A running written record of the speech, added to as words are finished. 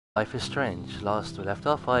Life is Strange. Last we left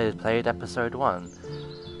off, I had played episode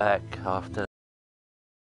 1 back after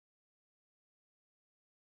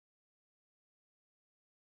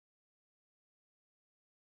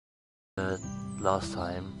the last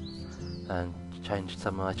time and changed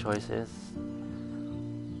some of my choices.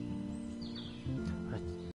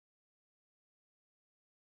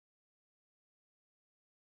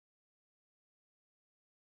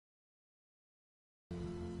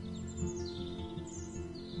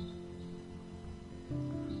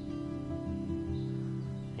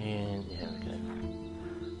 And yeah, we go.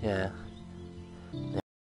 Yeah.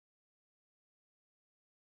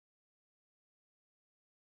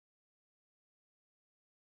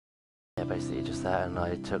 Yeah, basically just that, and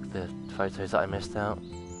I took the photos that I missed out.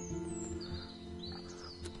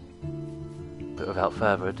 But without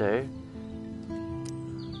further ado,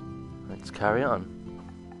 let's carry on.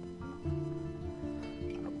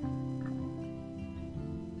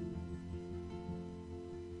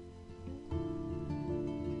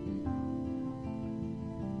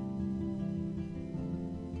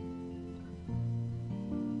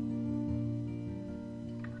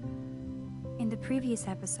 In the previous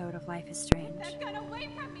episode of Life is Strange. That gun away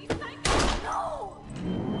from me, psycho! No!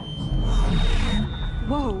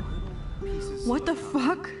 Whoa! What the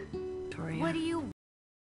fuck? What do you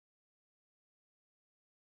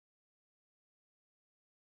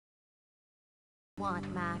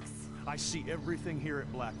want, Max? I see everything here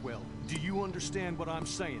at Blackwell. Do you understand what I'm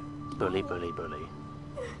saying? Bully, bully, bully.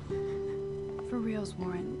 For reals,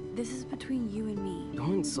 Warren. This is between you and me.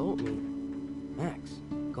 Don't insult me. Max,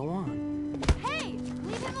 go on. Hey!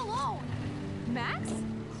 Leave him alone! Max?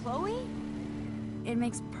 Chloe? It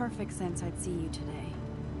makes perfect sense I'd see you today.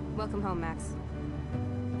 Welcome home, Max.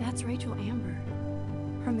 That's Rachel Amber.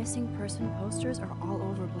 Her missing person posters are all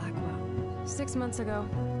over Blackwell. 6 months ago,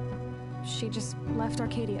 she just left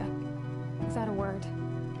Arcadia. Without a word.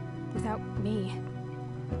 Without me.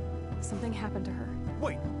 Something happened to her.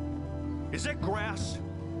 Wait! Is that grass?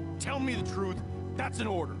 Tell me the truth. That's an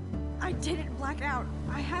order. I didn't black out.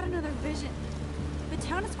 I had another vision. The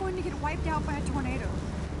town is going to get wiped out by a tornado.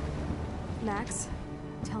 Max,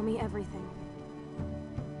 tell me everything.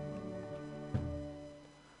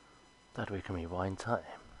 That we can rewind time.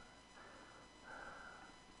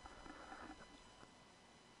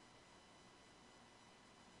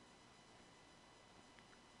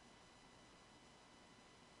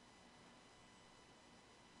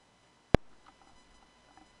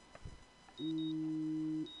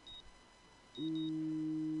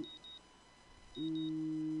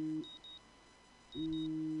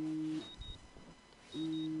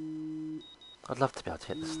 I'd love to be able to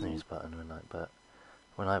hit the snooze button but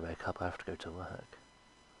when I wake up I have to go to work.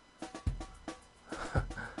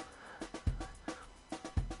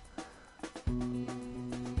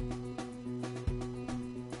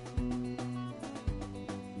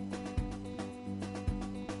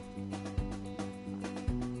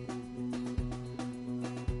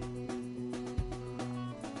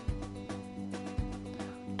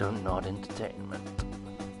 Don't Nod Entertainment.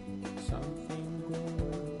 Something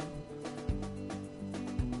good.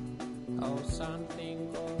 Oh,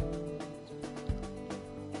 something good.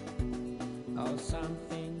 Oh,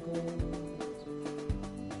 something good.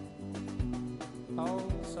 Oh,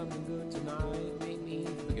 something good tonight. Make me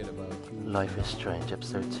forget about you. Life is Strange,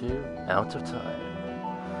 episode 2, Out of Time.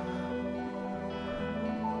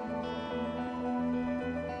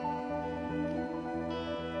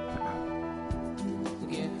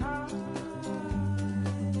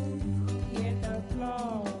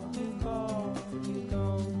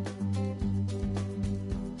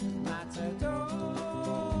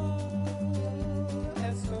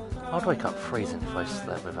 I'd wake up freezing if I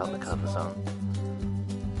slept without the covers on.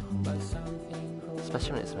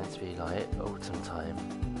 Especially when it's meant to be like autumn time.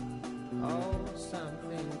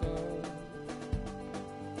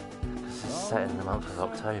 Because it's set in the month of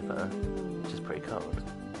October, which is pretty cold.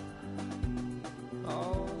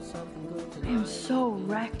 I am so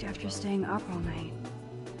wrecked after staying up all night.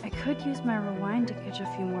 I could use my rewind to catch a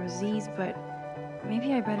few more Z's, but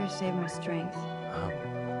maybe I better save my strength.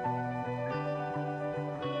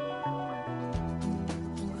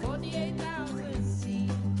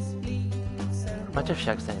 Imagine if she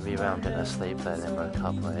accidentally rewound in her sleep there and then woke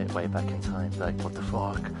up way back in time. Like, what the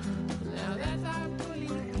fuck?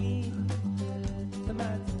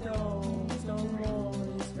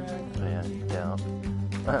 Oh yeah, get up.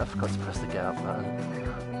 I forgot to press the get up button.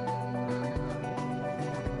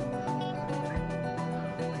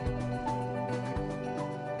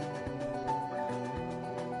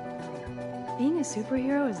 Being a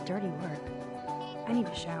superhero is dirty work. I need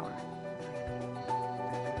a shower.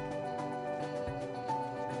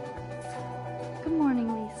 Good morning,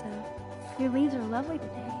 Lisa. Your leaves are lovely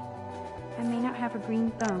today. I may not have a green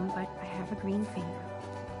thumb, but I have a green finger.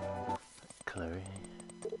 Chloe.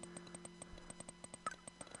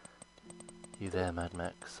 You there, Mad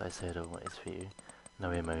Max? I said always for you. No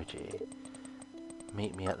emoji.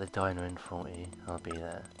 Meet me at the diner in 40. I'll be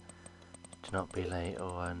there. Do not be late,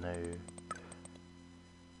 or I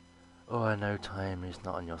know time is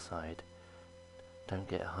not on your side. Don't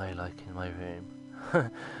get high like in my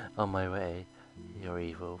room. On my way. You're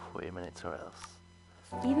evil. 40 minutes or else.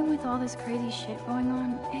 Even with all this crazy shit going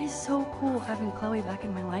on, it is so cool having Chloe back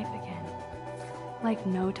in my life again. Like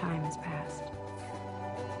no time has passed.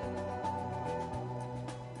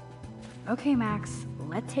 Okay, Max,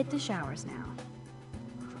 let's hit the showers now.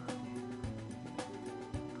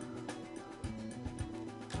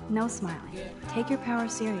 No smiling. Take your power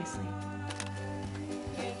seriously.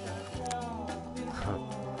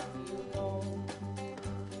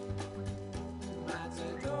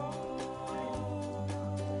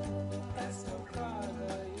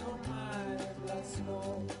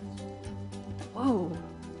 Whoa.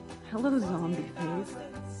 Hello, zombie face.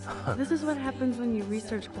 This is what happens when you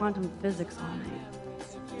research quantum physics all night.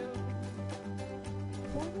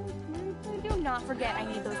 Do not forget I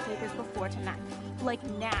need those papers before tonight. Like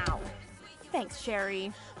now. Thanks,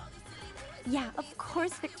 Sherry. Yeah, of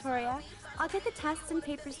course, Victoria. I'll get the tests and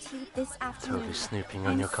papers to you this afternoon. Totally snooping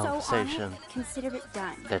on I'm your so conversation. on it. Consider it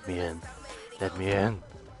done. Let me in. Let me in.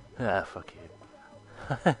 Ah, fuck you.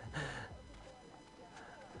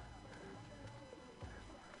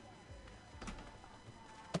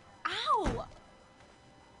 Ow!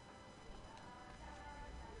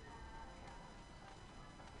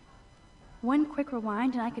 One quick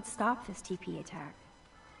rewind and I could stop this TP attack.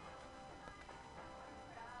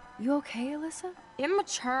 You okay, Alyssa?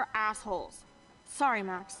 Immature assholes. Sorry,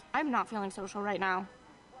 Max. I'm not feeling social right now.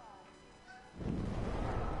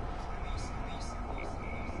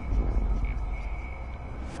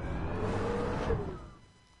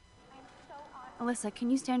 Alyssa,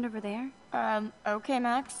 can you stand over there? Okay,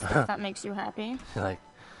 Max. If that makes you happy. Like,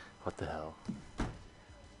 what the hell?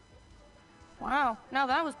 Wow, now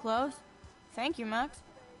that was close. Thank you, Max.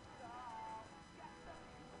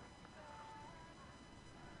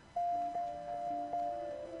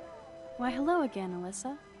 Why, hello again,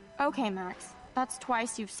 Alyssa. Okay, Max. That's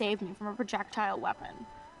twice you've saved me from a projectile weapon.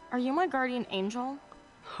 Are you my guardian angel?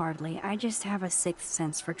 Hardly. I just have a sixth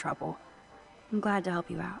sense for trouble. I'm glad to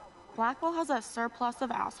help you out. Blackwell has a surplus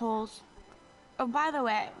of assholes. Oh, by the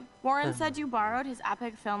way, Warren said you borrowed his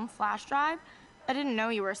epic film flash drive. I didn't know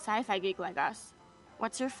you were a sci-fi geek like us.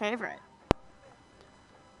 What's your favorite?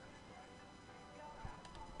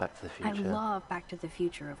 Back to the I Future. love Back to the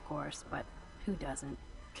Future, of course, but who doesn't?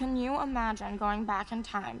 Can you imagine going back in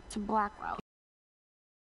time to Blackwell?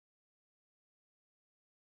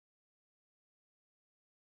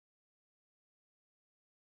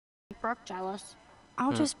 Brooke jealous.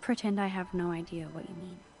 I'll just pretend I have no idea what you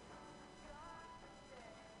mean.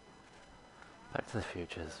 Back to the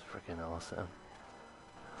Future is freaking awesome.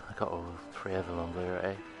 I got all 3 of them on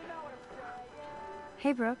Blu-ray.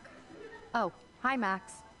 Hey, Brooke. Oh, hi,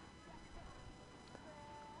 Max.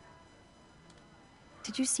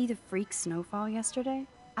 Did you see the freak snowfall yesterday?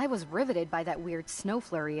 I was riveted by that weird snow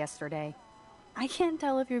flurry yesterday. I can't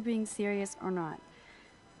tell if you're being serious or not.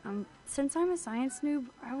 Since I'm a science noob,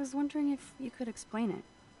 I was wondering if you could explain it.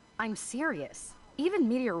 I'm serious. Even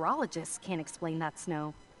meteorologists can't explain that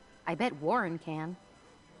snow. I bet Warren can.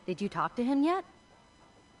 Did you talk to him yet?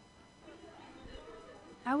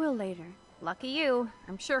 I will later. Lucky you.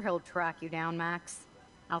 I'm sure he'll track you down, Max.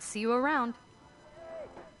 I'll see you around.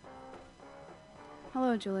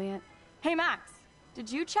 Hello, Juliet. Hey, Max.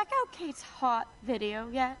 Did you check out Kate's hot video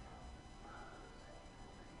yet?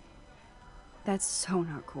 That's so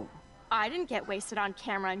not cool. I didn't get wasted on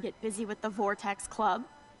camera and get busy with the Vortex Club.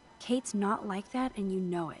 Kate's not like that, and you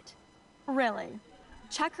know it. Really?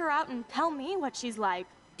 Check her out and tell me what she's like.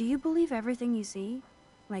 Do you believe everything you see?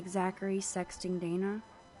 Like Zachary sexting Dana?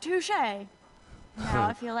 Touché. Now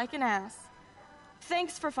I feel like an ass.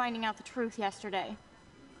 Thanks for finding out the truth yesterday.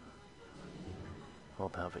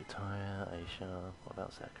 What about Victoria, Aisha? What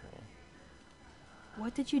about Zachary?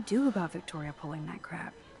 What did you do about Victoria pulling that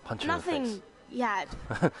crap? Punch her in the face. Nothing yet.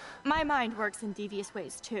 My mind works in devious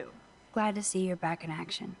ways too. Glad to see you're back in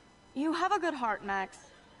action. You have a good heart, Max.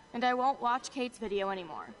 And I won't watch Kate's video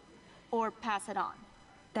anymore. Or pass it on.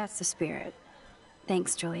 That's the spirit.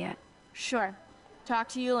 Thanks, Juliet. Sure. Talk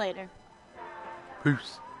to you later.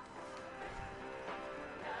 Peace.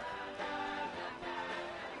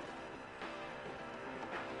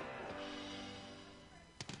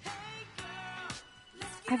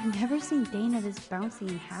 I've never seen Dana this bouncy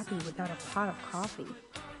and happy without a pot of coffee.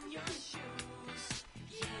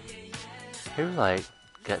 Who, like,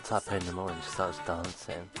 gets up in the morning and starts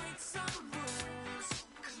dancing?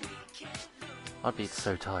 I'd be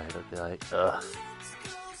so tired, I'd be like, ugh.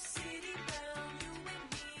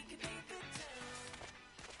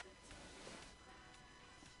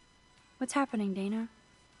 What's happening, Dana?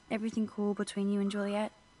 Everything cool between you and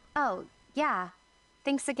Juliet? Oh, yeah.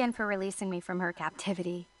 Thanks again for releasing me from her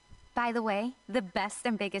captivity. By the way, the best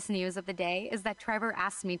and biggest news of the day is that Trevor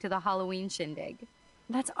asked me to the Halloween shindig.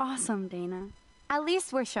 That's awesome, Dana. At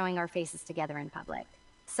least we're showing our faces together in public.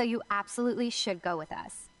 So you absolutely should go with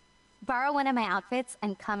us. Borrow one of my outfits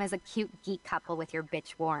and come as a cute geek couple with your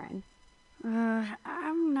bitch Warren.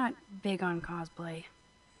 I'm not big on cosplay.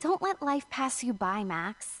 Don't let life pass you by,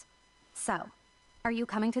 Max. So, are you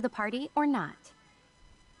coming to the party or not?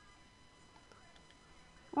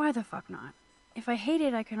 Why the fuck not? If I hate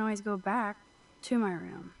it, I can always go back to my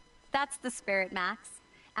room. That's the spirit, Max.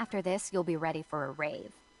 After this, you'll be ready for a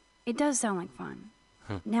rave. It does sound like fun.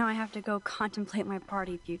 Now I have to go contemplate my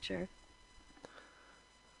party future.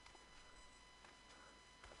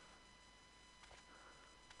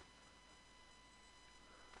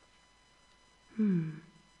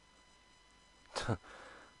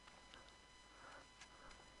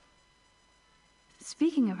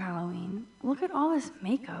 Speaking of Halloween, look at all this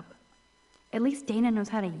makeup. At least Dana knows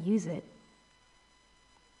how to use it.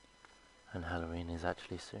 And Halloween is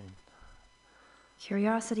actually soon.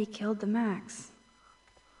 Curiosity killed the Max.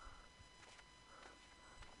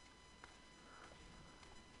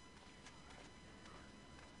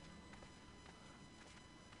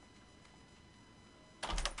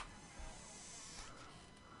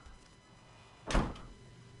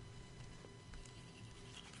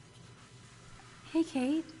 Hey,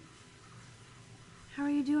 Kate. How are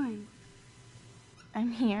you doing?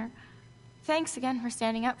 I'm here. Thanks again for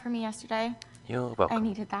standing up for me yesterday. You're welcome. I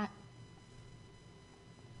needed that.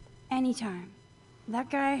 Anytime. That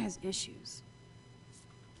guy has issues.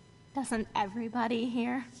 Doesn't everybody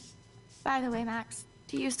here? By the way, Max,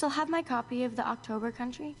 do you still have my copy of The October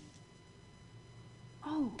Country?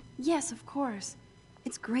 Oh, yes, of course.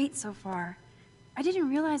 It's great so far. I didn't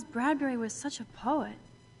realize Bradbury was such a poet.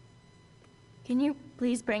 Can you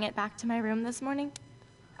please bring it back to my room this morning?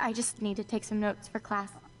 I just need to take some notes for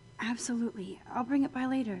class. Absolutely. I'll bring it by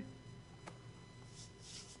later.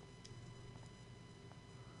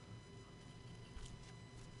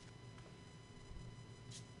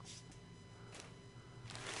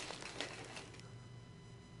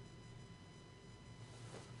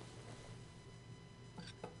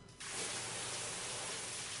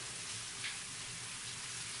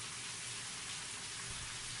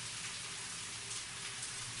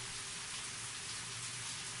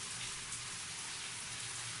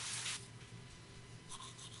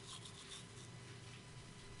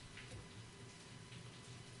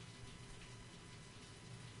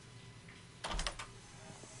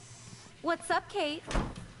 What's up, Kate?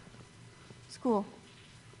 School.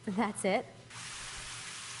 That's it?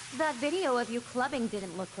 That video of you clubbing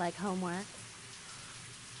didn't look like homework.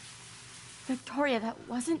 Victoria, that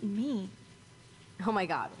wasn't me. Oh my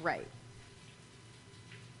god, right.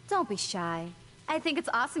 Don't be shy. I think it's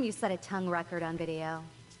awesome you set a tongue record on video.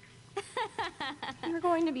 You're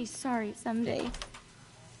going to be sorry someday.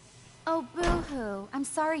 Oh, boo-hoo. I'm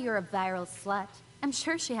sorry you're a viral slut. I'm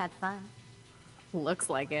sure she had fun. Looks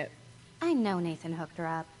like it. I know Nathan hooked her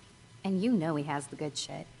up. And you know he has the good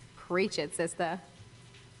shit. Preach it, sister.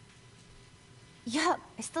 Yup,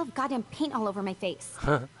 I still have goddamn paint all over my face.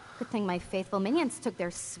 Good thing my faithful minions took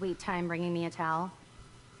their sweet time bringing me a towel.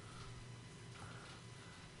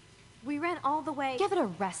 We ran all the way. Give it a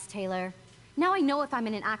rest, Taylor. Now I know if I'm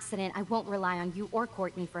in an accident, I won't rely on you or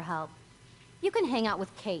Courtney for help. You can hang out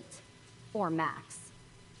with Kate. Or Max.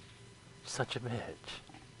 Such a bitch.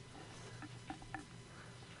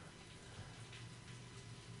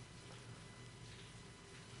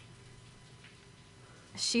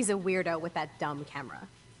 She's a weirdo with that dumb camera.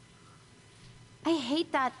 I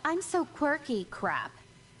hate that I'm so quirky crap.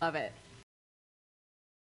 Love it.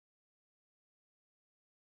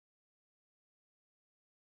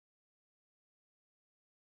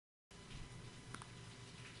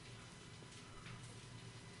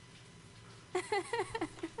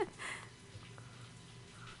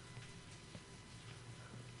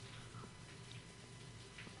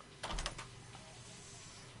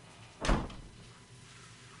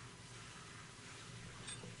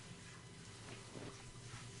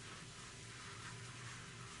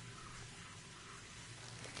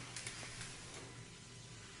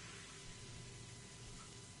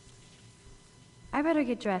 I I better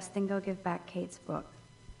get dressed, then go give back Kate's book.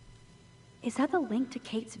 Is that the link to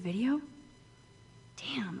Kate's video?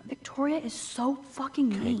 Damn, Victoria is so fucking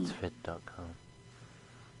mean. Katesvid.com.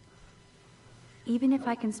 Even if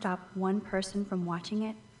I can stop one person from watching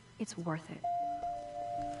it, it's worth it.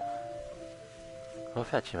 Well,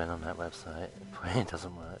 if you actually went on that website, it probably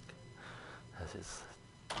doesn't work, as it's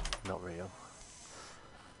not real.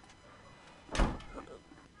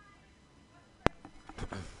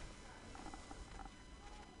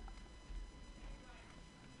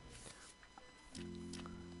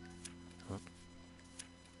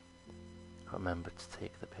 I remember to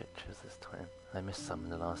take the pictures this time. I missed some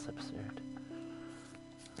in the last episode.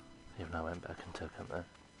 Even though I went back and took them there.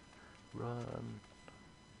 Run!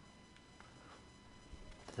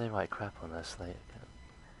 Did they write crap on their slate again?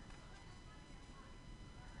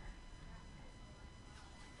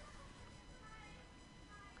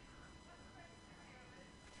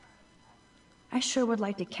 I sure would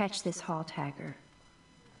like to catch this hall tagger.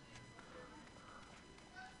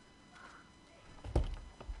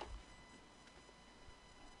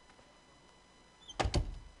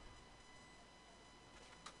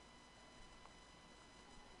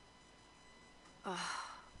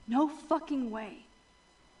 No fucking way.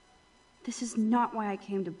 This is not why I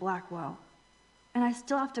came to Blackwell. And I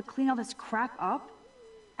still have to clean all this crap up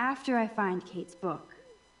after I find Kate's book.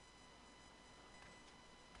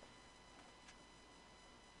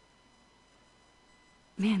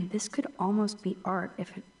 Man, this could almost be art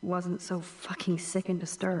if it wasn't so fucking sick and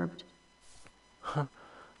disturbed. That's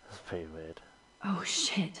pretty weird. Oh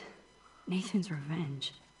shit. Nathan's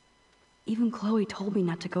revenge. Even Chloe told me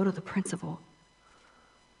not to go to the principal.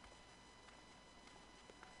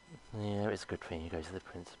 Yeah, it's a good thing you go to the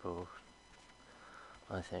principal,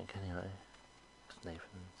 I think, anyway. 'Cause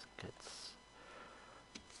Nathan gets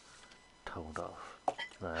told off.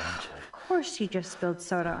 No, I'm joking. Of course she just spilled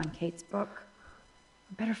soda on Kate's book.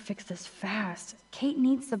 I better fix this fast. Kate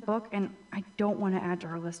needs the book, and I don't want to add to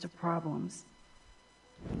her list of problems.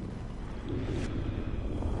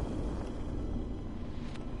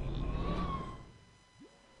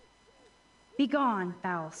 Be gone,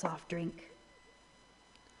 foul soft drink.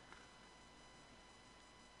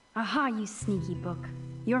 Aha, you sneaky book.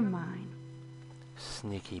 You're mine.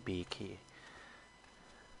 Sneaky beaky.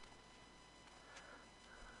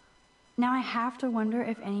 Now I have to wonder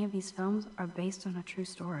if any of these films are based on a true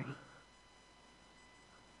story.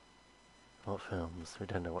 What films? We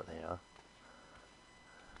don't know what they are.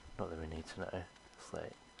 Not that we need to know. It's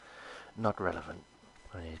like, not relevant.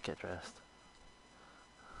 I need to get dressed.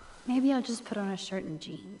 Maybe I'll just put on a shirt and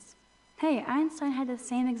jeans. Hey, Einstein had the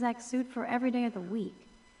same exact suit for every day of the week.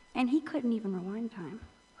 And he couldn't even rewind time.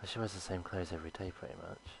 She wears the same clothes every day, pretty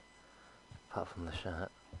much. Apart from the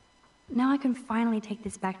shirt. Now I can finally take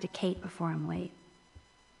this back to Kate before I'm late.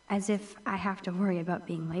 As if I have to worry about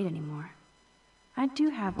being late anymore. I do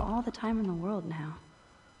have all the time in the world now.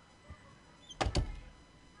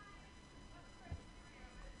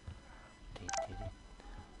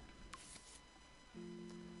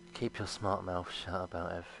 Keep your smart mouth shut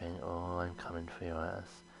about everything, or I'm coming for your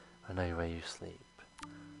ass. I know where you sleep.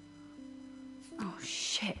 Oh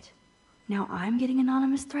shit. Now I'm getting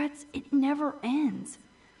anonymous threats? It never ends.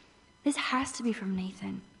 This has to be from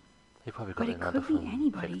Nathan. He probably got But it another could be from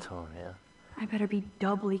anybody. Victoria. I better be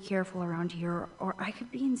doubly careful around here, or I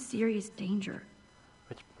could be in serious danger.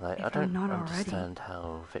 Which, like, If I don't I'm not understand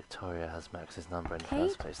how Victoria has Max's number in the Kate?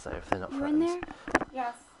 first place, though, if they're not You in friends. there?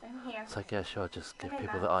 Yes, I'm here. It's like, yeah, sure, just give Okay,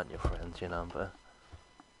 people Max. that aren't your friends your number.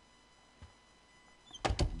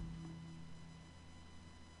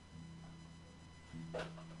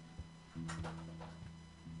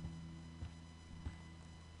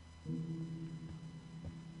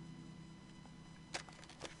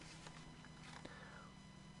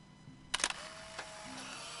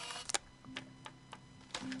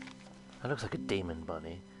 That looks like a demon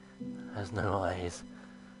bunny. Has no eyes.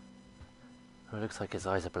 It looks like his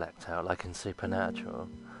eyes are blacked out, like in Supernatural,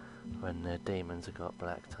 when the demons have got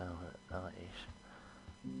blacked out eyes.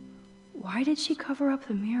 Why did she cover up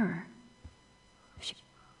the mirror?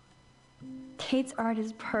 Kate's art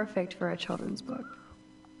is perfect for a children's book.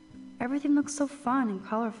 Everything looks so fun and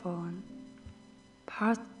colorful and...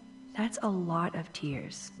 That's a lot of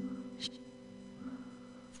tears.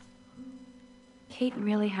 Kate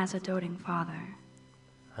really has a doting father.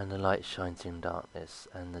 And the light shines in darkness,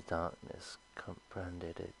 and the darkness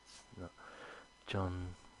comprehended it's not.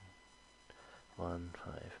 John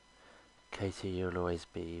 1:5. Katie, you'll always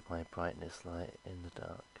be my brightness, light in the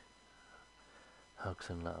dark. Hugs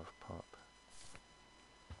and love, Pop.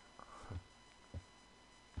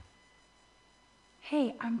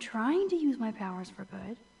 Hey, I'm trying to use my powers for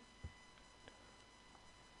good.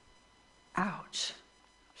 Ouch.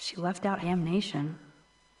 She left out damnation.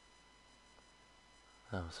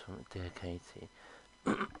 That was from Dear Katie.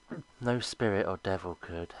 No spirit or devil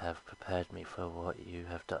could have prepared me for what you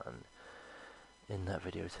have done in that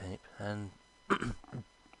videotape, and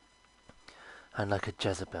and like a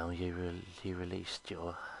Jezebel, you released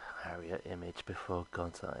your Harriet image before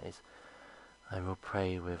God's eyes. I will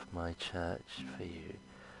pray with my church for you,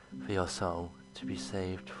 for your soul to be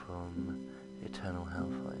saved from eternal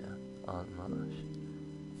hellfire. Aunt Marsh.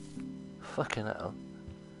 Fucking hell.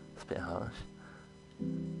 It's a bit harsh.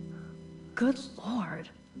 Good lord.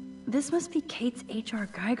 This must be Kate's H.R.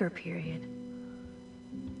 Geiger period.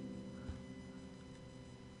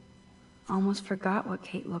 Almost forgot what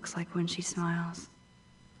Kate looks like when she smiles.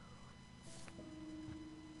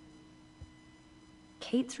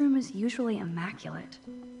 Kate's room is usually immaculate.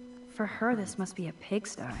 For her, this must be a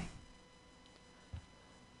pigsty.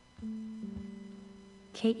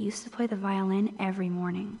 Kate used to play the violin every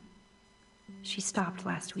morning. She stopped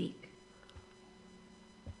last week.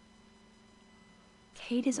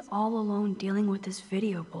 Kate is all alone dealing with this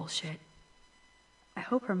video bullshit. I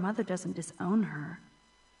hope her mother doesn't disown her.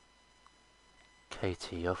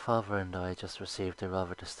 Katie, your father and I just received a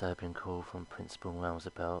rather disturbing call from Principal Wells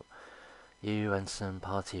about you and some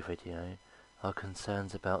party video. Our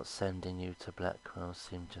concerns about sending you to Blackwell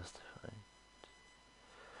seem justified.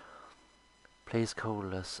 Please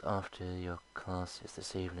call us after your classes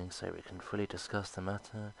this evening so we can fully discuss the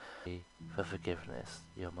matter. For forgiveness,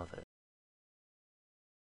 your mother.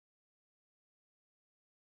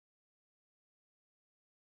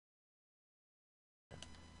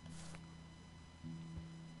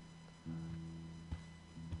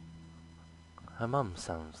 Her mum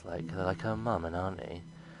sounds like her mum and auntie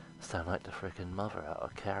sound like the frickin' mother out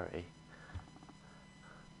of Carrie.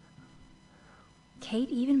 Kate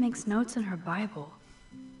even makes notes in her Bible.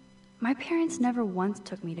 My parents never once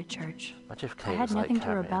took me to church. Imagine if Kate I had was nothing like to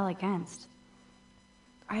Carrie. rebel against.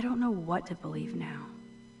 I don't know what to believe now.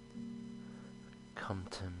 Come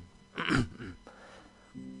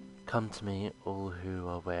to me, all who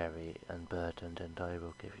are weary and burdened, and I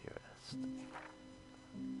will give you rest.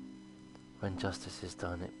 When justice is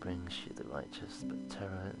done, it brings you the righteous, but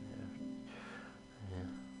terror... Yeah,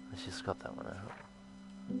 let's just got that one out.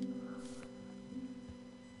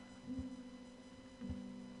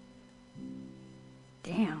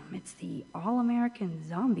 Damn, it's the all-American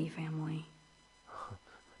zombie family.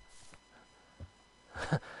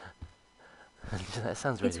 That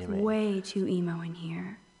sounds really It's mean. way too emo in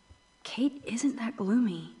here. Kate isn't that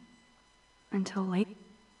gloomy. Until late.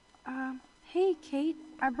 Hey, Kate,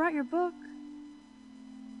 I brought your book.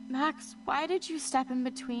 Max, why did you step in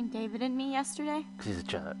between David and me yesterday? 'Cause he's a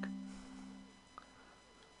jerk.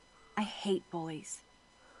 I hate bullies.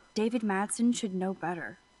 David Madsen should know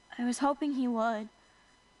better. I was hoping he would.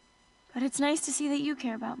 But it's nice to see that you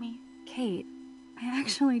care about me. Kate, I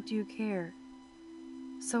actually do care.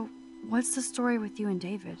 So, what's the story with you and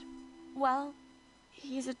David? Well,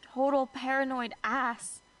 he's a total paranoid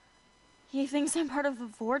ass. He thinks I'm part of the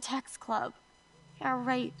Vortex Club. Yeah,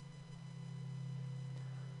 right.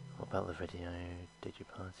 What about the video? Did you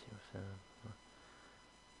party with them?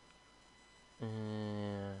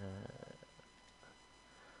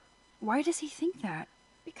 Why does he think that?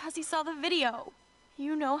 Because he saw the video.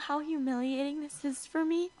 You know how humiliating this is for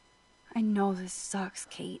me? I know this sucks,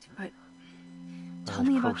 Kate, but tell Of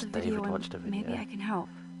me about course the David video watched the and video. maybe I can help.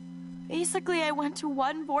 Basically, I went to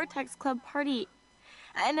one Vortex Club party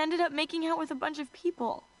and ended up making out with a bunch of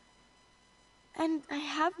people. And I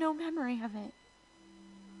have no memory of it.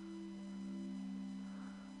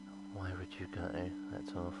 Why would you go?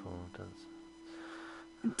 That's awful.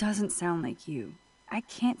 It doesn't sound like you. I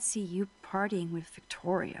can't see you partying with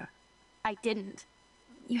Victoria. I didn't.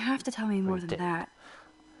 You have to tell me more than did. that.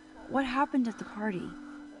 What happened at the party?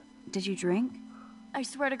 Did you drink? I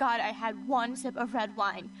swear to God, I had one sip of red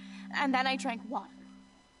wine, and then I drank water.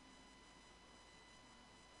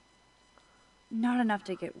 Not enough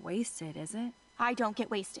to get wasted, is it? I don't get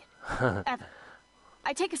wasted. Ever.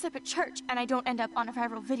 I take a sip at church, and I don't end up on a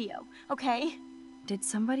viral video, okay? Did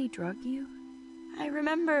somebody drug you? I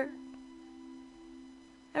remember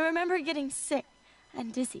getting sick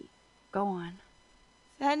and dizzy. Go on.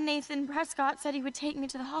 Then Nathan Prescott said he would take me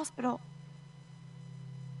to the hospital.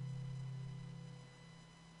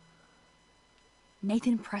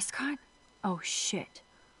 Nathan Prescott? Oh, shit.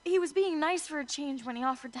 He was being nice for a change when he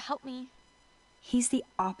offered to help me. He's the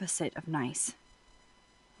opposite of nice.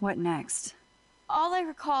 What next? All I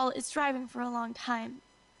recall is driving for a long time.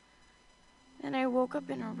 Then I woke up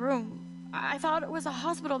in a room I thought it was a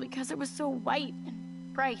hospital because it was so white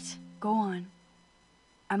and bright. Go on.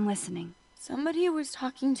 I'm listening. Somebody was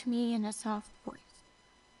talking to me in a soft voice.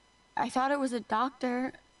 I thought it was a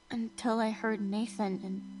doctor until I heard Nathan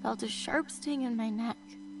and felt a sharp sting in my neck.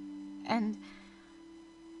 And...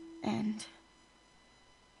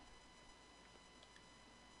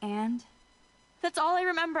 That's all I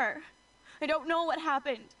remember. I don't know what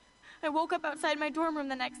happened. I woke up outside my dorm room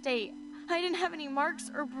the next day. I didn't have any marks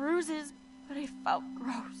or bruises, but I felt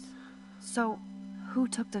gross. So, who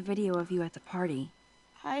took the video of you at the party?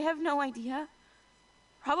 I have no idea.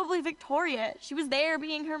 Probably Victoria. She was there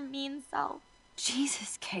being her mean self.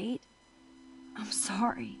 Jesus, Kate. I'm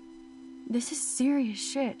sorry. This is serious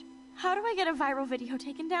shit. How do I get a viral video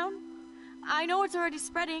taken down? I know it's already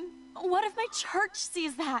spreading. What if my church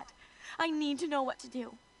sees that? I need to know what to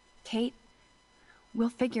do. Kate, we'll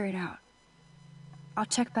figure it out. I'll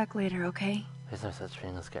check back later, okay? There's no such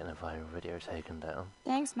thing as getting a viral video taken down.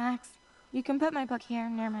 Thanks, Max. You can put my book here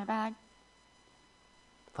near my bag.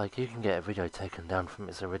 Like, you can get a video taken down from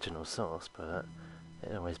its original source, but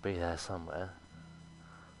it'll always be there somewhere.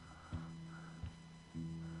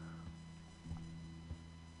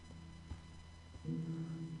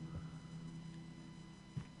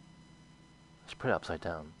 Just put it upside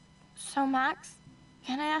down. So, Max,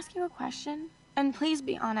 can I ask you a question? And please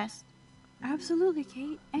be honest. Absolutely,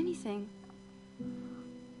 Kate. Anything.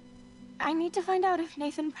 I need to find out if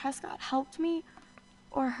Nathan Prescott helped me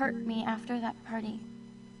or hurt me after that party.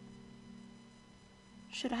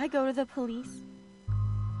 Should I go to the police?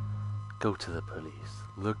 Go to the police.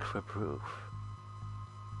 Look for proof.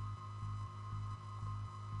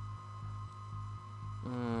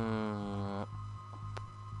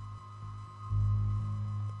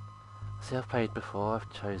 See, I've played before.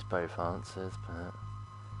 I've chose both answers, but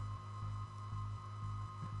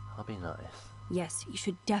I'll be nice. Yes, you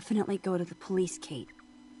should definitely go to the police, Kate.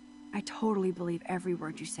 I totally believe every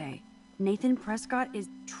word you say. Nathan Prescott is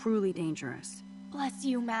truly dangerous. Bless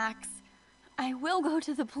you, Max. I will go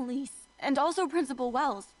to the police, and also Principal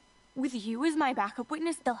Wells. With you as my backup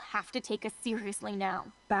witness, they'll have to take us seriously now.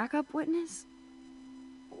 Backup witness?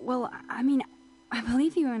 Well, I mean, I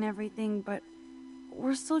believe you in everything, but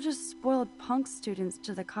we're still just spoiled punk students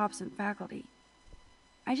to the cops and faculty.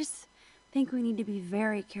 I just think we need to be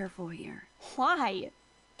very careful here. Why?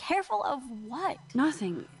 Careful of what?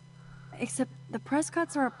 Nothing. Except the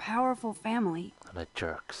Prescotts are a powerful family. And they're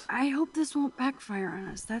jerks. I hope this won't backfire on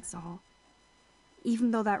us, that's all.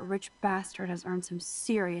 Even though that rich bastard has earned some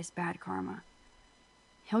serious bad karma.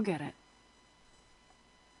 He'll get it.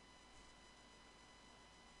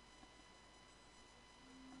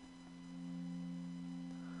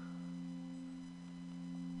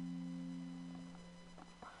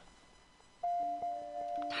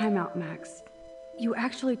 Time out, Max. You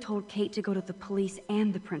actually told Kate to go to the police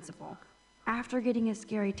and the principal, after getting a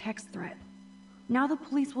scary text threat. Now the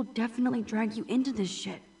police will definitely drag you into this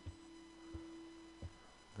shit.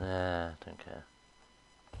 Nah, don't care.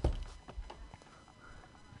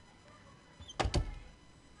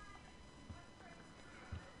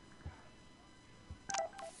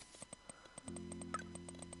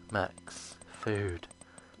 Max, food,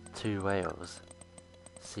 2 whales.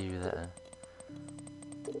 See you there.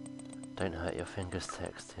 Don't hurt your fingers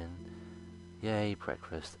texting. Yay,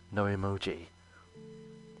 breakfast. No emoji.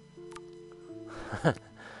 She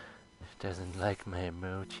doesn't like my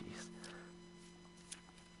emojis.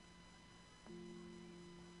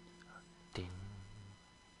 Ding.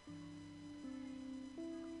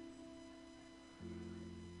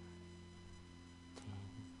 Ding.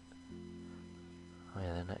 Oh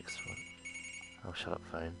yeah, the next one. Oh, shut up,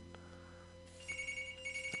 phone.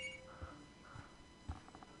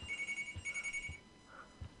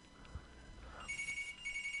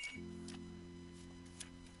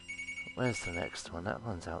 Where's the next one? That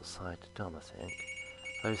one's outside the dorm, I think.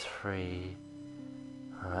 Those 3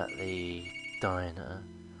 are at the diner.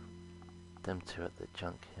 Them 2 at the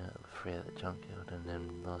junkyard, 3 at the junkyard, and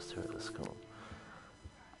then last 2 at the school.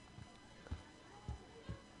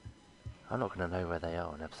 I'm not going to know where they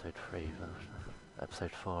are in episode 3, but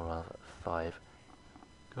episode 4 rather,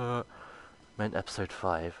 5. Meant episode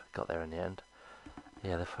 5, got there in the end.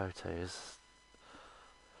 Yeah, the photos.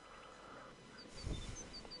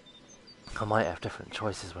 I might have different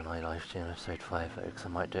choices when I live stream episode 5 though, because I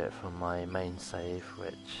might do it from my main save,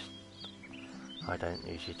 which I don't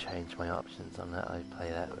usually change my options on that. I play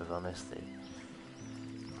that with honesty.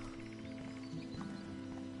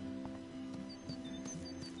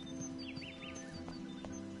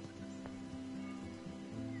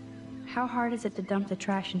 How hard is it to dump the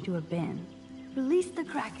trash into a bin? Release the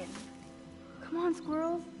Kraken. Come on,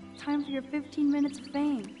 squirrels. Time for your 15 minutes of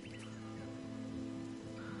fame.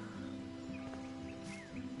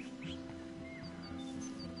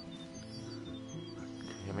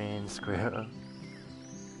 You mean Squirrel?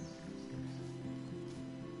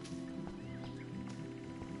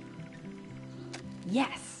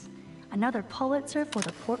 Yes! Another Pulitzer for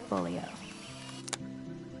the portfolio.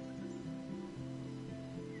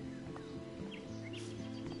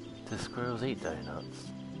 Do squirrels eat donuts?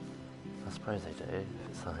 I suppose they do, if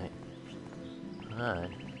it's like... I don't know.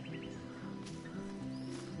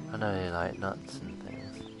 I know they like nuts and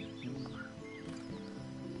things.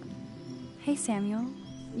 Hey Samuel,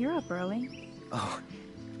 you're up early. Oh,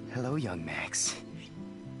 hello, young Max.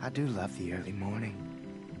 I do love the early morning.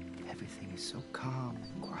 Everything is so calm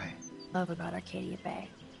and quiet. Love about Arcadia Bay.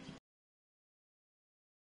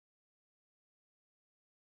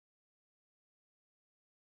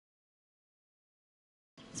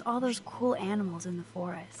 It's all those cool animals in the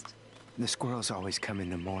forest. The squirrels always come in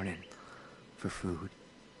the morning for food.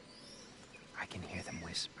 I can hear them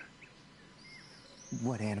whisper.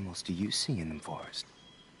 What animals do you see in the forest?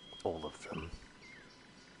 All of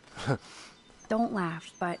them. Don't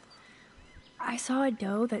laugh, but I saw a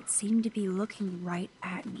doe that seemed to be looking right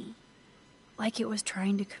at me. Like it was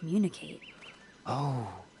trying to communicate. Oh,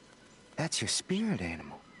 that's your spirit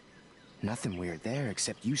animal. Nothing weird there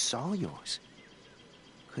except you saw yours.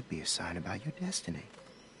 Could be a sign about your destiny.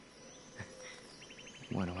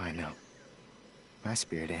 What do I know? My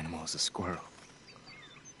spirit animal is a squirrel.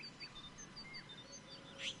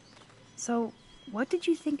 So, what did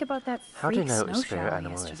you think about that How do you freak know what a snow spirit shower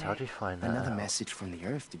animal is? yesterday? How do you find that Another out? message from the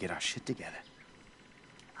Earth to get our shit together.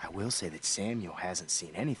 I will say that Samuel hasn't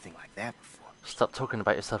seen anything like that before. Stop talking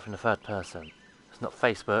about yourself in the third person. It's not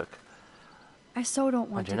Facebook. I so don't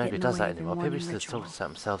want And to you know get who in does the way that of your anymore? People morning used to ritual. talk to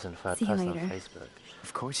themselves in the third See you person on later. Facebook.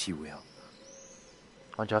 Of course you will.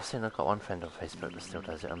 Mind you, I've got one friend on Facebook that still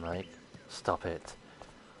does it. I'm like, stop it.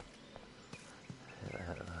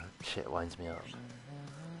 Shit winds me up.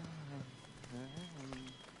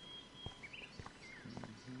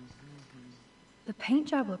 The paint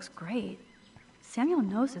job looks great. Samuel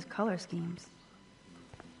knows his color schemes.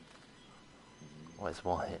 What is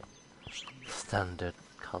white? Standard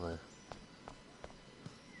colour.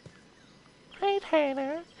 Hey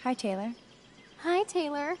Taylor. Hi, Taylor. Hi,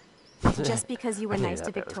 Taylor. Just because you were I knew nice to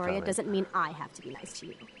that bit was Victoria coming. doesn't mean I have to be nice to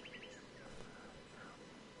you.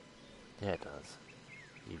 Yeah, it does.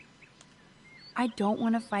 You... I don't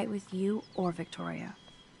want to fight with you or Victoria.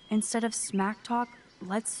 Instead of smack talk,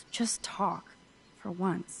 let's just talk. For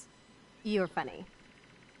once. You're funny.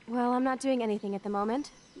 Well, I'm not doing anything at the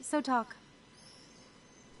moment, so talk.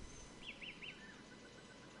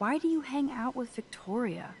 Why do you hang out with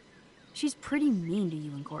Victoria? She's pretty mean to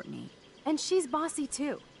you and Courtney. And she's bossy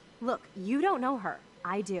too. Look, you don't know her.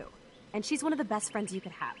 I do. And she's one of the best friends you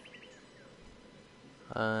could have.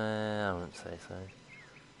 I wouldn't say so.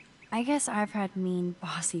 I guess I've had mean,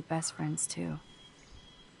 bossy best friends too.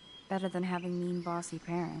 Better than having mean, bossy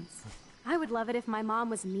parents. I would love it if my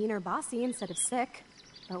mom was mean or bossy instead of sick.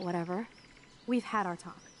 But whatever. We've had our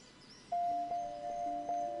talk.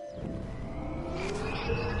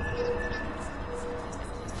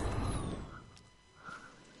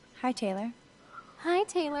 Hi, Taylor. Hi,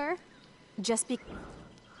 Taylor. Just be...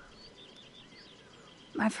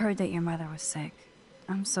 I've heard that your mother was sick.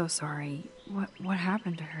 I'm so sorry. What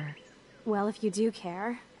happened to her? Well, if you do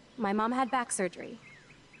care, my mom had back surgery.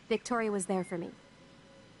 Victoria was there for me.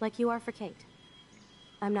 Like you are for Kate.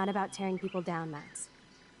 I'm not about tearing people down, Max.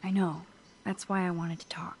 I know. That's why I wanted to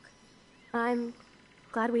talk. I'm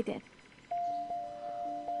glad we did.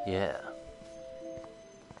 Yeah.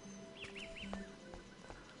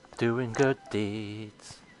 Doing good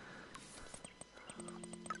deeds.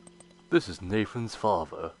 This is Nathan's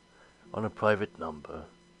father on a private number.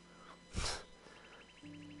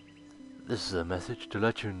 This is a message to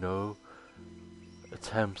let you know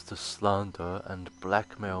attempts to slander and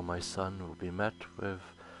blackmail my son will be met with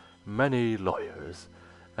many lawyers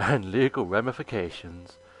and legal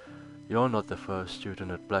ramifications. You're not the first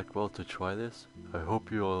student at Blackwell to try this. I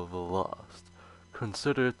hope you are the last.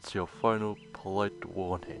 Consider it your final polite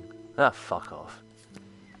warning. Ah, fuck off.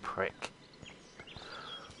 Prick.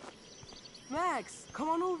 Max, come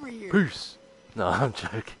on over here. Peace! No, I'm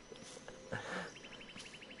joking.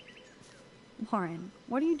 Warren,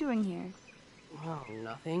 what are you doing here? Oh,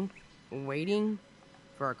 nothing. Waiting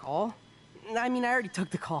for a call? I mean, I already took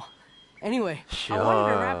the call. Anyway, I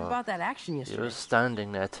wanted to rap about that action yesterday. You were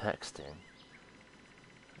standing there texting.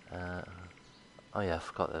 Oh yeah, I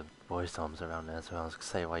forgot the voice arms around there as well. I was gonna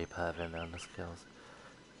say why you put it in there on the skills.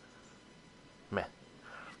 Meh.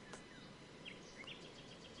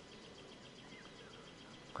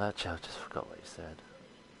 Actually, I just forgot what you said.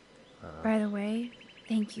 By the way,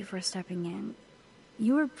 thank you for stepping in.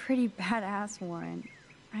 You were pretty badass, Warren.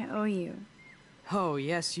 I owe you. Oh,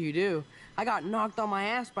 yes, you do. I got knocked on my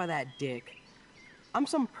ass by that dick. I'm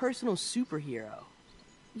some personal superhero.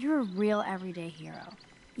 You're a real everyday hero.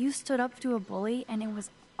 You stood up to a bully, and it was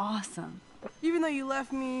awesome. Even though you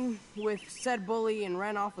left me with said bully and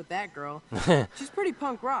ran off with that girl, she's pretty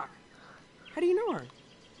punk rock. How do you know her?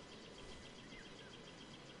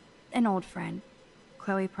 An old friend,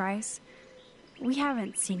 Chloe Price. We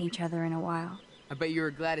haven't seen each other in a while. I bet you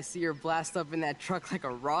were glad to see her blast up in that truck like a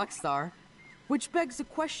rock star. Which begs the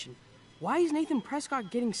question, why is Nathan Prescott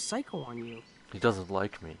getting psycho on you? He doesn't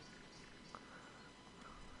like me.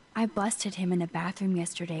 I busted him in a bathroom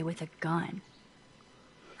yesterday with a gun.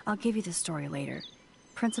 I'll give you the story later.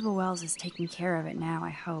 Principal Wells is taking care of it now, I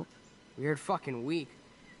hope. Weird fucking week.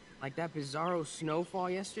 Like that bizarro snowfall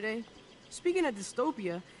yesterday. Speaking of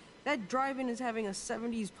dystopia, that drive-in is having a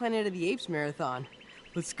 70s Planet of the Apes marathon.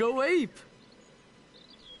 Let's go ape!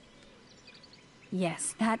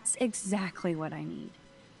 Yes, that's exactly what I need.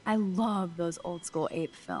 I love those old school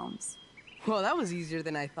ape films. Well, that was easier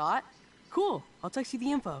than I thought. Cool, I'll text you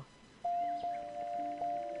the info.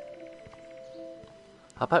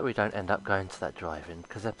 I bet we don't end up going to that drive-in,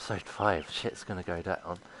 because episode 5, shit's gonna go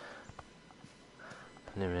down.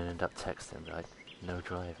 And then we end up texting, like, no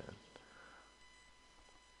drive-in.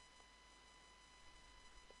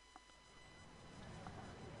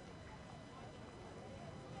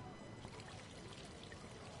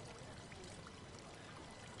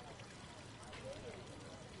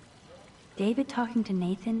 David talking to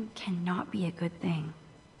Nathan cannot be a good thing.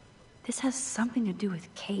 This has something to do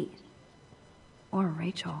with Kate. Or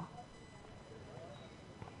Rachel.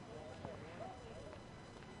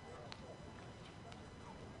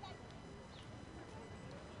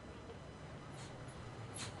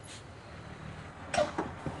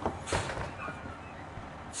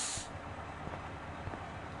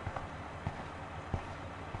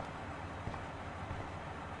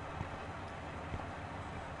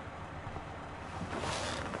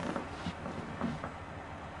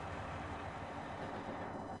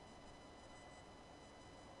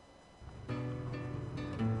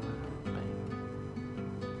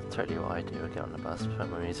 Totally what I do, I get on the bus,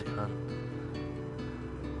 put my music on.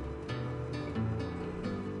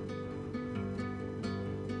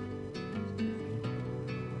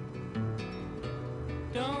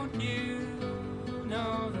 Don't you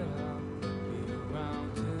know that I'll be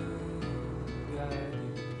around to guide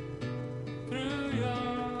you through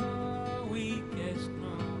your weakest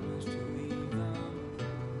moments to leave them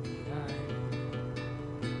behind,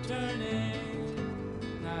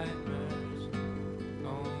 turning nightmares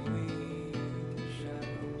only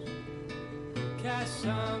shadows. Cast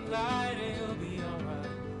some light, it'll be alright.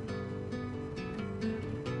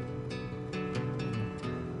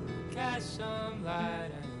 Cast some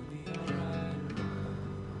light and it'll be alright.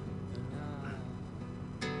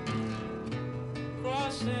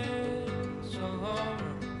 Crossing so long,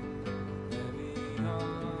 heavy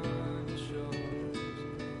on your shoulders.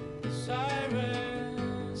 The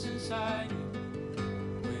sirens inside you,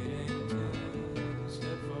 waiting to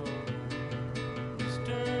step forward.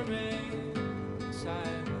 Disturbing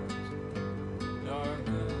silence,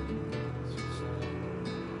 darkens inside.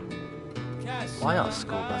 Cast Why are some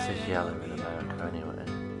school buses light yellow and in it'll be America anyway?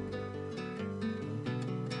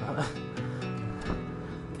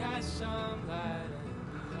 Cast some light and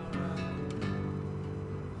it'll be alright.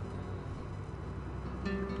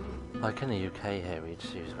 Like in the UK here, we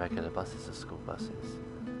just use regular buses as school buses.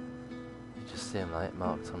 You just see them like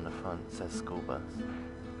marked on the front, it says school bus.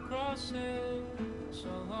 Crossing so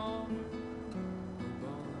long,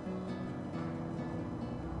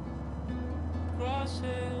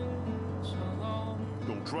 crossing so long.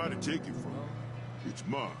 Don't try to take it from me. It's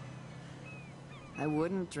mine. I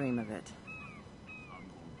wouldn't dream of it.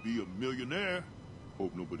 Be a millionaire.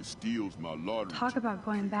 Hope nobody steals my lottery. Talk about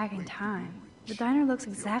going back in time. The diner looks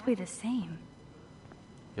exactly the same.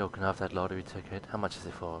 Yo, can I have that lottery ticket? How much is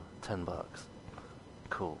it for? $10.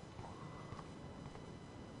 Cool.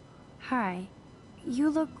 Hi. You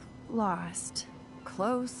look lost.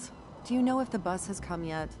 Close. Do you know if the bus has come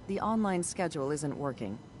yet? The online schedule isn't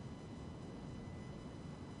working.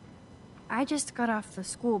 I just got off the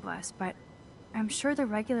school bus, but I'm sure the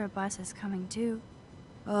regular bus is coming too.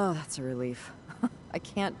 Oh, that's a relief. I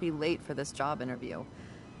can't be late for this job interview.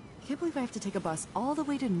 I can't believe I have to take a bus all the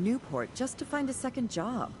way to Newport just to find a second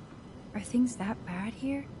job. Are things that bad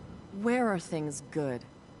here? Where are things good?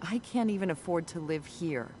 I can't even afford to live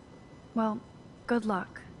here. Well, good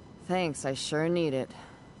luck. Thanks, I sure need it.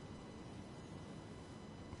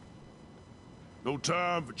 No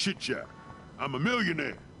time for chit-chat. I'm a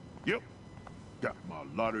millionaire. Yep. Got my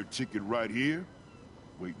lottery ticket right here.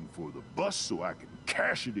 Waiting for the bus so I can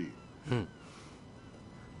cash it in.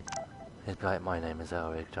 He'd be like, my name is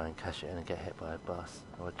Elric, try and cash it in and get hit by a bus,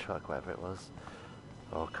 or a truck, whatever it was.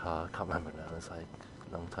 Or a car, I can't remember now, it's like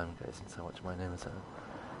a long time ago since I watched My Name is Earl.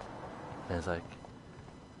 And it's like,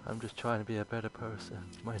 I'm just trying to be a better person,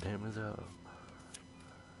 my name is Earl.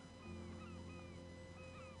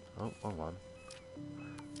 Oh, wrong one.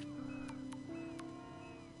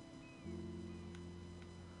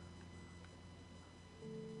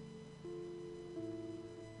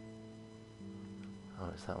 Oh,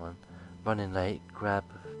 it's that one. Running late, grab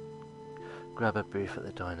a booth at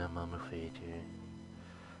the diner, Mum will feed you.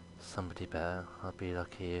 Somebody better, I'll be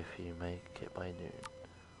lucky if you make it by noon.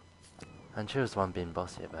 And she was the one being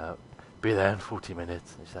bossy about, be there in 40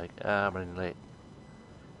 minutes. And she's like, I'm running late.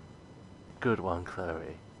 Good one,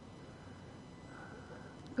 Chloe.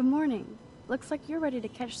 Good morning. Looks like you're ready to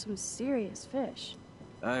catch some serious fish.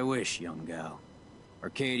 I wish, young gal.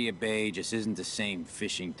 Arcadia Bay just isn't the same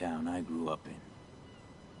fishing town I grew up in.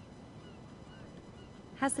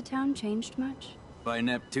 Has the town changed much? By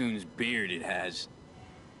Neptune's beard, it has.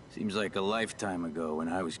 Seems like a lifetime ago when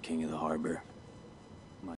I was king of the harbor.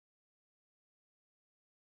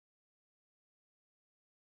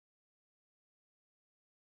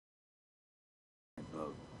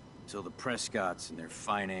 Boat. Till the Prescotts and their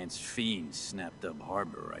finance fiends snapped up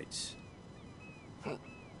harbor rights.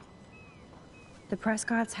 The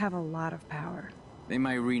Prescotts have a lot of power. They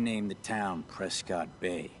might rename the town Prescott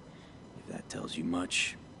Bay, if that tells you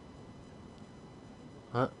much.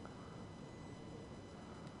 What?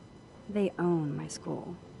 They own my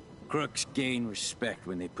school. Crooks gain respect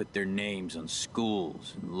when they put their names on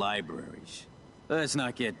schools and libraries. Let's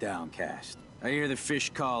not get downcast. I hear the fish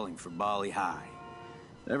calling for Bali High.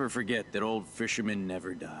 Never forget that old fishermen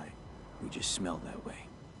never die. We just smell that way.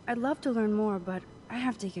 I'd love to learn more, but I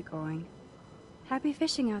have to get going. Happy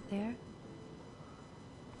fishing out there.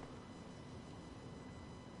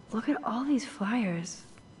 Look at all these flyers.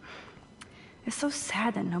 It's so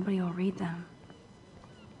sad that nobody will read them.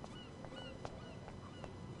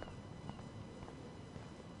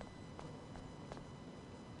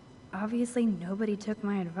 Obviously, nobody took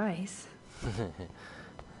my advice.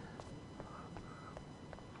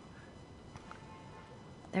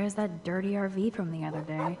 There's that dirty RV from the other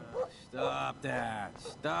day. Stop that!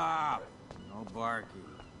 Stop! No barking.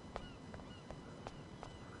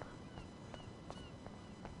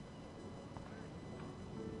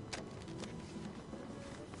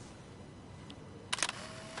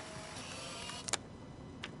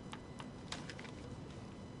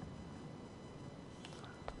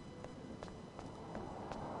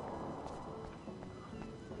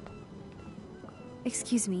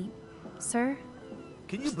 Excuse me, sir?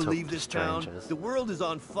 Can you believe this town? The world is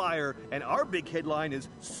on fire, and our big headline is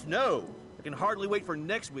snow. I can hardly wait for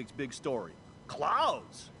next week's big story.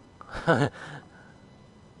 Clouds! The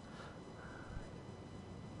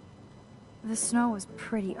snow was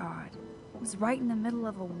pretty odd. It was right in the middle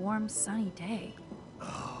of a warm, sunny day.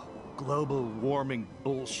 Oh, global warming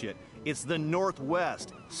bullshit. It's the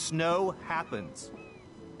Northwest. Snow happens.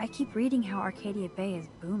 I keep reading how Arcadia Bay is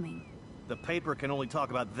booming. The paper can only talk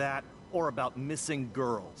about that or about missing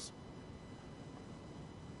girls.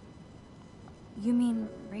 You mean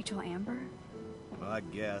Rachel Amber? I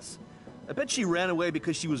guess. I bet she ran away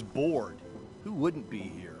because she was bored. Who wouldn't be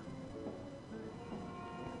here?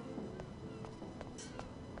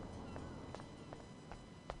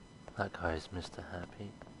 That guy's Mr.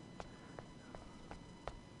 Happy.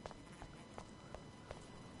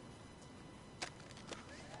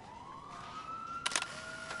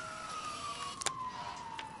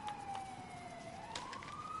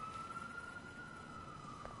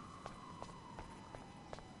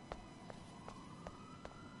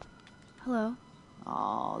 Hello.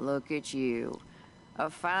 Oh, look at you. A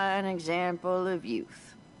fine example of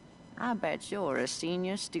youth. I bet you're a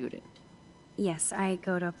senior student. Yes, I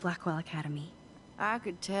go to Blackwell Academy. I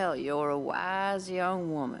could tell you're a wise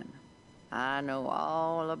young woman. I know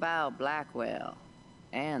all about Blackwell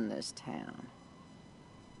and this town.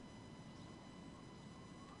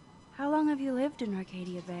 How long have you lived in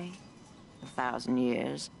Arcadia Bay? 1,000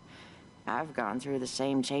 years. I've gone through the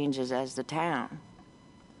same changes as the town.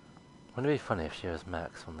 Wouldn't it be funny if she was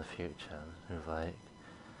Max from the future, who's like,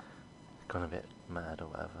 gone a bit mad or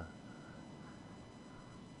whatever?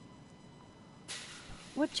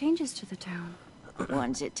 What changes to the town?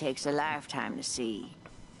 Ones it takes a lifetime to see.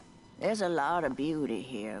 There's a lot of beauty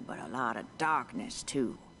here, but a lot of darkness,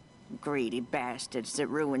 too. Greedy bastards that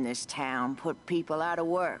ruin this town, put people out of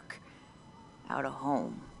work. without a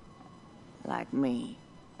home. Like me.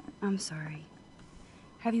 I'm sorry.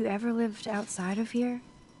 Have you ever lived outside of here?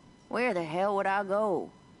 Where the hell would I go?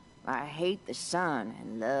 I hate the sun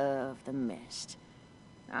and love the mist.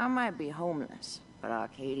 I might be homeless, but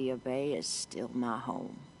Arcadia Bay is still my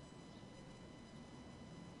home.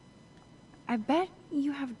 I bet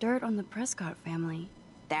you have dirt on the Prescott family.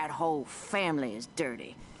 That whole family is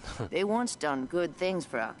dirty. They once done good things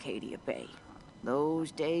for Arcadia Bay.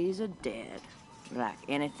 Those days are dead, like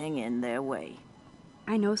anything in their way.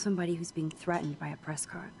 I know somebody who's being threatened by a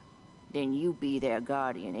Prescott. Then you be their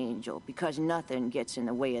guardian angel, because nothing gets in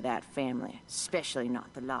the way of that family, especially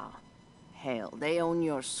not the law. Hell, they own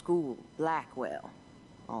your school, Blackwell.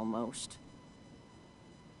 Almost.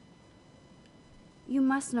 You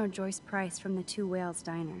must know Joyce Price from the Two Whales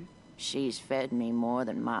Diner. She's fed me more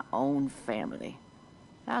than my own family.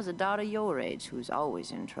 How's a daughter your age who's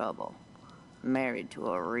always in trouble? Married to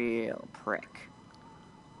a real prick.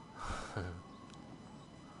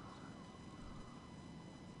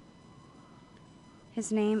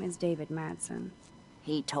 His name is David Madsen.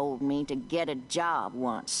 He told me to get a job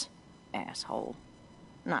once, asshole.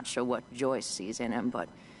 Not sure what Joyce sees in him, but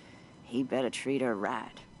he better treat her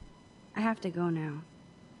right. I have to go now.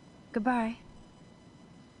 Goodbye.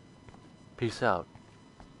 Peace out.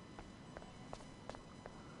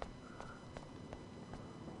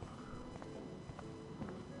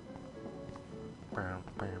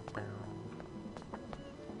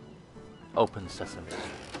 Open sesame.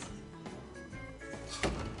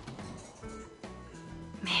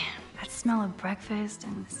 Man, that smell of breakfast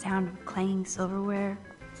and the sound of clanging silverware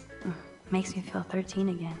makes me feel 13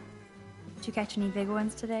 again. Did you catch any big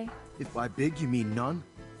ones today? If by big you mean none,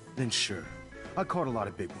 then sure. I caught a lot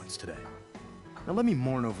of big ones today. Now let me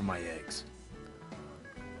mourn over my eggs.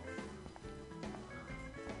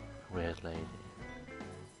 Weird lady.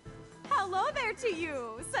 Hello there to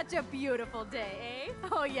you! Such a beautiful day, eh?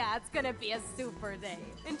 Oh yeah, it's gonna be a super day.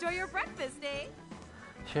 Enjoy your breakfast, eh?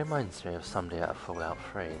 She reminds me of somebody out of Fallout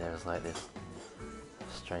 3. There was like this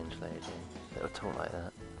strange lady that would talk like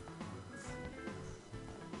that.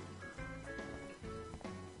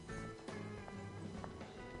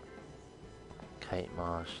 Kate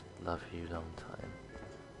Marsh, love you long time.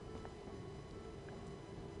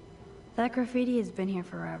 That graffiti has been here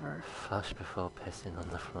forever. Flush before pissing on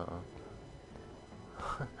the floor.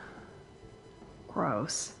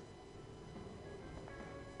 Gross.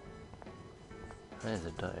 There's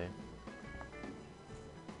a doe.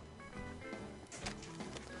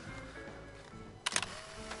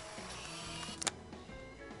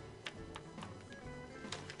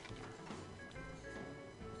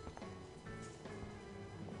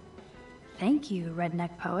 Thank you,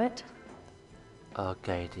 redneck poet.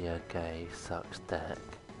 Arcadia Gay sucks dick.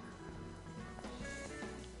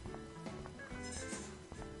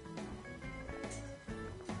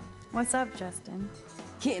 What's up, Justin?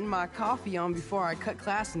 Getting my coffee on before I cut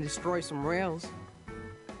class and destroy some rails.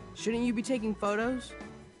 Shouldn't you be taking photos?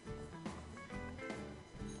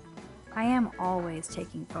 I am always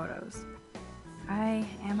taking photos. I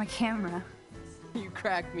am a camera. You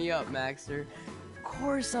crack me up, Maxter. Of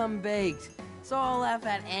course I'm baked, so I'll laugh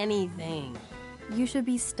at anything. You should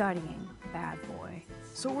be studying, bad boy.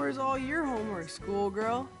 So where's all your homework,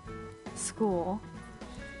 schoolgirl? School?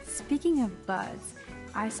 Speaking of buds,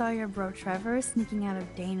 I saw your bro Trevor sneaking out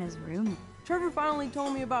of Dana's room. Trevor finally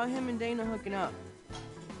told me about him and Dana hooking up.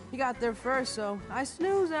 He got there first, so I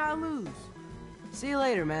snooze and I lose. See you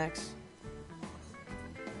later, Max.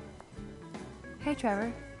 Hey,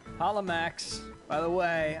 Trevor. Holla, Max. By the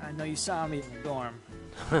way, I know you saw me in the dorm.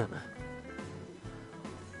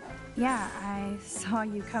 Yeah, I saw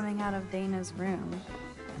you coming out of Dana's room.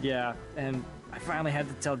 Yeah, and I finally had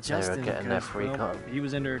to tell Justin because, well, he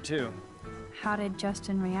was into her too. How did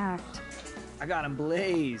Justin react? I got him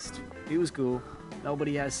blazed. He was cool.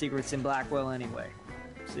 Nobody has secrets in Blackwell anyway.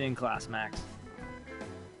 See you in class, Max.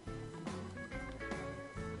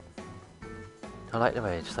 I like the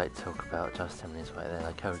way they just like talk about Justin in his way. They're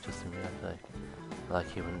like, oh, Justin,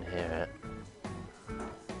 like he wouldn't hear it.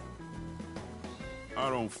 I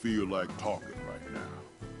don't feel like talking right now.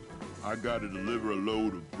 I gotta deliver a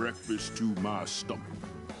load of breakfast to my stomach.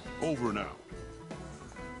 Over and out.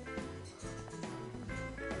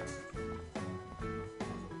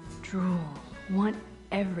 Drool. Want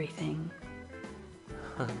everything.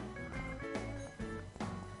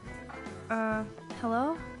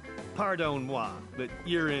 Hello? Pardon-moi, but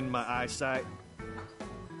you're in my eyesight.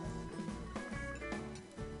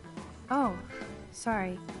 Oh,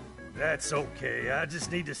 sorry. That's okay. I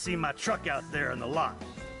just need to see my truck out there in the lot.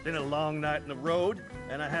 Been a long night in the road,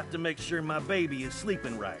 and I have to make sure my baby is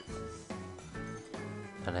sleeping right.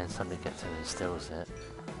 And then somebody gets in and steals it.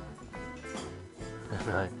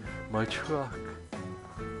 And my truck.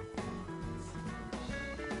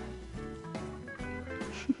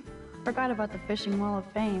 Forgot about the Fishing Wall of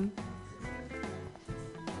Fame.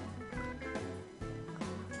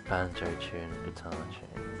 Banjo tune, guitar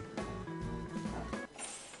tune.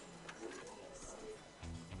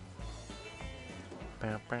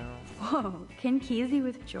 Bow, bow. Whoa, Ken Kesey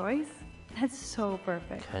with Joyce? That's so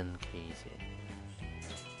perfect. Ken Kesey.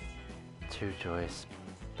 2 Joyce,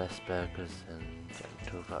 best burgers and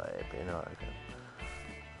gentle vibe in Oregon.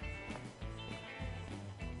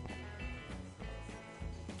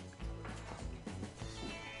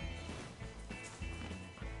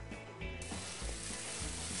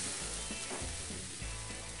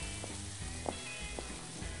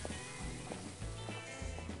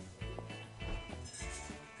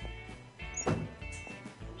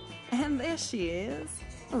 And there she is,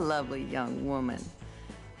 a lovely young woman.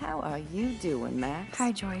 How are you doing, Max?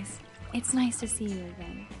 Hi, Joyce. It's nice to see you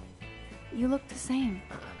again. You look the same.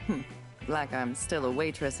 Like I'm still a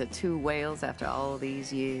waitress at Two Whales after all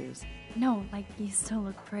these years. No, like you still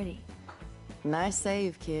look pretty. Nice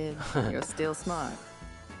save, kid. You're still smart.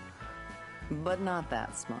 But not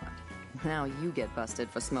that smart. Now you get busted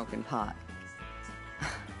for smoking pot.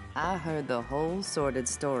 I heard the whole sordid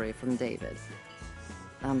story from David.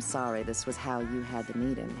 I'm sorry this was how you had to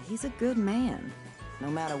meet him. He's a good man,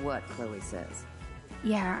 no matter what Chloe says.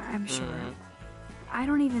 Yeah, I'm sure. I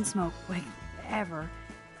don't even smoke, like, ever.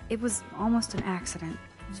 It was almost an accident.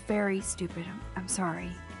 It was very stupid. I'm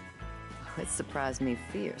sorry. It surprised me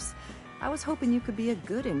fierce. I was hoping you could be a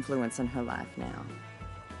good influence in her life now.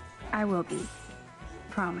 I will be.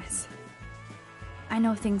 Promise. I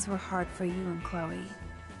know things were hard for you and Chloe.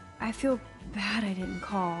 I feel bad I didn't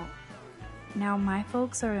call. Now my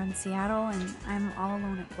folks are in Seattle and I'm all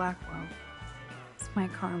alone at Blackwell. It's my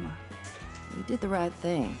karma. You did the right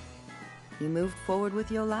thing. You moved forward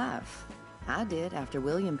with your life. I did after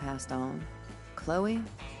William passed on. Chloe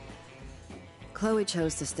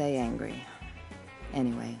chose to stay angry.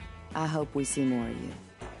 Anyway, I hope we see more of you.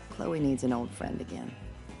 Chloe needs an old friend again.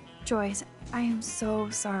 Joyce, I am so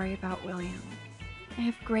sorry about William. I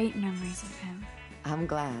have great memories of him. I'm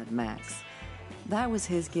glad, Max. That was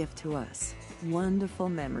his gift to us. Wonderful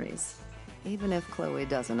memories. Even if Chloe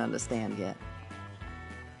doesn't understand yet.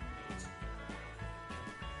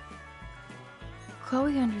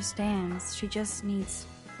 Chloe understands. She just needs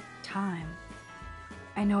time.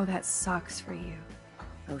 I know that sucks for you.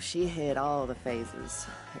 Oh, she hit all the phases.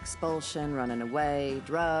 Expulsion, running away,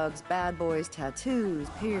 drugs, bad boys, tattoos,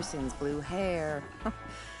 piercings, blue hair.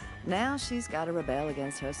 Now she's got to rebel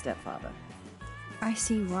against her stepfather. I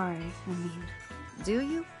see why. I mean... Do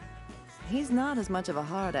you? He's not as much of a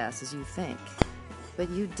hard ass as you think.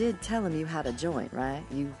 But you did tell him you had a joint, right?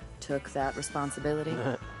 You took that responsibility?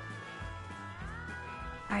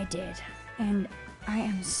 I did. And I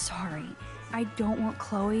am sorry. I don't want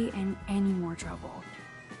Chloe in any more trouble.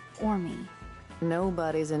 Or me.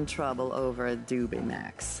 Nobody's in trouble over a doobie,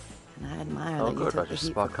 Max. And I admire that you took the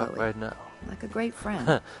heat for Chloe. Right now. Like a great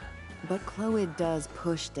friend. But Chloe does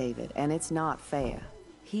push David, and it's not fair.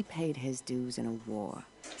 He paid his dues in a war.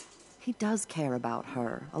 He does care about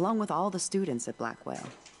her, along with all the students at Blackwell.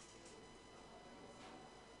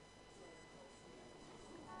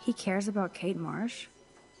 He cares about Kate Marsh?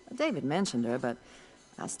 David mentioned her, but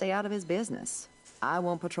I stay out of his business. I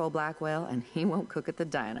won't patrol Blackwell, and he won't cook at the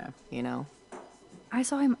diner, you know? I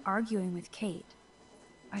saw him arguing with Kate.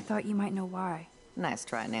 I thought you might know why. Nice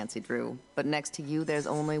try, Nancy Drew. But next to you, there's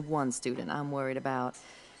only one student I'm worried about.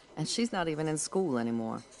 And she's not even in school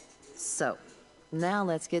anymore. So, now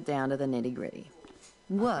let's get down to the nitty-gritty.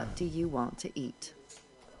 What do you want to eat?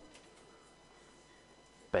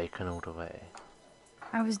 Bacon all the way.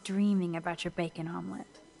 I was dreaming about your bacon omelet.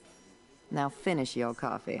 Now finish your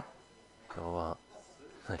coffee. Or what?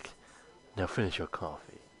 Like, now finish your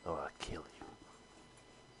coffee, or I'll kill you.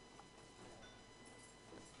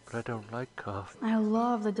 But I don't like coffee. I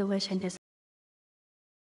love the delicious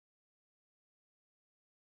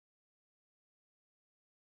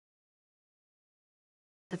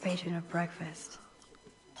anticipation of breakfast.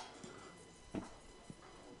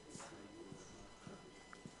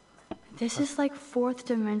 This is like fourth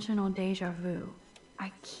dimensional deja vu.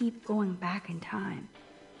 I keep going back in time.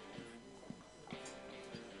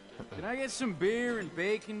 Can I get some beer and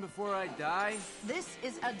bacon before I die? This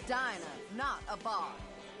is a diner, not a bar.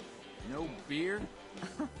 No beer?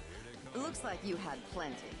 Looks like you had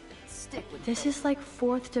plenty. Stick with This is like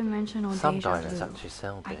fourth dimensional Some deja diners vu. actually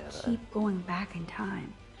sell beer, I though. keep going back in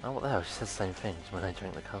time. Oh, what the hell? She says the same thing when I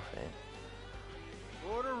drink the coffee.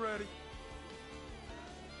 Order ready.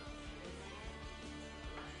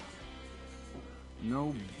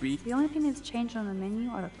 No beef. The only thing that's changed on the menu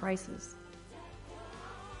are the prices.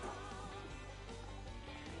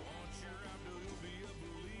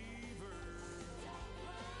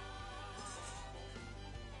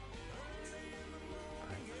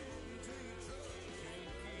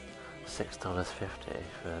 $6.50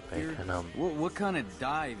 for bacon. What kind of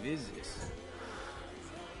dive is this?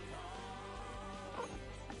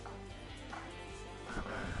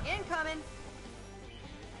 Incoming!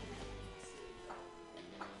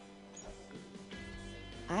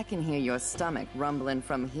 I can hear your stomach rumbling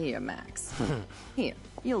from here, Max. Here,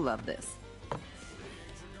 you'll love this.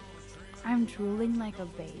 I'm drooling like a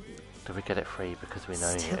baby. Do we get it free because we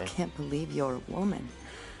know Still you? can't believe you're a woman.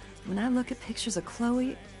 When I look at pictures of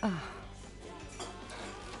Chloe,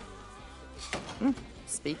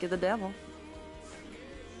 speak of the devil.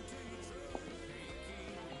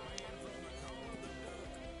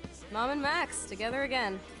 Mom and Max, together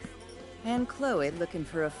again. And Chloe looking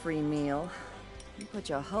for a free meal. You put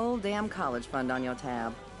your whole damn college fund on your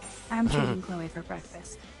tab. I'm treating Chloe for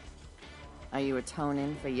breakfast. Are you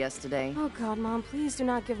atoning for yesterday? Oh God, Mom, please do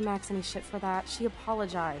not give Max any shit for that. She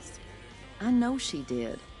apologized. I know she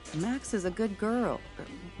did. Max is a good girl.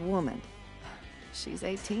 Woman. She's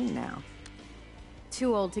 18 now.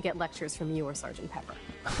 Too old to get lectures from you or Sergeant Pepper.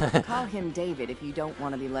 Call him David if you don't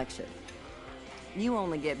want to be lectured. You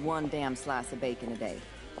only get one damn slice of bacon a day.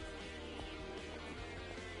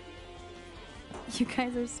 You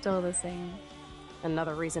guys are still the same.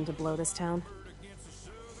 Another reason to blow this town.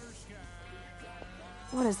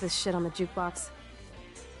 What is this shit on the jukebox?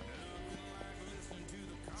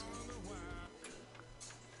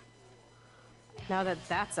 Now that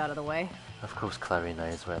that's out of the way. Of course Chloe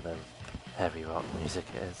knows where the heavy rock music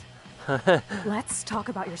is. Let's talk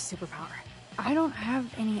about your superpower. I don't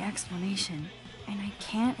have any explanation, and I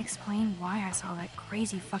can't explain why I saw that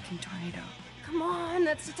crazy fucking tornado. Come on,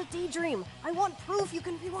 that's just a daydream. I want proof you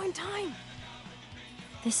can rewind time.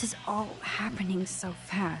 This is all happening so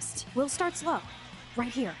fast. We'll start slow.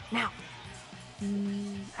 Right here, now.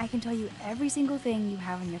 I can tell you every single thing you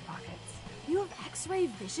have in your pockets. You have X-ray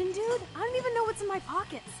vision, dude? I don't even know what's in my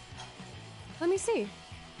pockets. Let me see.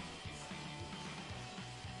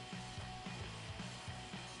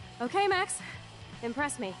 Okay, Max.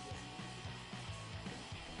 Impress me.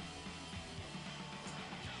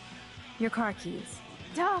 Your car keys.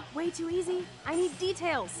 Duh, way too easy. I need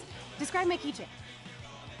details. Describe my keychain.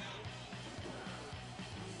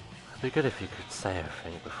 It'd be good if you could say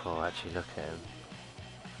everything before actually looking.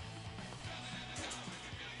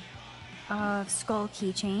 A skull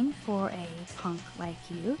keychain for a punk like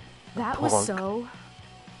you. That was so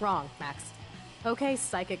wrong, Max. Okay,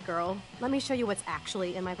 psychic girl. Let me show you what's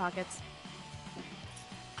actually in my pockets.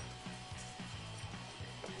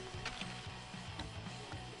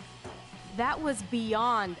 That was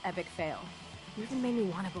beyond epic fail. You even made me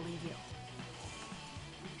want to believe you.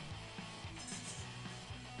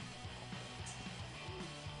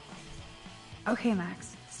 Okay,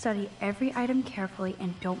 Max. Study every item carefully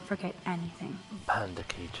and don't forget anything. Panda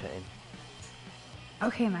keychain.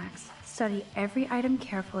 Okay, Max. Study every item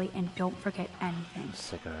carefully and don't forget anything.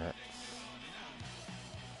 Cigarettes.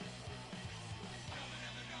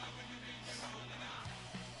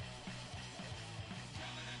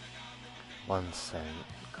 $1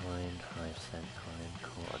 coin, 5-cent coin,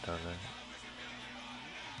 $0.25.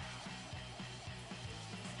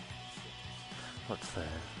 What's there?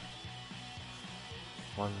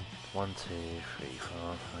 1, 2, 3, 4,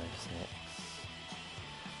 5, 6.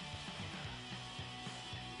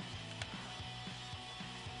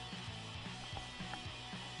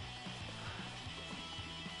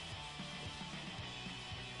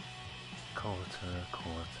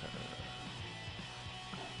 Quarter.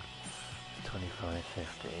 25,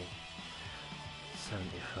 50,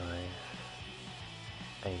 75,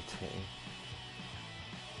 80,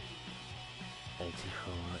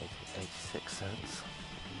 84, 86 cents.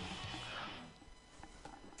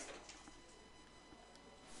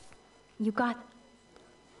 You got...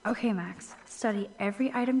 Okay, Max. Study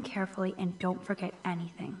every item carefully and don't forget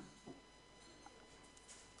anything.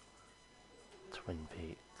 Twin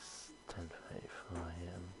Peaks, 10:34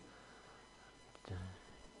 AM.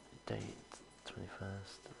 Date,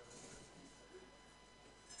 21st.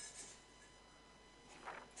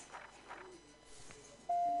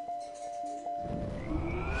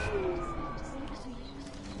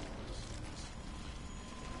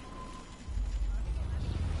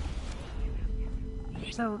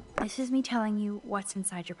 So, this is me telling you what's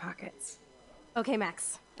inside your pockets. Okay,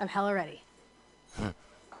 Max. I'm hella ready.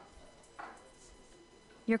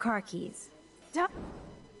 Your car keys.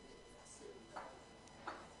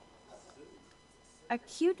 a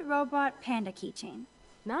cute robot panda keychain.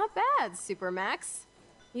 Not bad, Super Max.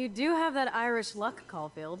 You do have that Irish luck,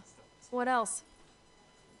 Caulfield. What else?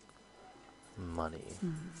 Money.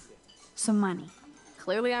 Some money.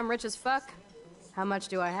 Clearly I'm rich as fuck. How much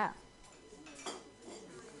do I have?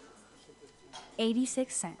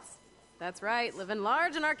 86 cents. That's right, living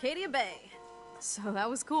large in Arcadia Bay. So that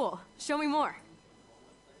was cool. Show me more.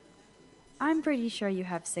 I'm pretty sure you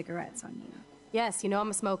have cigarettes on you. Yes, you know I'm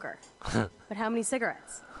a smoker. But how many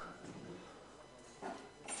cigarettes?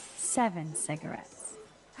 7 cigarettes.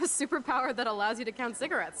 A superpower that allows you to count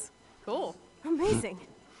cigarettes. Cool. Amazing.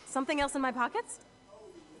 Something else in my pockets?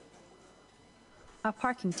 A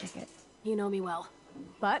parking ticket. You know me well.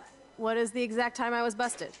 But what is the exact time I was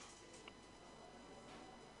busted?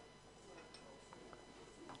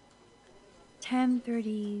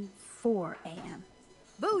 10:34 a.m.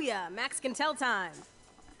 Booyah! Max can tell time.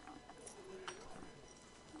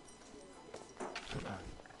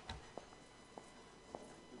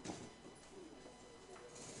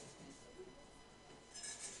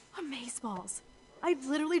 Amazeballs. I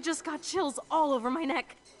literally just got chills all over my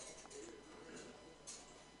neck.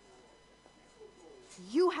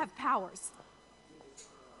 You have powers.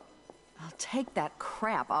 I'll take that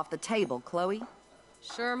crap off the table, Chloe.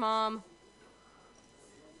 Sure, Mom.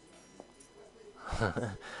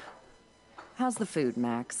 How's the food,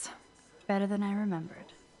 Max? Better than I remembered.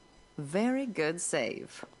 Very good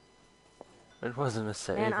save. It wasn't a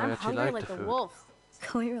save. And I I'm actually hungry liked like the a food. wolf.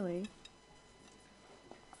 Clearly.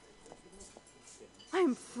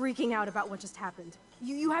 I'm freaking out about what just happened.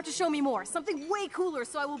 You have to show me more. Something way cooler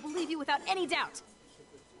so I will believe you without any doubt.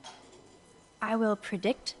 I will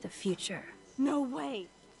predict the future. No way.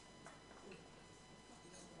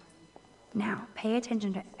 Now, pay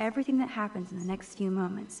attention to everything that happens in the next few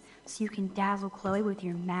moments so you can dazzle Chloe with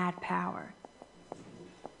your mad power.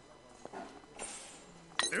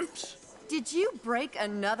 Oops. Did you break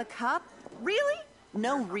another cup? Really?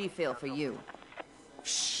 No refill for you.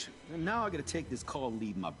 Shh. And now I gotta take this call and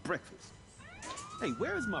leave my breakfast. Hey,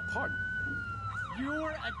 where is my partner?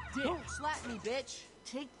 You're a dick. Don't slap me, bitch.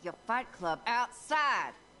 Take your Fight Club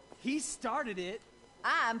outside. He started it.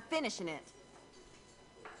 I'm finishing it.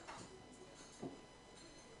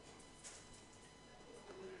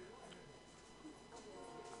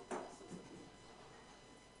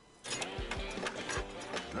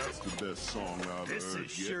 That's the best song I've This heard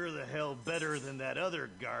is yet. sure the hell better than that other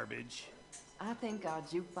garbage. I think our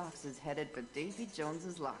jukebox is headed for Davy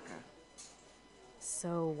Jones's locker.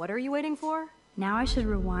 So, what are you waiting for? Now I should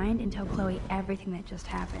rewind and tell Chloe everything that just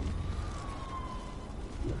happened.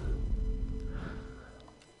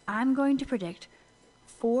 I'm going to predict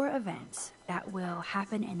 4 events that will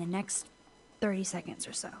happen in the next 30 seconds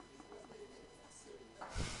or so.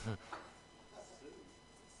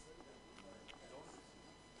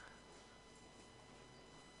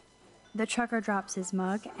 The trucker drops his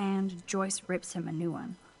mug, and Joyce rips him a new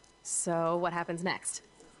one. So, what happens next?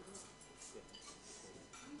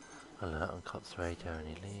 Alert on cop's radio and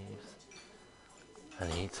he leaves.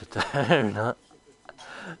 And he eats a donut.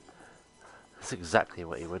 That's exactly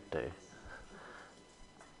what he would do.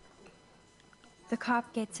 The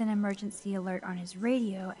cop gets an emergency alert on his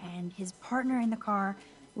radio, and his partner in the car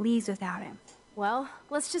leaves without him. Well,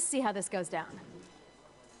 let's just see how this goes down.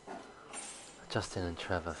 Justin and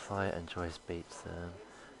Trevor fight and Joyce beats them.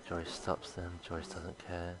 Joyce stops them. Joyce doesn't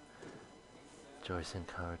care. Joyce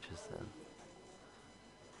encourages them.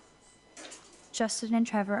 Justin and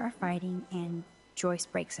Trevor are fighting, and Joyce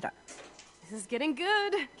breaks it up. This is getting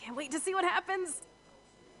good. Can't wait to see what happens.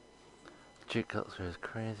 Duke got through as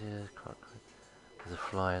crazy as clockwork. There's a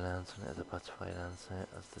fly lands on it, there's a butterfly lands on it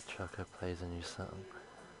as the trucker plays a new song.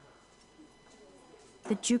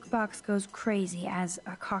 The jukebox goes crazy as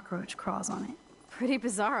a cockroach crawls on it. Pretty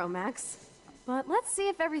bizarro, Max. But let's see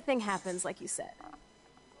if everything happens like you said.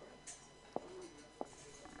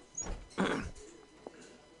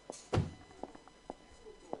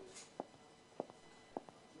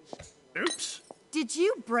 Oops. Did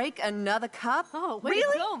you break another cup? Oh, way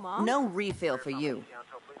really? to go, Mom. No refill for you.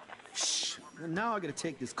 Shh. And now I gotta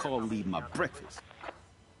take this call and leave my breakfast.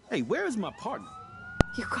 Hey, where is my partner?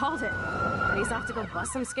 You called it. And he's off to go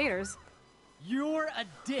bust some skaters. You're a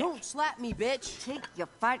dick. Don't slap me, bitch. Take your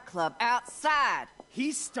Fight Club outside.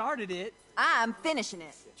 He started it. I'm finishing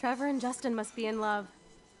it. Trevor and Justin must be in love.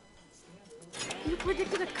 You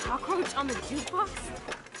predicted a cockroach on the jukebox?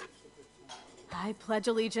 I pledge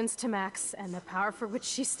allegiance to Max and the power for which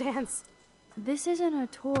she stands. This isn't a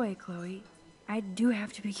toy, Chloe. I do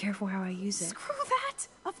have to be careful how I use it. Screw that!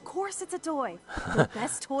 Of course it's a toy. The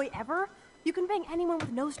best toy ever? You can bang anyone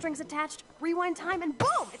with no strings attached, rewind time, and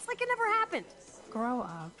boom! It's like it never happened. Grow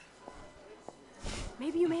up.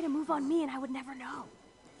 Maybe you made a move on me and I would never know.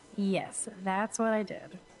 Yes, that's what I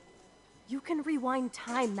did. You can rewind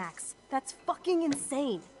time, Max. That's fucking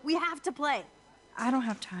insane. We have to play. I don't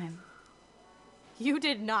have time. You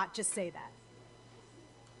did not just say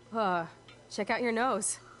that. Check out your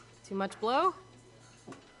nose. Too much blow?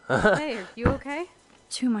 Hey, are you okay?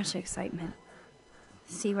 Too much excitement.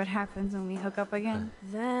 See what happens when we hook up again?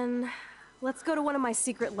 Then, let's go to one of my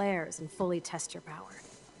secret lairs and fully test your power.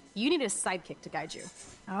 You need a sidekick to guide you.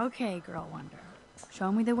 Okay, Girl Wonder.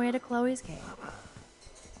 Show me the way to Chloe's cave.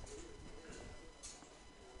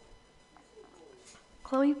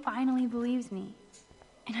 Chloe finally believes me.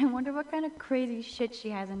 And I wonder what kind of crazy shit she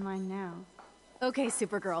has in mind now. Okay,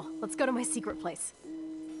 Supergirl, let's go to my secret place.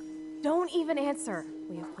 Don't even answer.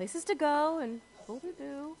 We have places to go and people to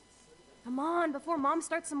do. Come on, before Mom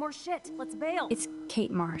starts some more shit. Let's bail. It's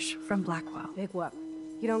Kate Marsh from Blackwell. Big whoop.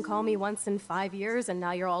 You don't call me once in 5 years and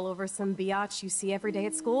now you're all over some biatch you see every day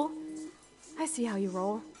at school? I see how you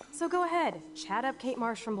roll. So go ahead, chat up Kate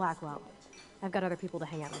Marsh from Blackwell. I've got other people to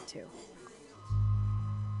hang out with too.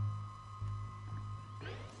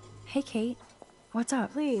 Hey, Kate. What's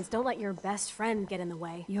up? Please, don't let your best friend get in the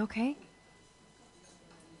way. You okay?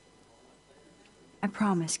 I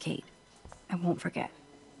promise, Kate. I won't forget.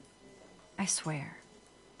 I swear.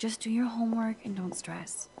 Just do your homework and don't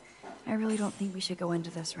stress. I really don't think we should go into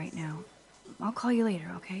this right now. I'll call you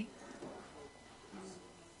later, okay?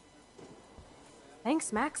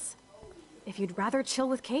 Thanks, Max. If you'd rather chill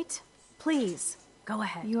with Kate, please, go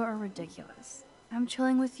ahead. You are ridiculous. I'm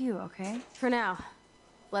chilling with you, okay? For now.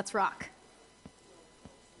 Let's rock.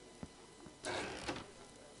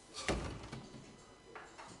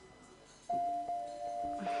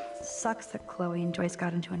 Sucks that Chloe and Joyce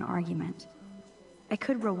got into an argument. I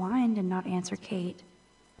could rewind and not answer Kate.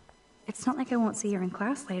 It's not like I won't see her in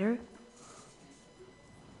class later.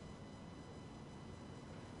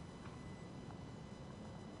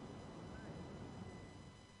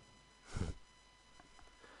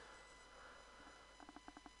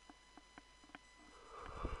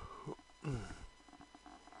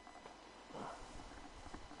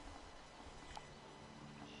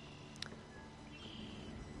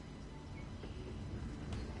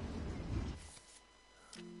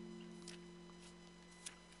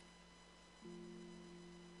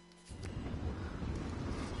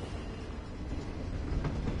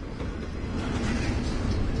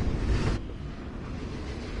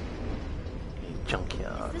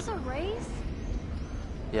 Junkyard. Is this a race?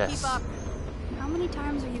 Yes. Keep up. How many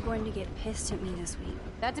times are you going to get pissed at me this week?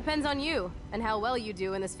 That depends on you, and how well you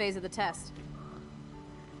do in this phase of the test.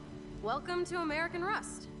 Welcome to American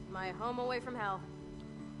Rust, my home away from hell.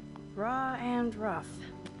 Raw and rough.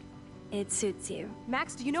 It suits you.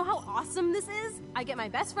 Max, do you know how awesome this is? I get my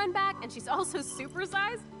best friend back, and she's also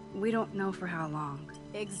supersized. We don't know for how long.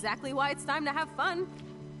 Exactly why it's time to have fun.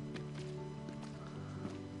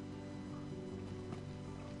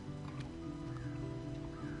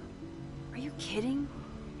 Are you kidding?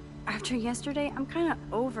 After yesterday, I'm kind of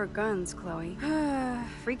over guns, Chloe.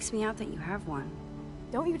 Freaks me out that you have one.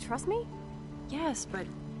 Don't you trust me? Yes, but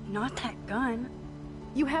not that gun.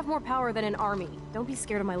 You have more power than an army. Don't be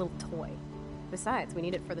scared of my little toy. Besides, we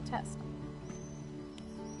need it for the test.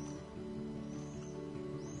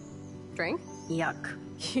 Drink? Yuck.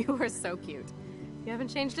 You are so cute. You haven't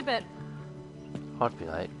changed a bit. I'd be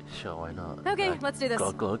like, sure, why not? Okay, let's do this.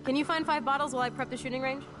 Glug, glug. Can you find 5 bottles while I prep the shooting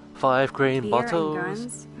range? 5 green Beer bottles. and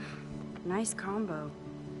guns? Nice combo.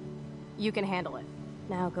 You can handle it.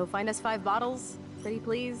 Now go find us 5 bottles, pretty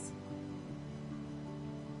please.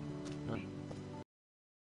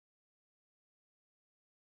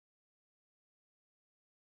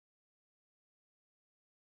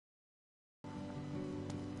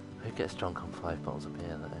 Who gets drunk on 5 bottles of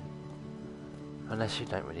beer though? Unless you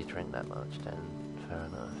don't really drink that much, then fair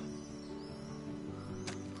enough.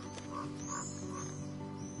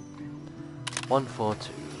 One, 4,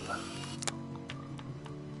 2.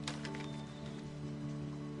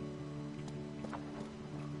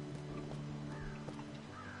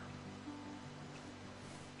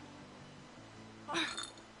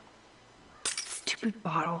 Stupid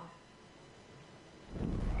bottle.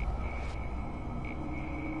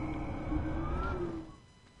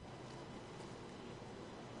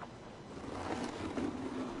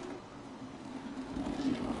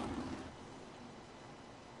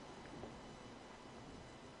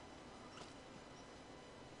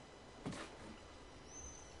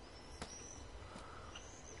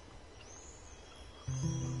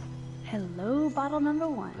 Hello, bottle number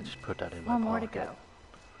 1. I just put that in my One more pocket. to go.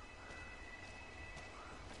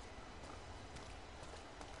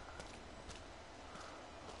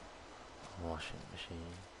 washing machine.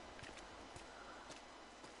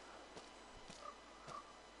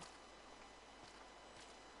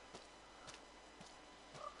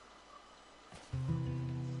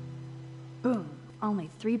 Boom. Only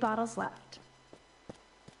 3 bottles left.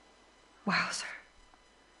 Wowzer.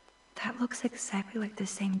 That looks exactly like the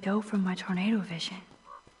same dough from my tornado vision.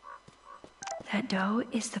 That dough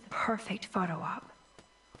is the perfect photo op.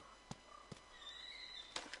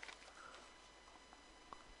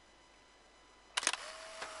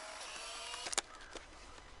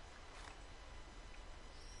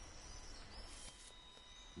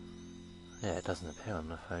 Yeah, it doesn't appear on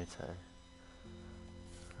the photo.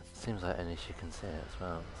 It seems like only she can see it as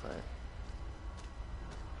well, so...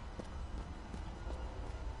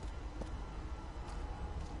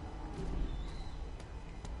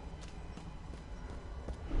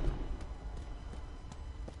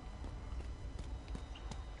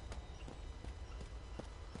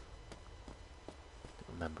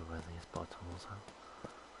 Don't remember where these bottles are.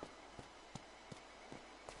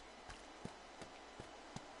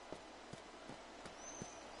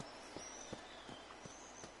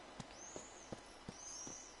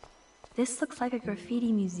 This looks like a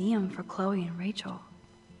graffiti museum for Chloe and Rachel.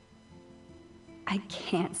 I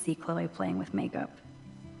can't see Chloe playing with makeup.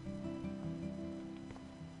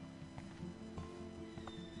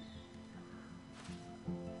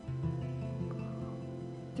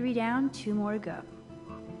 Three down, 2 more to go.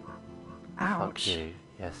 Ouch. Fuck you.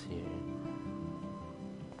 Yes, you.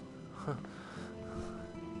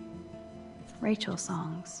 Rachel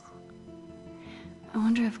songs. I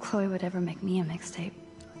wonder if Chloe would ever make me a mixtape.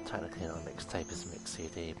 Technically not a mixtape, it's a mix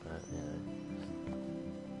CD, but you know.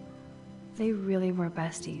 They really were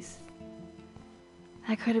besties.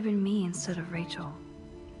 That could have been me instead of Rachel.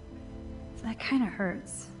 That kind of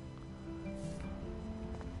hurts.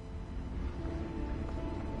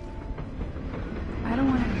 I don't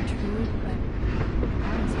want to intrude, but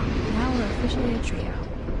now we're officially a trio.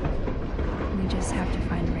 We just have to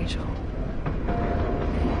find Rachel.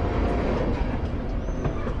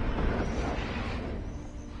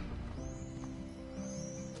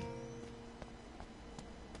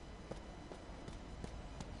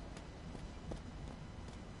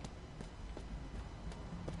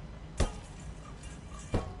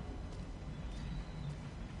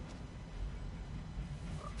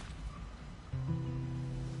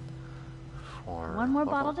 One more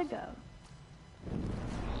bottle to go.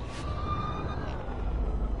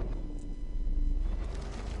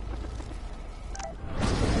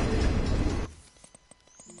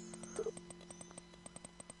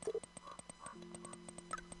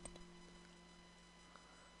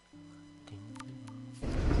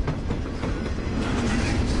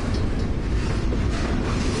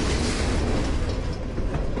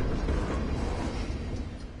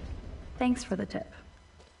 Thanks for the tip.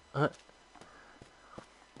 I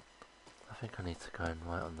think I need to go and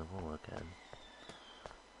write on the wall again.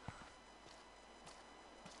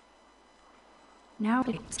 Now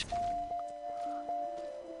because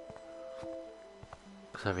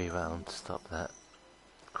every round to stop that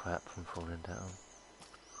crap from falling down.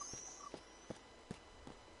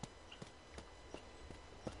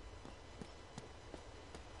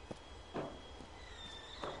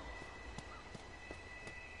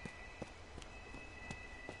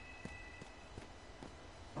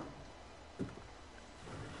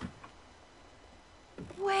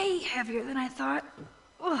 Way heavier than I thought.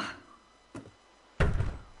 Ugh.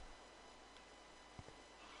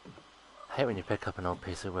 I hate when you pick up an old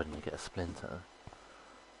piece of wood and you get a splinter.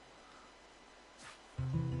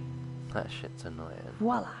 That shit's annoying.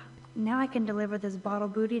 Voila. Now I can deliver this bottle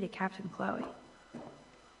booty to Captain Chloe.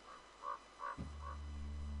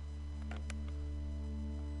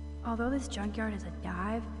 Although this junkyard is a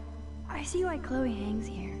dive, I see why Chloe hangs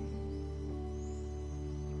here.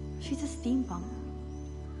 She's a steampunk.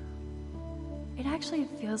 It actually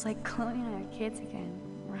feels like Chloe and I are kids again.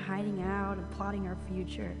 We're hiding out and plotting our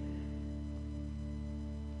future.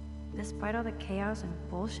 Despite all the chaos and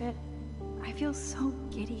bullshit, I feel so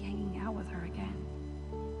giddy hanging out with her again.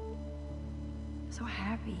 So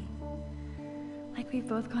happy. Like we've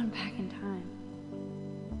both gone back in time.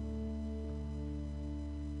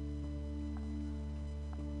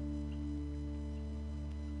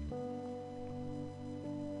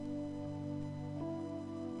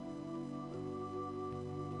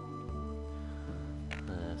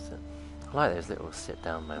 I like those little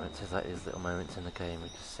sit-down moments. There's like these little moments in the game where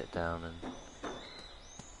you just sit down and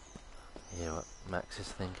hear what Max is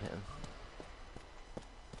thinking.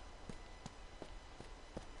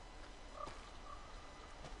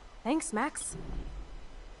 Thanks, Max.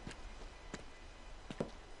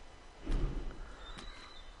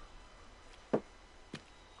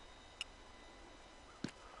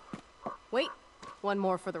 One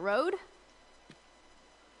more for the road.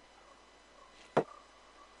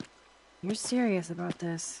 You're serious about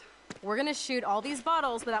this? We're gonna shoot all these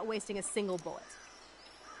bottles without wasting a single bullet.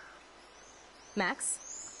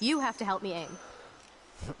 Max, you have to help me aim.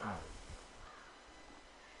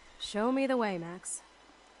 Show me the way, Max.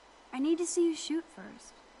 I need to see you shoot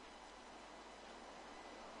first.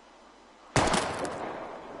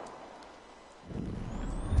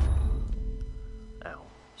 Ow.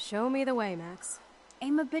 Show me the way, Max.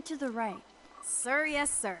 Aim a bit to the right. Sir, yes,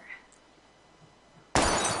 sir.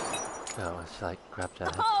 Oh, it's like grabbed her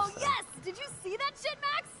head. Oh, yes! Did you see that shit,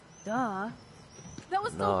 Max? Duh. That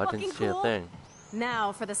was so No, I fucking didn't see cool. a thing.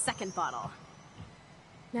 Now for the second bottle.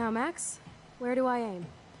 Now, Max, where do I aim?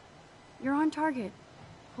 You're on target.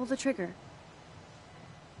 Pull the trigger.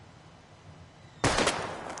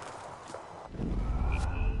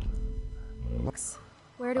 Max,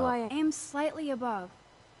 where do I aim? Aim slightly above.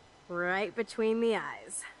 Right between the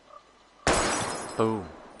eyes. Boom.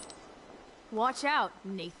 Watch out,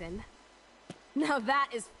 Nathan. Now that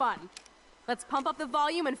is fun. Let's pump up the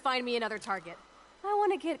volume and find me another target. I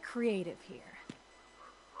want to get creative here.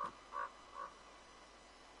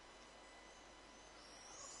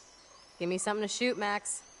 Give me something to shoot,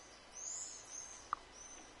 Max.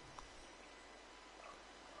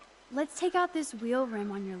 Let's take out this wheel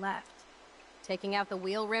rim on your left. Taking out the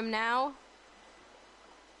wheel rim now?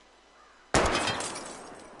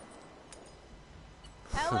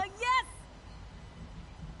 Hella yes!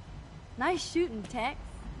 Nice shooting, Tex.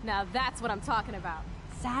 Now that's what I'm talking about.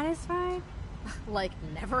 Satisfied? Like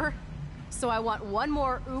never? So I want one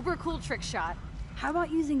more uber cool trick shot. How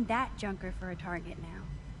about using that junker for a target now?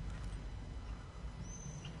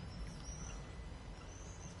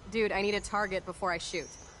 Dude, I need a target before I shoot.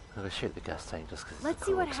 I'm gonna shoot the gas tank just because Let's it's a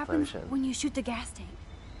see cool what explosion. happens when you shoot the gas tank.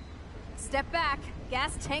 Step back,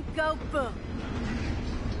 gas tank go, boom.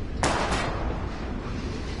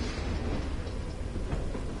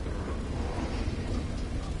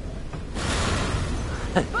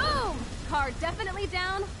 Boom! Car definitely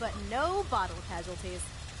down, but no bottle casualties.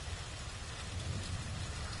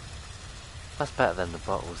 That's better than the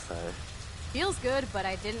bottles, though. Feels good, but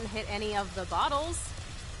I didn't hit any of the bottles.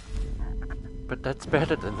 But that's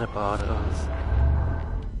better than the bottles.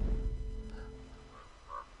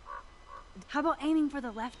 How about aiming for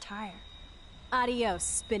the left tire? Adios,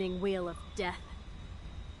 spinning wheel of death.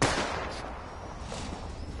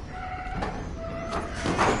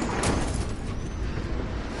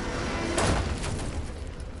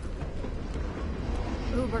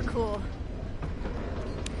 Uber cool.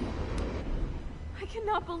 I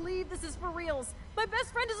cannot believe this is for reals. My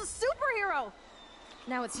best friend is a superhero.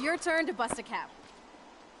 Now it's your turn to bust a cap.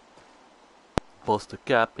 Bust a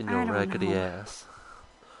cap in I your don't raggedy know. ass.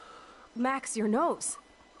 Max, your nose.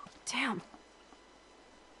 Damn.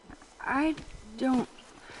 I don't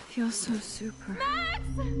feel so super. Max!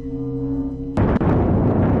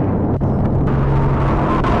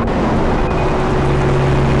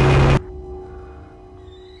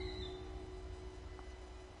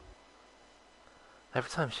 Every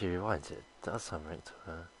time she rewinds it, does something to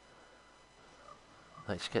her.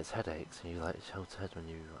 Like she gets headaches and she holds her head when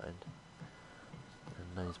you rewind.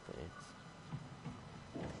 And nosebleeds.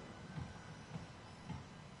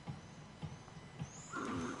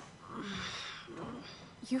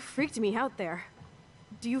 You freaked me out there.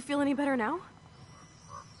 Do you feel any better now?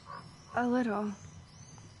 A little.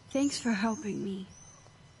 Thanks for helping me.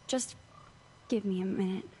 Just give me a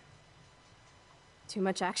minute. Too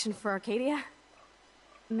much action for Arcadia?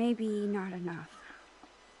 Maybe not enough.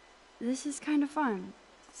 This is kind of fun.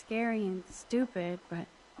 Scary and stupid, but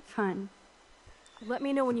fun. Let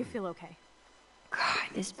me know when you feel okay. God,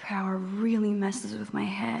 this power really messes with my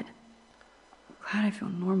head. Glad I feel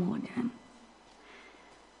normal again.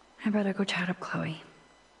 I better go chat up Chloe.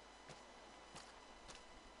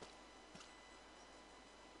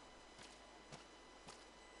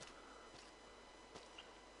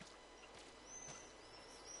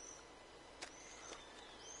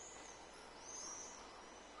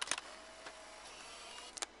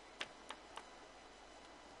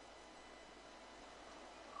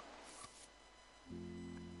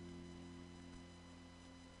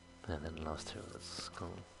 And then the last two are at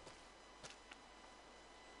school.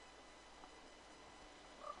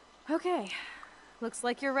 Okay. Looks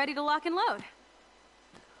like you're ready to lock and load.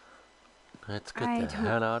 Let's get I the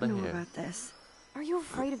hell out don't of know here. about this. Are you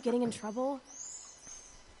afraid of getting in trouble?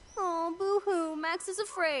 Oh, boo-hoo, Max is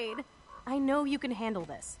afraid. I know you can handle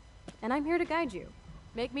this. And I'm here to guide you.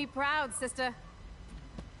 Make me proud, sister.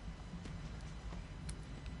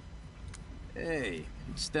 Hey,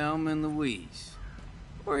 it's Thelma and Louise.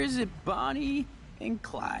 Or is it Bonnie and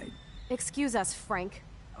Clyde. Excuse us, Frank.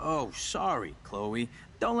 Oh, sorry, Chloe.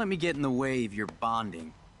 Don't let me get in the way of your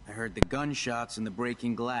bonding. I heard the gunshots and the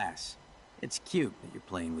breaking glass. It's cute that you're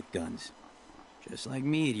playing with guns. Just like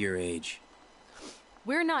me at your age.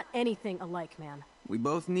 We're not anything alike, man. We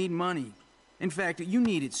both need money. In fact, you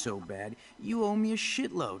need it so bad, you owe me a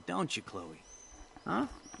shitload, don't you, Chloe? Huh?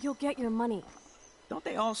 You'll get your money. Don't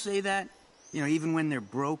they all say that? You know, even when they're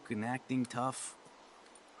broke and acting tough?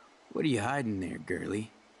 What are you hiding there,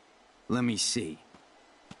 girlie? Let me see.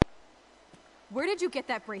 Where did you get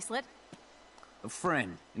that bracelet? A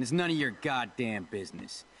friend, and it's none of your goddamn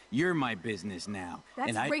business. You're my business now.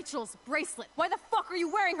 That's and Rachel's bracelet. Why the fuck are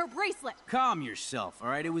you wearing her bracelet? Calm yourself, all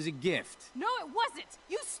right? It was a gift. No, it wasn't.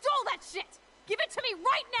 You stole that shit. Give it to me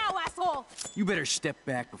right now, asshole. You better step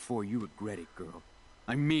back before you regret it, girl.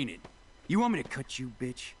 I mean it. You want me to cut you,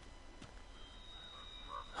 bitch?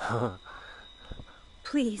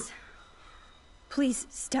 Please. Please,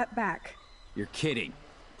 step back. You're kidding.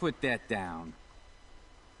 Put that down.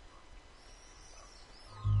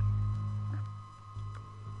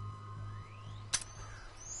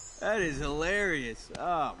 That is hilarious.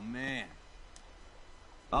 Oh, man.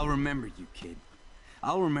 I'll remember you, kid.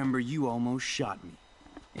 I'll remember you almost shot me.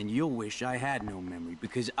 And you'll wish I had no memory,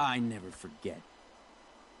 because I never forget.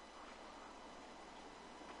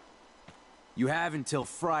 You have until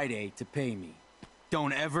Friday to pay me.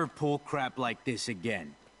 Don't ever pull crap like this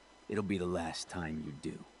again. It'll be the last time you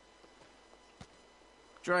do.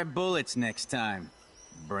 Try bullets next time,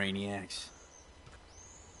 brainiacs.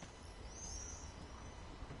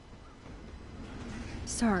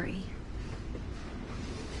 Sorry.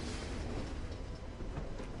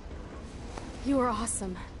 You were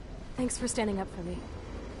awesome. Thanks for standing up for me.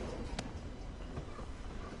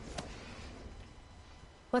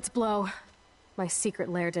 Let's blow. My secret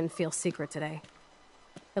lair didn't feel secret today.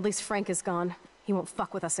 At least Frank is gone. He won't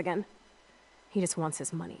fuck with us again. He just wants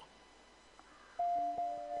his money.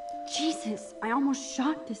 Jesus, I almost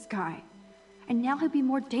shot this guy. And now he'll be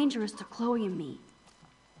more dangerous to Chloe and me.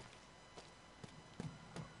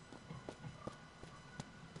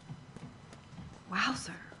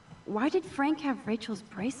 Wowzer. Why did Frank have Rachel's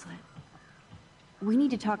bracelet? We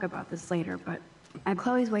need to talk about this later, but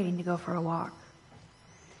Chloe's waiting to go for a walk.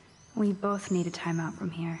 We both need a timeout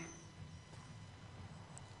from here.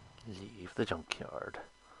 Leave the junkyard.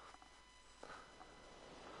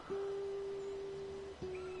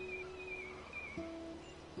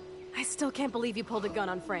 I still can't believe you pulled a gun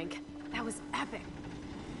on Frank. That was epic.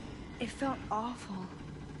 It felt awful.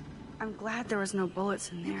 I'm glad there was no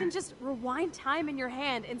bullets in there. You can just rewind time in your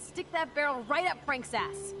hand and stick that barrel right up Frank's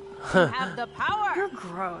ass. You have the power! You're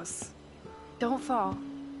gross. Don't fall.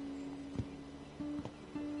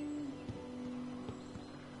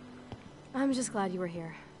 I'm just glad you were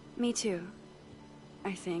here. Me too.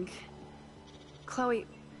 I think. Chloe,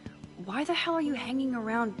 why the hell are you hanging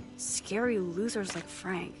around scary losers like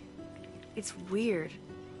Frank? It's weird.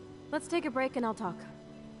 Let's take a break and I'll talk.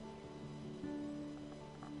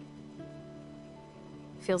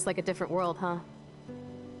 Feels like a different world, huh?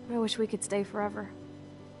 I wish we could stay forever.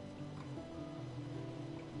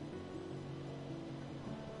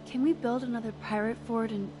 Can we build another pirate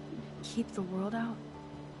fort and keep the world out?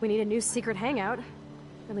 We need a new secret hangout.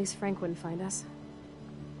 At least Frank wouldn't find us.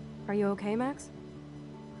 Are you okay, Max?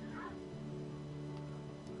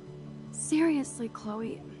 Seriously,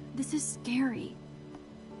 Chloe, this is scary.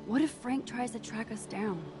 What if Frank tries to track us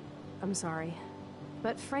down? I'm sorry,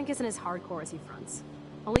 but Frank isn't as hardcore as he fronts.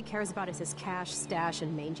 All he cares about is his cash, stash,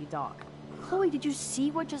 and mangy dog. Chloe, did you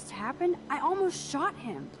see what just happened? I almost shot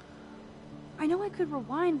him. I know I could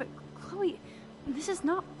rewind, but Chloe, this is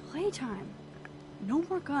not playtime. No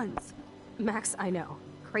more guns. Max, I know.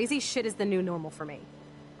 Crazy shit is the new normal for me.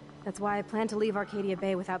 That's why I plan to leave Arcadia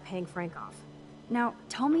Bay without paying Frank off. Now,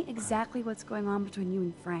 tell me exactly what's going on between you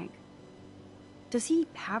and Frank. Does he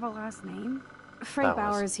have a last name? Frank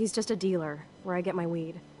Bowers, he's just a dealer, where I get my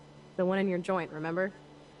weed. The one in your joint, remember?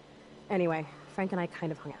 Anyway, Frank and I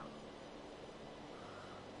kind of hung out.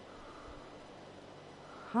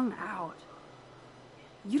 Hung out?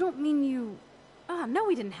 You don't mean you... Oh, no,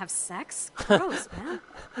 we didn't have sex. Gross, man.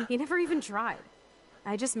 He never even tried.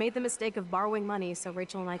 I just made the mistake of borrowing money so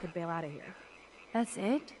Rachel and I could bail out of here. That's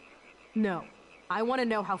it? No. I want to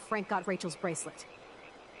know how Frank got Rachel's bracelet.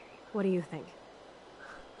 What do you think?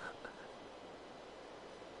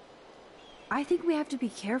 I think we have to be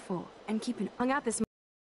careful and keep an eye out this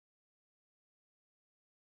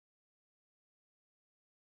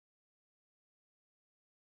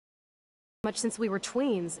much since we were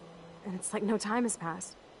tweens, and it's like no time has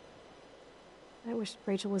passed. I wish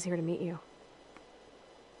Rachel was here to meet you.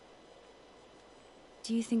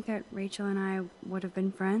 Do you think that Rachel and I would have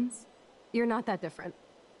been friends? You're not that different.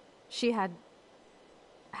 She has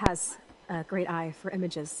a great eye for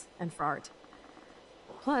images and for art.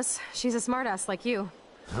 Plus, she's a smartass like you.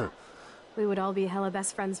 We would all be hella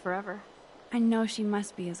best friends forever. I know she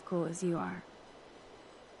must be as cool as you are.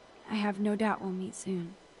 I have no doubt we'll meet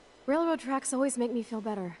soon. Railroad tracks always make me feel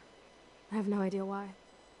better. I have no idea why.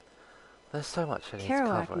 There's so much I need to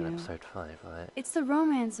Kerouac cover in knew. episode 5, right? It's the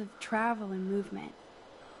romance of travel and movement.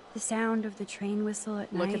 The sound of the train whistle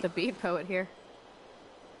at night. Look at the beat poet here.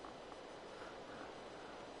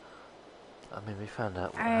 I mean, we found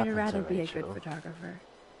out what I'd happened rather to be a Rachel. good photographer.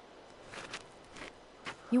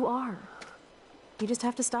 You are. You just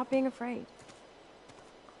have to stop being afraid.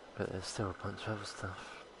 But there's still a bunch of other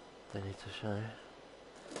stuff they need to show.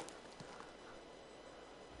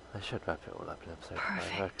 They should wrap it all up in episode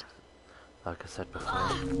 5. Like I said before,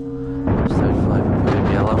 episode 5 will probably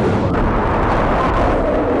be a longer one.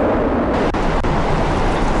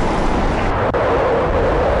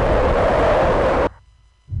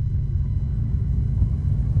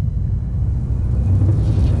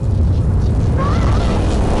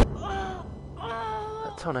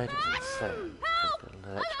 That tornado's insane. It's like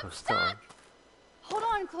an electrical storm. Hold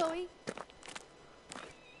on, Chloe.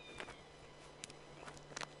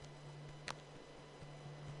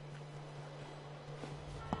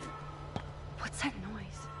 What's that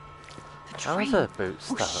noise? The How is train. her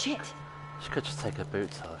boots Oh, stuck? shit. She could just take her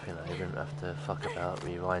boots off, you know, you wouldn't have to fuck about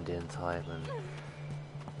rewinding time and...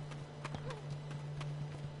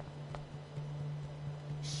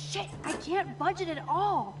 Shit, I can't budget at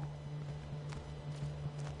all.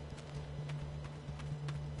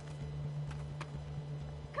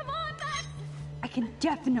 Come on, Max! I can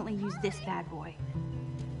definitely use this bad boy.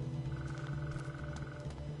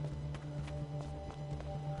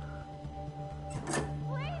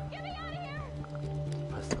 Please get me out of here!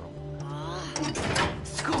 Press on.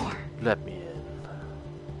 Score! Let me in.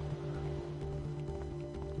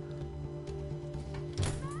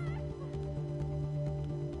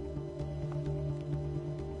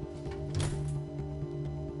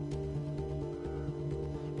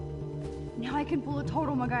 Now I can pull a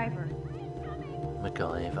total MacGyver.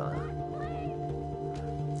 MacGyver.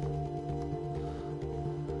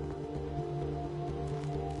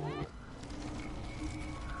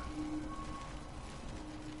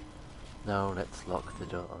 Now let's lock the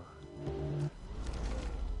door.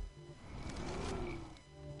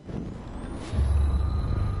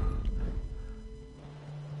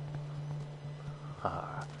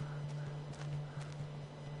 Ah.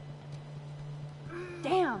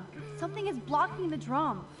 Damn, something is blocking the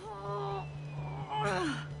drum.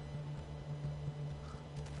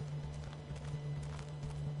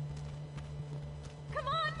 Come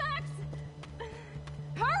on, Max!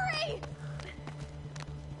 Hurry!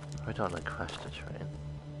 We don't want to crash the train.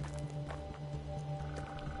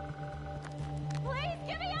 Please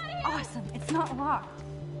get me out of here! Awesome, it's not locked.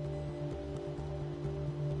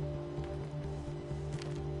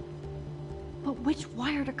 But which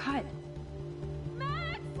wire to cut?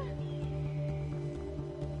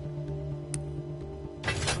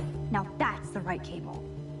 Now that's the right cable.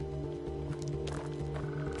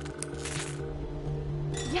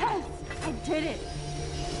 Yes! I did it!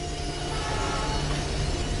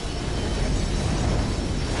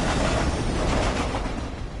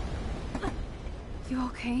 You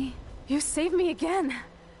okay? You saved me again.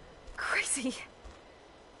 Crazy.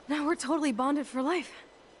 Now we're totally bonded for life.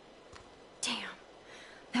 Damn.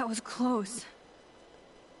 That was close.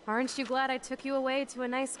 Aren't you glad I took you away to a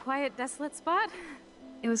nice, quiet, desolate spot?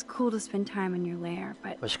 It was cool to spend time in your lair,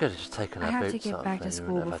 but Well, she could have just taken I her have boots to get off back to and you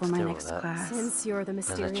school wouldn't have before had my to next deal with that. class. Since you're the Then the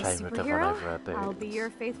mysterious train would have run over her superhero, I'll be boots. your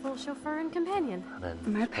faithful chauffeur and companion. And then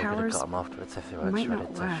My she probably would powers have got them afterwards if they weren't might shredded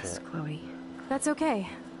not to last, shit. Chloe. That's okay.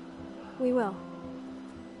 We will.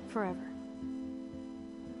 Forever.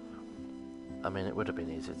 I mean, it would have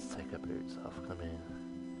been easier to take her boots off. I mean,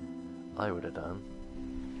 I would have done.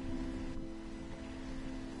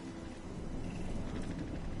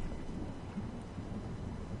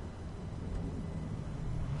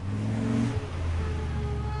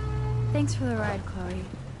 Thanks for the ride, Chloe.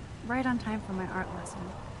 Right on time for my art lesson.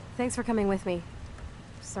 Thanks for coming with me.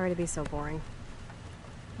 Sorry to be so boring.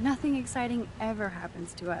 Nothing exciting ever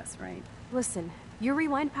happens to us, right? Listen, your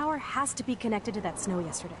rewind power has to be connected to that snow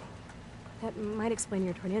yesterday. That might explain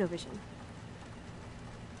your tornado vision.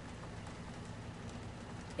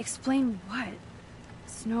 Explain what?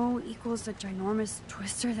 Snow equals a ginormous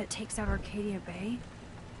twister that takes out Arcadia Bay?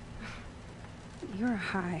 You're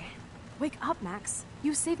high. Wake up, Max.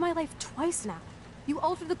 You saved my life twice now. You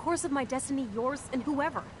altered the course of my destiny, yours, and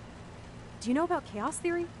whoever. Do you know about chaos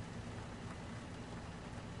theory?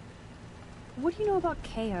 What do you know about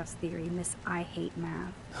chaos theory, Miss I Hate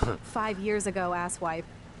Math? 5 years ago, asswipe.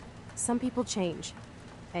 Some people change.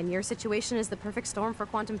 And your situation is the perfect storm for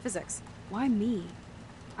quantum physics. Why me?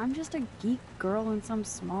 I'm just a geek girl in some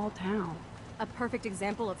small town. A perfect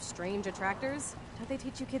example of strange attractors? Don't they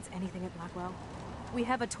teach you kids anything at Blackwell? We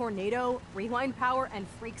have a tornado, rewind power, and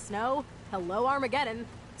freak snow. Hello, Armageddon.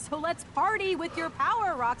 So let's party with your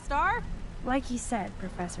power, Rockstar! Like you said,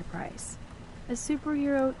 Professor Price, a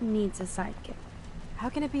superhero needs a sidekick. How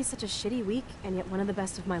can it be such a shitty week and yet one of the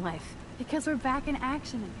best of my life? Because we're back in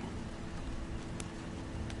action again.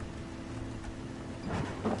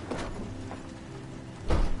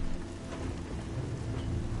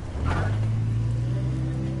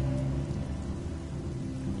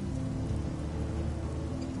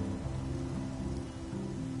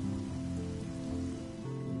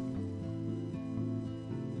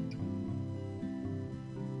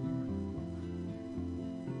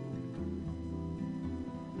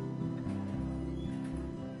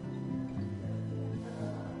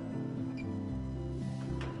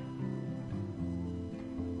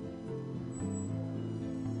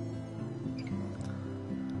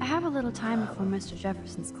 I have a little time before Mr.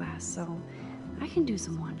 Jefferson's class, so I can do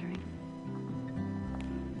some wandering.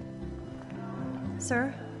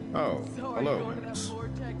 Sir? Oh, hello, Miss.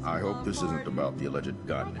 I hope this isn't about the alleged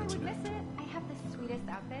gun incident. I have the sweetest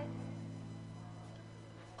outfit.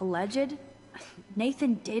 Alleged?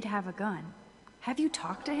 Nathan did have a gun. Have you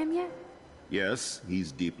talked to him yet? Yes,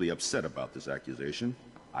 he's deeply upset about this accusation.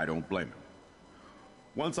 I don't blame him.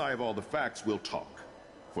 Once I have all the facts, we'll talk.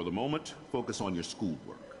 For the moment, focus on your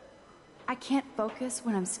schoolwork. I can't focus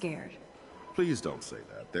when I'm scared. Please don't say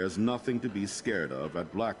that. There's nothing to be scared of at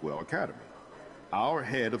Blackwell Academy. Our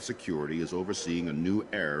head of security is overseeing a new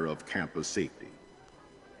era of campus safety.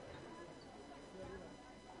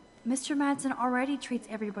 Mr. Madsen already treats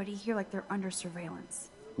everybody here like they're under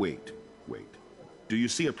surveillance. Wait. Do you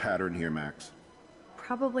see a pattern here, Max?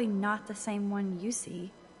 Probably not the same one you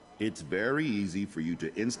see. It's very easy for you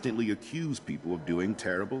to instantly accuse people of doing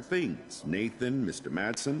terrible things. Nathan, Mr.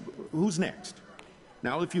 Madsen, who's next?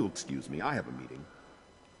 Now, if you'll excuse me, I have a meeting.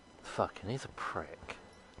 Fucking, he's a prick.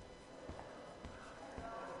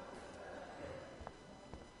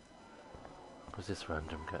 Who's this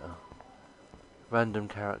random girl? Random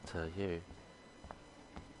character, you.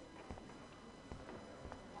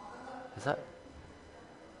 Is that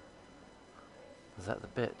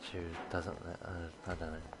the bitch who doesn't let, I don't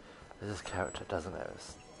know. There's this character doesn't let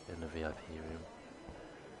us in the VIP room.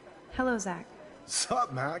 Hello, Zach.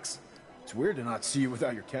 Sup, Max? It's weird to not see you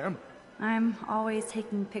without your camera. I'm always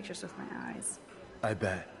taking pictures with my eyes. I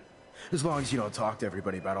bet. As long as you don't talk to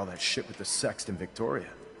everybody about all that shit with the sext in Victoria.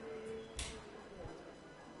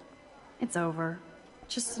 It's over.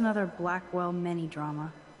 Just another Blackwell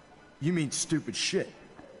mini-drama. You mean stupid shit.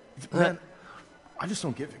 Man, I just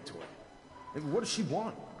don't get Victoria. What does she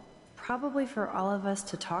want? Probably for all of us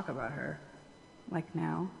to talk about her. Like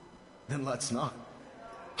now. Then let's not.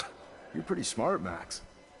 You're pretty smart, Max.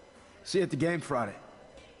 See you at the game Friday.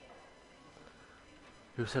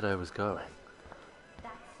 Who said I was going?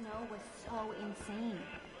 That snow was so insane.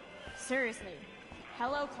 Seriously.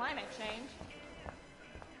 Hello, climate change.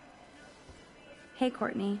 Hey,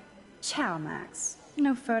 Courtney. Ciao, Max.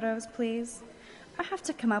 No photos, please. I have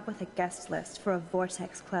to come up with a guest list for a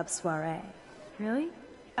Vortex Club soiree. Really?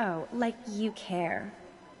 Oh, like you care.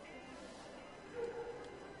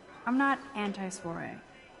 I'm not anti-soiree.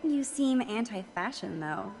 You seem anti-fashion,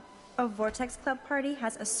 though. A Vortex Club party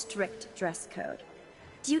has a strict dress code.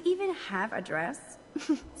 Do you even have a dress?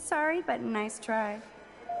 Sorry, but nice try.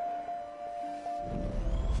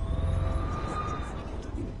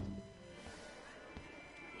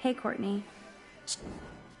 Hey, Courtney.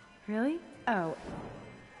 Really? Oh.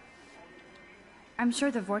 I'm sure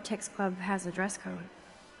the Vortex Club has a dress code.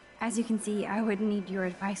 As you can see, I would need your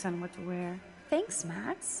advice on what to wear. Thanks,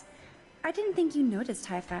 Max. I didn't think you noticed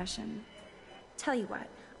high fashion. Tell you what,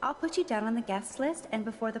 I'll put you down on the guest list, and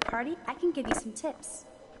before the party, I can give you some tips.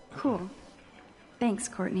 Cool. Thanks,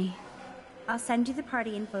 Courtney. I'll send you the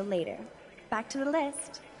party info later. Back to the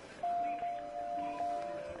list.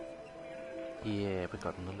 Yeah, we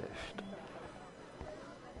got on the list.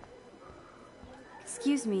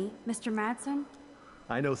 Excuse me, Mr. Madsen?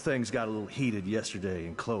 I know things got a little heated yesterday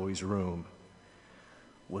in Chloe's room.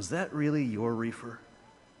 Was that really your reefer?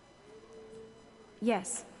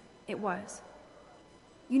 Yes, it was.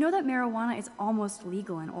 You know that marijuana is almost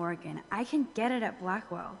legal in Oregon. I can get it at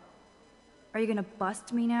Blackwell. Are you gonna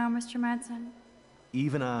bust me now, Mr. Madsen?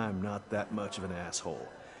 Even I'm not that much of an asshole.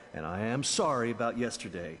 and I am sorry about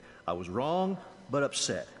yesterday. I was wrong, but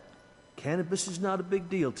upset. Cannabis is not a big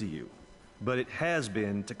deal to you, but it has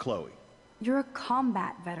been to Chloe. You're a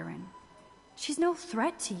combat veteran. She's no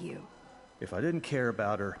threat to you. If I didn't care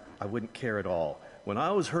about her, I wouldn't care at all. When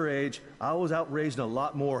I was her age, I was out raising a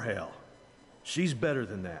lot more hell. She's better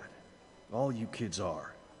than that. All you kids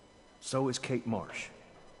are. So is Kate Marsh.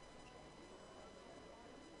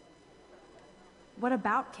 What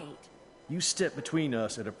about Kate? You stepped between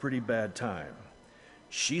us at a pretty bad time.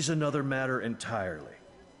 She's another matter entirely.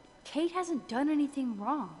 Kate hasn't done anything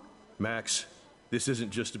wrong. Max, this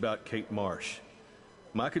isn't just about Kate Marsh.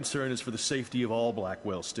 My concern is for the safety of all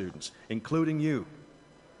Blackwell students, including you.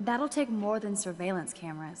 That'll take more than surveillance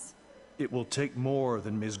cameras. It will take more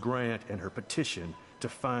than Ms. Grant and her petition to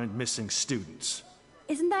find missing students.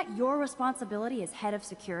 Isn't that your responsibility as head of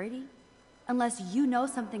security? Unless you know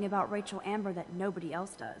something about Rachel Amber that nobody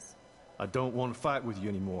else does. I don't want to fight with you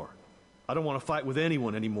anymore. I don't want to fight with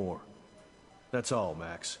anyone anymore. That's all,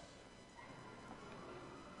 Max.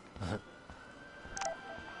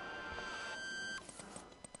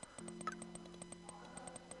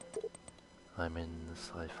 I'm in the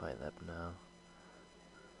sci-fi lab now.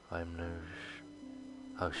 I'm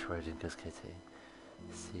no Schrödinger's kitty.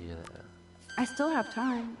 See you later. I still have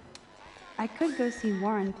time. I could go see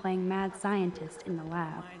Warren playing mad scientist in the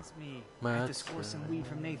lab. Reminds me, I have to score some weed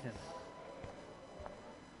from Nathan.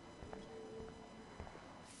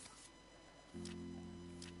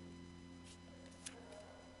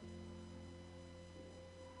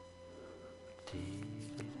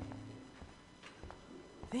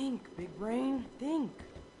 Think, big brain, think.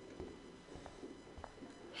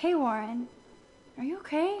 Hey, Warren. Are you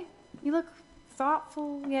okay? You look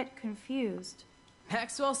thoughtful yet confused.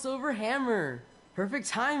 Maxwell Silver Hammer. Perfect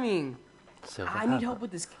timing. I need help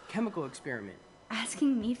with this chemical experiment.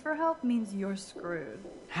 Asking me for help means you're screwed.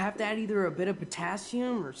 I have to add either a bit of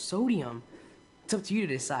potassium or sodium. It's up to you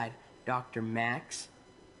to decide, Dr. Max.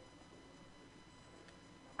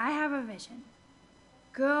 I have a vision.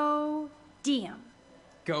 Go-dium.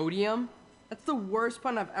 Godium? That's the worst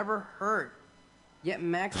pun I've ever heard. Yet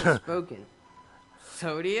Max has spoken.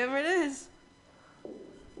 Sodium it is.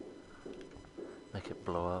 Make it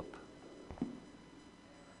blow up.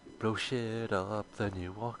 Blow shit up, then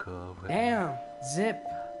you walk away. Damn. Zip.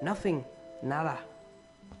 Nothing. Nada.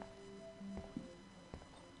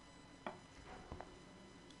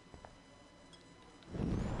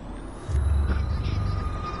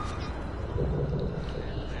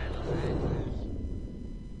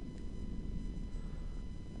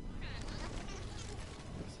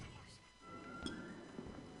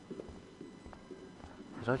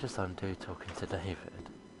 Did I just undo talking to David?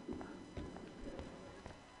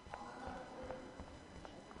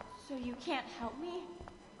 So you can't help me?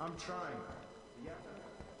 I'm trying. Yeah.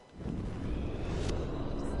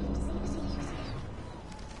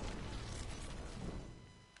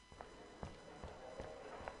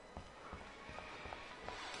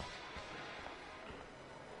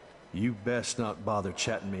 You best not bother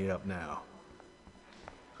chatting me up now.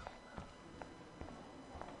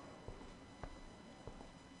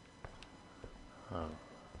 Oh.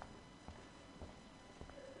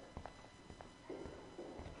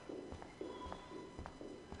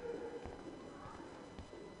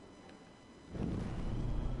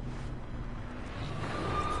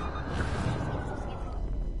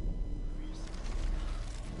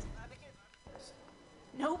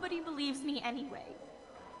 Nobody believes me anyway.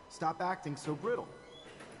 Stop acting so brittle.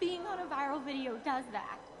 Being on a viral video does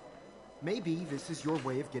that. Maybe this is your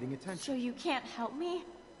way of getting attention. So you can't help me?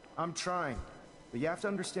 I'm trying, but you have to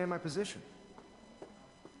understand my position.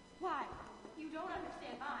 Why? You don't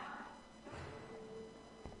understand mine.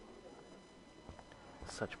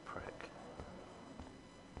 Such a prick.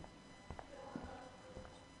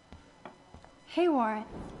 Hey, Warren.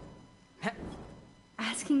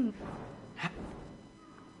 Asking...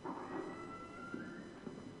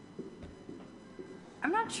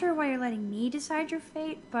 I'm not sure why you're letting me decide your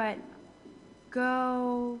fate, but...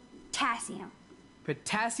 Go-tassium.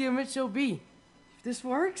 Potassium it shall be. If this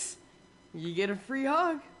works, you get a free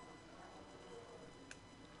hug.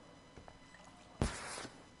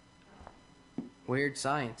 Weird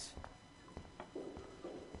science.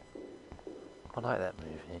 I like that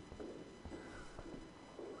movie.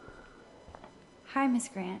 Hi, Miss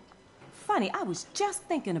Grant. Funny, I was just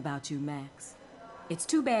thinking about you, Max. It's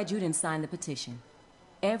too bad you didn't sign the petition.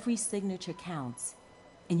 Every signature counts,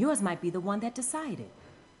 and yours might be the one that decided.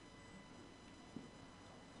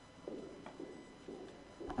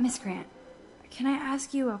 Miss Grant, can I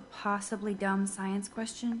ask you a possibly dumb science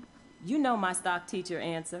question? You know my stock teacher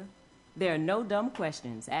answer. There are no dumb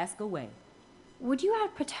questions. Ask away. Would you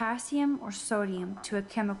add potassium or sodium to a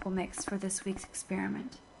chemical mix for this week's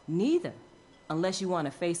experiment? Neither. Unless you want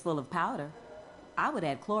a face full of powder. I would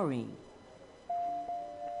add chlorine.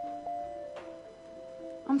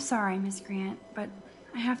 I'm sorry, Miss Grant, but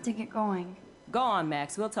I have to get going. Go on,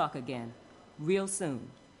 Max. We'll talk again. Real soon.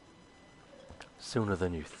 Sooner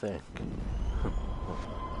than you think.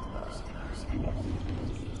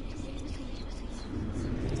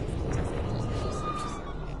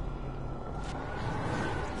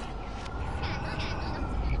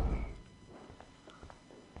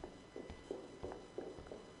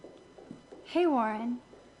 Hey, Warren.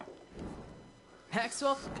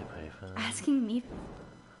 Maxwell? Asking me.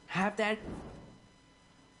 Have that?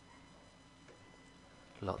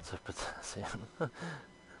 Lots of potassium.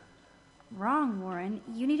 Wrong, Warren.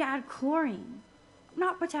 You need to add chlorine,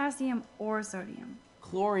 not potassium or sodium.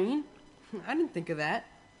 Chlorine? I didn't think of that.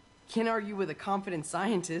 Can't argue with a confident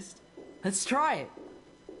scientist. Let's try it.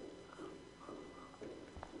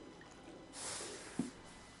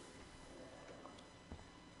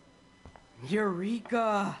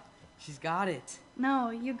 Eureka! She's got it. No,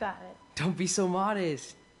 you got it. Don't be so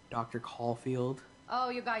modest, Dr. Caulfield. Oh,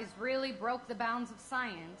 you guys really broke the bounds of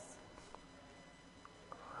science.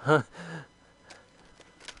 Huh?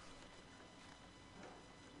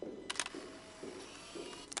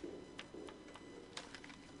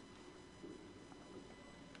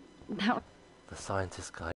 The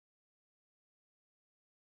scientist guy.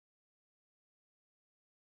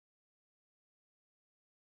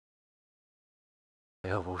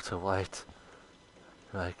 Walter White.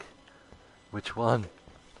 Like, which one?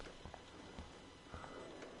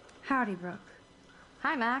 Howdy, Brooke.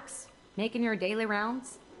 Hi, Max. Making your daily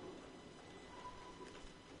rounds?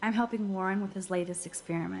 I'm helping Warren with his latest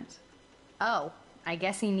experiment. Oh, I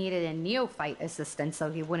guess he needed a neophyte assistant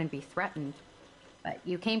so he wouldn't be threatened. But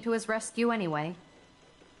you came to his rescue anyway.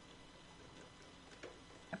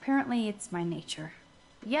 Apparently, it's my nature.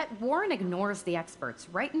 Yet Warren ignores the experts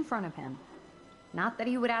right in front of him. Not that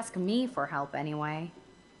he would ask me for help anyway.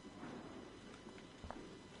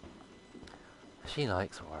 She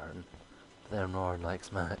likes Warren, but then Warren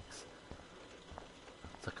likes Max.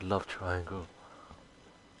 It's like a love triangle.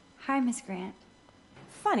 Hi, Miss Grant.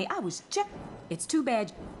 Funny, I was just... It's too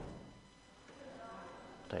bad...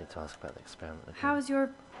 Don't need to ask about the experiment again. How's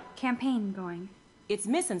your campaign going? It's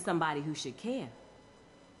missing somebody who should care.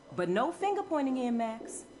 But no finger pointing here,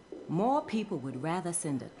 Max. More people would rather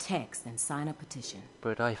send a text than sign a petition.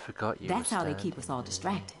 But I forgot you. That's how they keep us all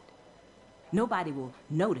distracted. Nobody will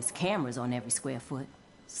notice cameras on every square foot.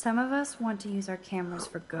 Some of us want to use our cameras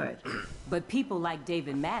for good. But people like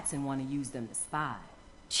David Madsen want to use them to spy.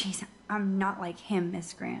 Jeez, I'm not like him,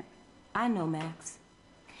 Miss Grant. I know, Max.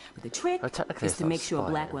 But the trick is to make sure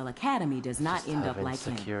Blackwell Academy does not end up like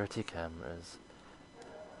him. Security cameras.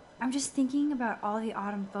 I'm just thinking about all the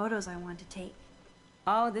autumn photos I want to take.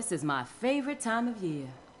 Oh, this is my favorite time of year.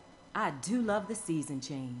 I do love the season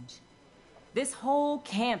change. This whole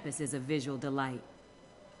campus is a visual delight.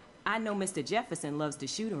 I know Mr. Jefferson loves to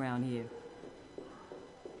shoot around here.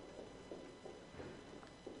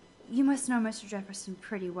 You must know Mr. Jefferson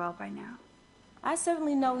pretty well by now. I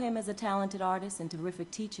certainly know him as a talented artist and terrific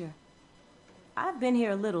teacher. I've been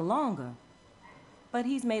here a little longer, but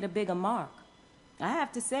he's made a bigger mark. I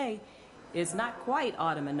have to say, it's not quite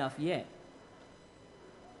autumn enough yet.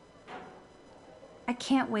 I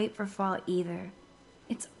can't wait for fall either.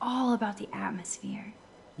 It's all about the atmosphere.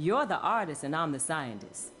 You're the artist and I'm the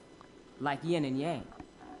scientist. Like yin and yang.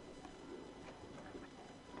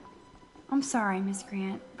 I'm sorry, Miss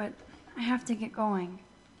Grant, but I have to get going.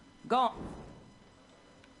 Go on.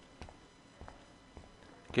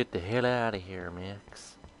 Get the hell out of here,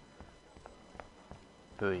 Max.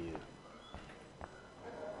 Who are you?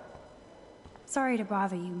 Sorry to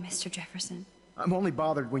bother you, Mr. Jefferson. I'm only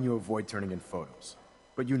bothered when you avoid turning in photos.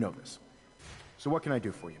 But you know this. So what can I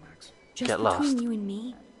do for you, Max? Just Get between lost. you and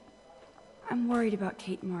me, I'm worried about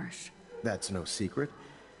Kate Marsh. That's no secret.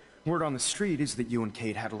 Word on the street is that you and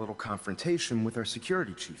Kate had a little confrontation with our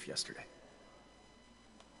security chief yesterday.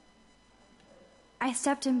 I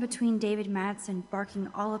stepped in between David Madsen barking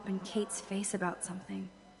all up in Kate's face about something.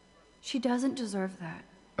 She doesn't deserve that.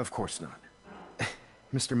 Of course not.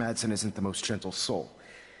 Mr. Madsen isn't the most gentle soul.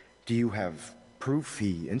 Do you have proof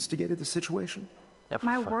he instigated the situation?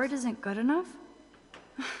 My word isn't good enough?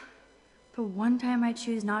 The one time I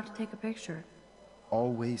choose not to take a picture.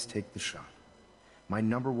 Always take the shot. My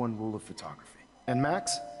 #1 rule of photography. And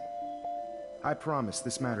Max, I promise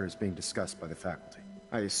this matter is being discussed by the faculty.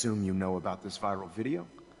 I assume you know about this viral video?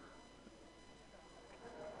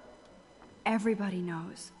 Everybody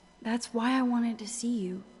knows. That's why I wanted to see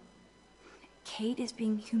you. Kate is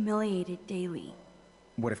being humiliated daily.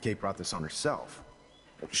 What if Kate brought this on herself?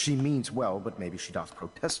 She means well, but maybe she doth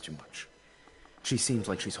protest too much. She seems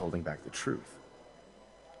like she's holding back the truth.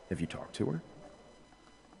 Have you talked to her?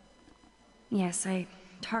 Yes, I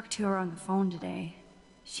talked to her on the phone today.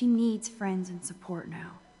 She needs friends and support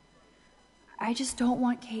now. I just don't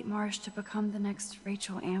want Kate Marsh to become the next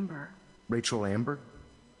Rachel Amber. Rachel Amber?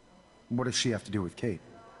 What does she have to do with Kate?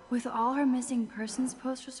 With all her missing persons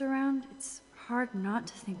posters around, it's hard not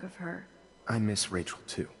to think of her. I miss Rachel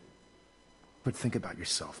too. But think about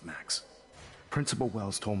yourself, Max. Principal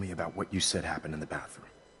Wells told me about what you said happened in the bathroom.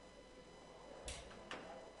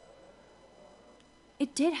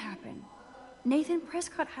 It did happen. Nathan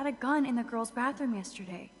Prescott had a gun in the girls' bathroom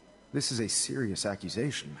yesterday. This is a serious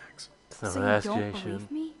accusation, Max. It's not So an you don't accusation.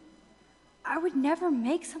 believe me? I would never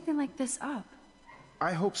make something like this up.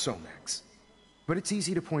 I hope so, Max. But it's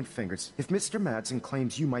easy to point fingers. If Mr. Madsen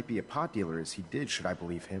claims you might be a pot dealer as he did, should I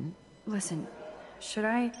believe him? Listen, should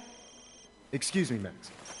I... Excuse me,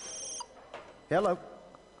 Max. Hello?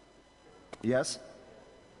 Yes?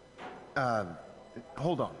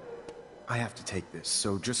 Hold on. I have to take this,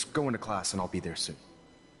 so just go into class and I'll be there soon.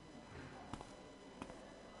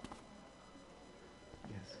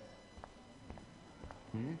 Yes.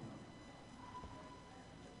 Hmm?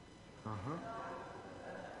 Uh-huh.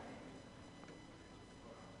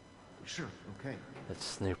 Sure, okay. Let's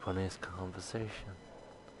snoop on his conversation.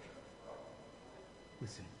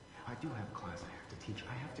 Listen, I do have a class I have to teach.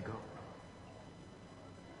 I have to go.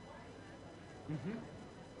 Mm-hmm.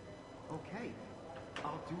 Okay.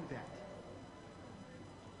 I'll do that.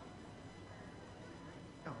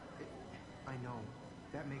 Oh, I know.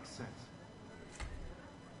 That makes sense.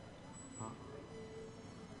 Huh?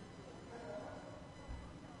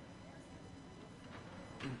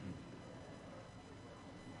 Mm-hmm.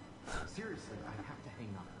 Seriously, I have to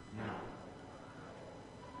hang up now.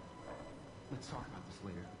 Let's talk about this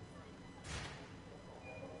later. I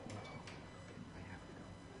have to go.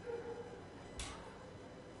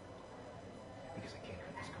 Because I can't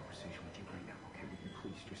have this conversation with you right now, okay? Will you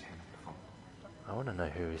please just hang up the phone? I want to know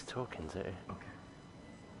who he's talking to. Okay.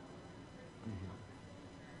 Mm-hmm.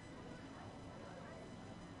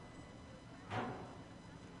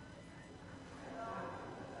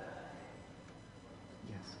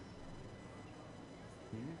 Yes.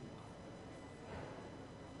 Hmm?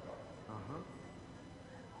 Uh-huh.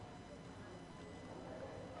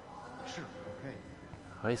 Sure, okay.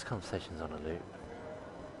 Oh, his conversation's on a loop.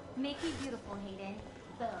 Make me beautiful, Hayden.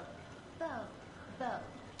 Boom. Boom. Boom.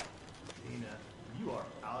 Nina, you are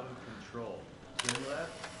out of control. Then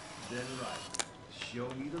left, then right. Show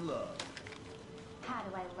me the love. How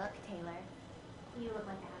do I look, Taylor? You look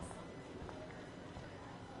like ass.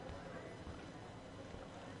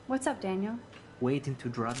 What's up, Daniel? Waiting to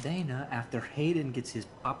drop Dana after Hayden gets his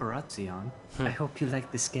paparazzi on. I hope you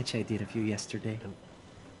liked the sketch I did of you yesterday.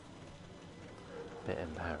 Bit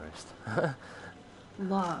embarrassed.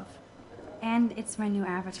 Love. And it's my new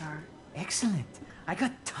avatar. Excellent. I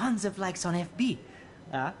got tons of likes on FB.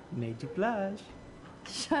 Made you blush.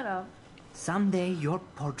 Shut up. Someday your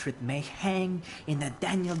portrait may hang in the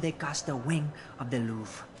Daniel de Costa wing of the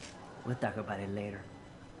Louvre. We'll talk about it later.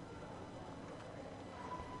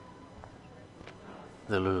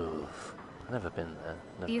 The Louvre. I've never been there.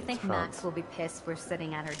 Never Do you been think to France. Max will be pissed we're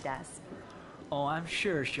sitting at her desk? Oh, I'm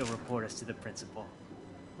sure she'll report us to the principal.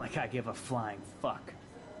 Like I give a flying fuck.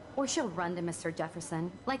 Or she'll run to Mr.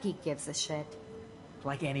 Jefferson, like he gives a shit.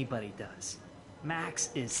 Like anybody does. Max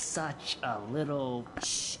is such a little...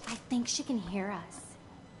 Shh, I think she can hear us.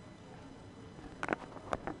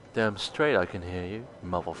 Damn straight I can hear you.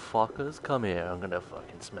 Motherfuckers, come here. I'm gonna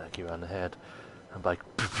fucking smack you on the head. I'm like,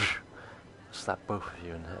 slap both of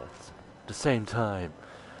you in the head at the same time.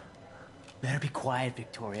 Better be quiet,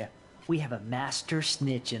 Victoria. We have a master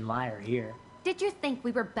snitch and liar here. Did you think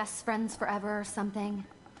we were best friends forever or something?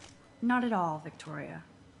 Not at all, Victoria.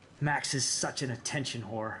 Max is such an attention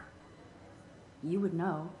whore. You would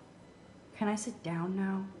know. Can I sit down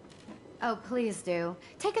now? Oh, please do.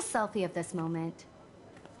 Take a selfie of this moment.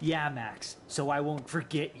 Yeah, Max, so I won't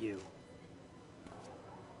forget you.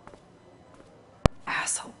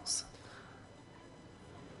 Assholes.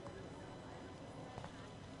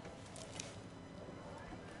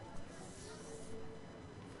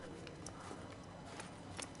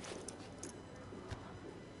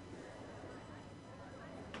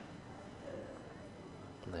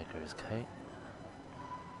 There goes Kate.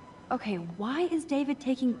 Okay, why is David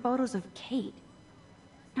taking photos of Kate?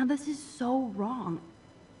 Now this is so wrong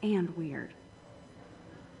and weird.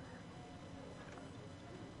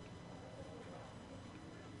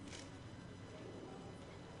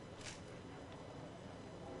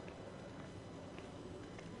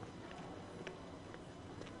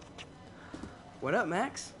 What up,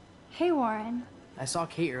 Max? Hey, Warren. I saw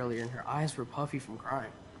Kate earlier and her eyes were puffy from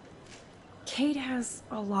crying. Kate has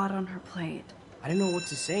a lot on her plate. I didn't know what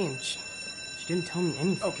to say and she didn't tell me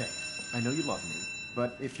anything. Okay, I know you love me,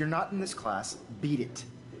 but if you're not in this class, beat it.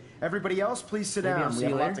 Everybody else, please sit Maybe down. I'll see We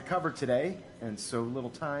have you a lot later. to cover today, and so little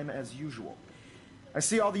time as usual. I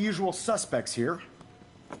see all the usual suspects here.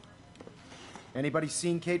 Anybody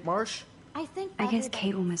seen Kate Marsh? I think I guess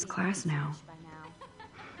Kate will miss class now.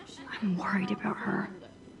 I'm worried about her.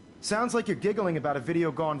 Sounds like you're giggling about a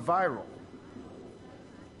video gone viral.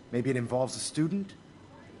 Maybe it involves a student?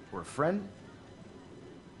 Or a friend?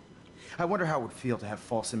 I wonder how it would feel to have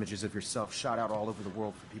false images of yourself shot out all over the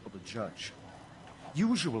world for people to judge.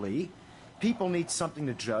 Usually, people need something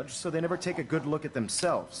to judge, so they never take a good look at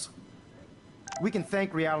themselves. We can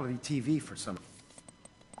thank reality TV for some.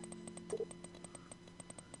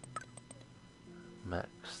 Max,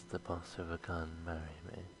 the boss with a gun, marry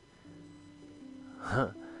me.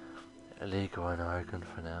 Illegal in Oregon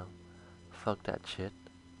for now. Fuck that shit.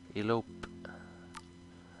 Elope.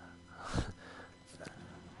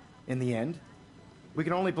 In the end, we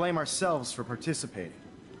can only blame ourselves for participating.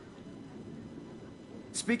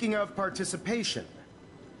 Speaking of participation,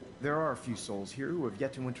 there are a few souls here who have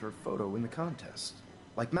yet to enter a photo in the contest.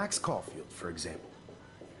 Like Max Caulfield, for example.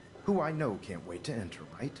 Who I know can't wait to enter,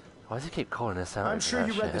 right? Why does he keep calling us out? I'm over sure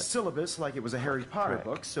that you read the shit? syllabus like it was a Harry Potter Correct.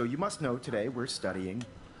 book, so you must know today we're studying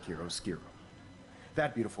chiaroscuro.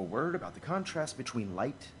 That beautiful word about the contrast between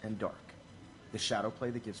light and dark. The shadow play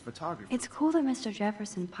that gives photography It's cool that Mr.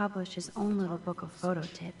 Jefferson published his own little book of photo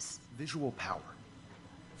tips. visual power.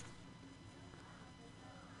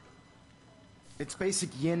 It's basic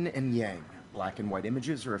yin and yang. Black and white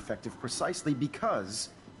images are effective precisely because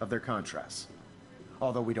of their contrast.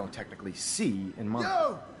 Although we don't technically see in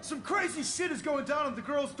monochrome. Yo! Some crazy shit is going down in the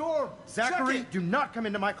girls' dorm! Zachary, Check it. do not come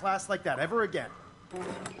into my class like that ever again.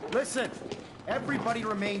 Listen, everybody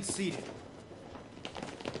remain seated.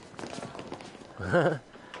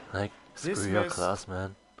 Like, screw your Dismiss. class,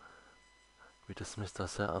 man. We dismissed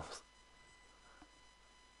ourselves.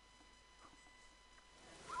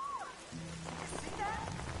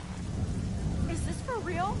 Is this for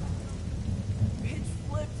real? Bitch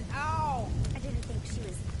flipped out! I didn't think she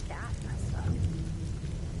was that messed up.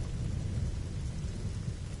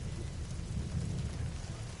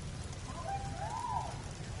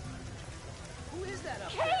 Who is that up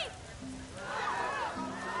Kate!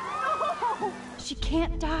 No! She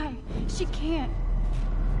can't die. She can't.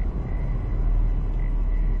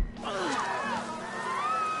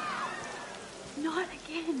 Not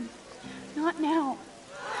again. Not now.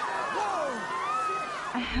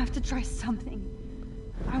 I have to try something.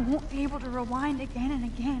 I won't be able to rewind again and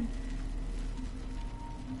again.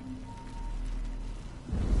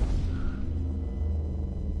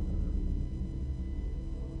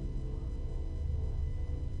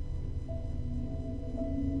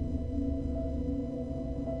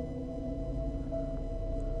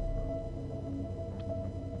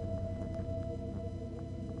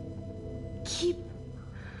 Keep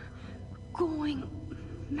going,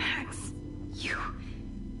 Max. You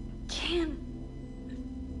can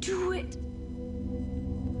do it.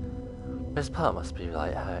 This part must be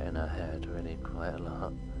like hurting her head really quite a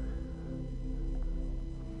lot.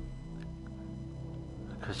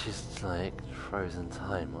 Because she's like frozen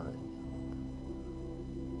time on it.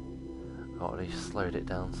 Or at least slowed it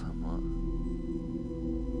down somewhat.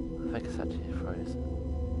 I think it's actually frozen.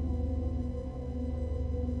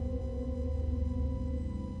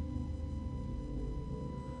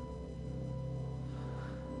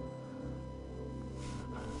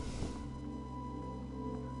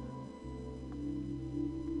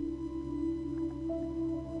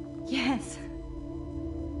 Yes.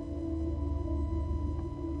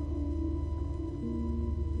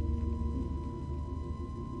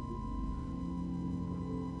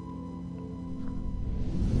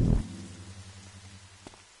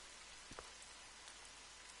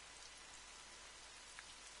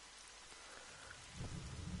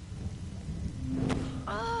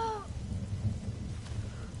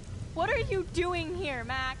 What are you doing here,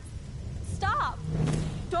 Max? Stop!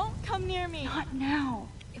 Don't come near me! Not now.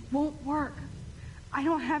 It won't work. I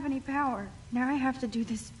don't have any power. Now I have to do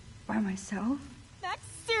this by myself. Max,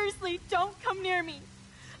 seriously, don't come near me!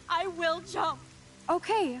 I will jump!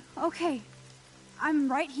 Okay, okay. I'm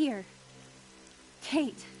right here.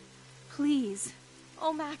 Kate, please.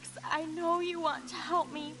 Oh, Max, I know you want to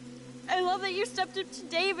help me. I love that you stepped up to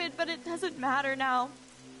David, but it doesn't matter now.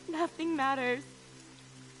 Nothing matters.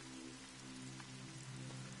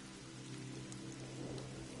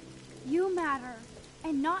 You matter.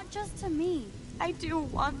 And not just to me. I do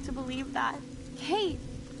want to believe that. Kate,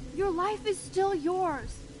 your life is still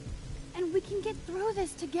yours. And we can get through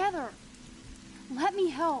this together. Let me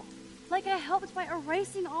help. Like I helped by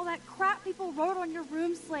erasing all that crap people wrote on your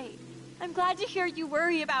room slate. I'm glad to hear you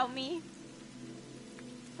worry about me.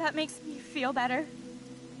 That makes me feel better.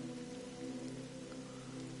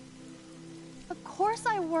 Of course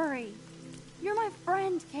I worry. You're my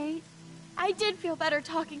friend, Kate. I did feel better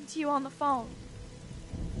talking to you on the phone.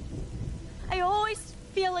 I always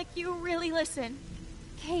feel like you really listen.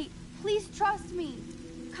 Kate, please trust me.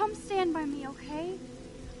 Come stand by me, okay?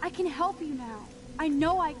 I can help you now. I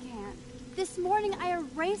know I can. This morning I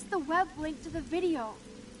erased the web link to the video.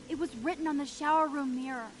 It was written on the shower room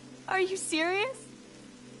mirror. Are you serious?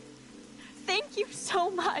 Thank you so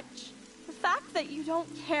much. The fact that you don't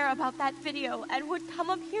care about that video and would come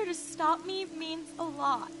up here to stop me means a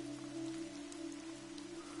lot.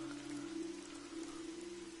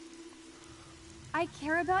 I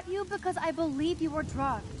care about you because I believe you were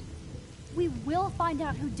drugged. We will find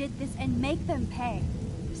out who did this and make them pay.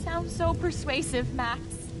 You sound so persuasive, Max.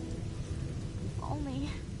 If only.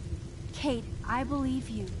 Kate, I believe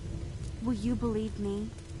you. Will you believe me?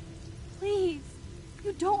 Please,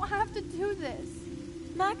 you don't have to do this.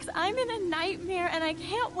 Max, I'm in a nightmare and I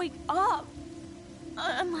can't wake up.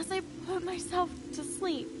 Unless I put myself to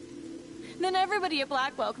sleep. Then everybody at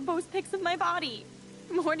Blackwell can post pics of my body.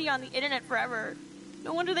 I'm already on the internet forever.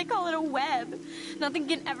 No wonder they call it a web. Nothing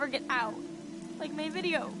can ever get out. Like my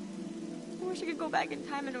video. I wish I could go back in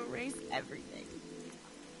time and erase everything.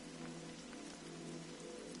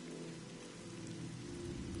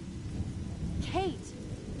 Kate,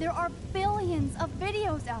 there are billions of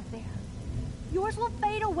videos out there. Yours will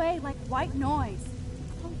fade away like white noise.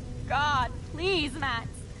 Oh God, please, Max.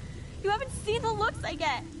 You haven't seen the looks I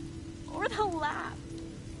get. Or the laugh.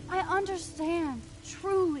 I understand,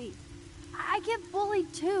 truly. I get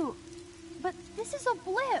bullied too. But this is a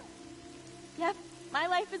blip. Yep, my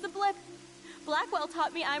life is a blip. Blackwell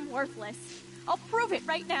taught me I'm worthless. I'll prove it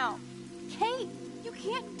right now. Kate, you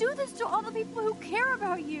can't do this to all the people who care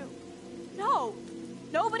about you. No,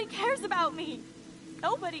 nobody cares about me.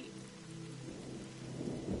 Nobody.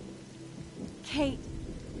 Kate,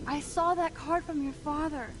 I saw that card from your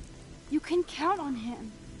father. You can count on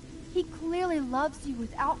him. He clearly loves you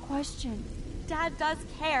without question. Dad does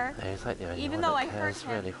care. Yeah, he's like the only even one though that I hurt cares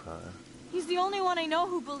him. really for her. He's the only one I know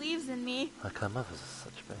who believes in me. Like her mother's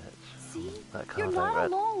such a bitch. See? That card You're I not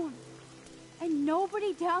read. alone. And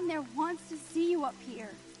nobody down there wants to see you up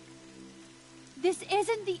here. This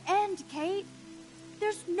isn't the end, Kate.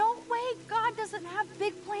 There's no way God doesn't have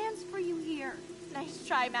big plans for you here. Nice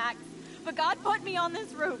try, Max. But God put me on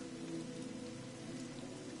this roof.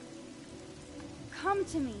 Come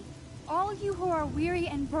to me, all you who are weary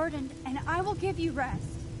and burdened, and I will give you rest.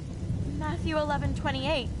 Matthew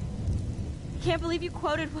 11:28. I can't believe you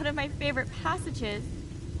quoted one of my favorite passages.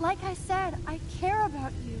 Like I said, I care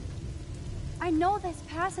about you. I know this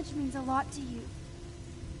passage means a lot to you.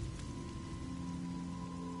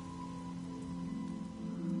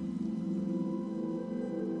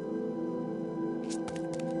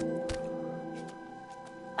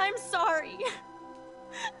 I'm sorry.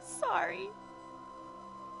 Sorry.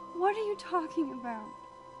 What are you talking about?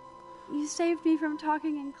 You saved me from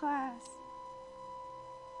talking in class.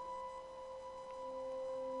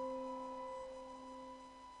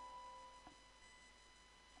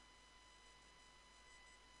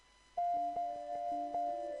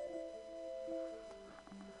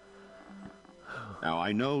 Now,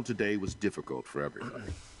 I know today was difficult for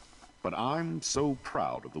everybody, but I'm so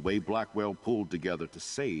proud of the way Blackwell pulled together to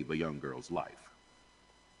save a young girl's life.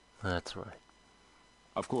 That's right.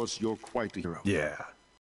 Of course, you're quite a hero. Yeah.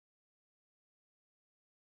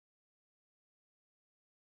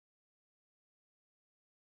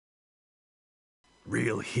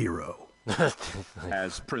 Real hero.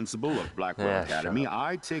 As principal of Blackwell Yeah, Academy, shut up.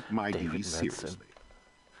 I take my David duties Madsen. seriously.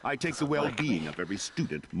 I take the well-being of every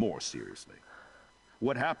student more seriously.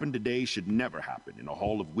 What happened today should never happen in a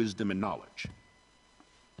hall of wisdom and knowledge.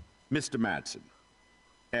 Mr. Madsen,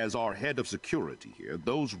 as our head of security here,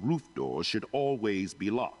 those roof doors should always be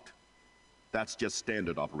locked. That's just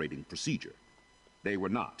standard operating procedure. They were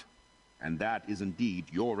not, and that is indeed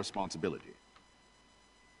your responsibility.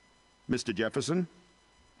 Mr. Jefferson,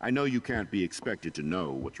 I know you can't be expected to know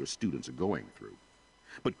what your students are going through,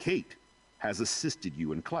 but Kate has assisted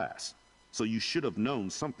you in class, so you should have known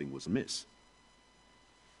something was amiss.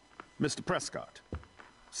 Mr. Prescott,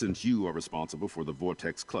 since you are responsible for the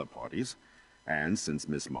Vortex Club parties, and since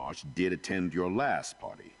Miss Marsh did attend your last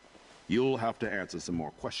party, you'll have to answer some more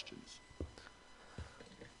questions.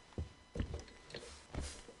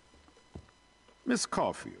 Miss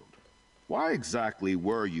Caulfield, Why exactly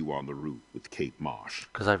were you on the route with Kate Marsh?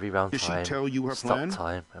 Because I rewound Did time, she tell you her stopped plan?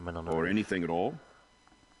 time, and went on a Or route. anything at all?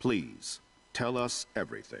 Please, tell us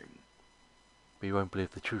everything. But you won't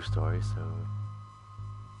believe the true story, so...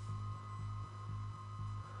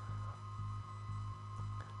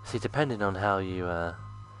 See, depending on how you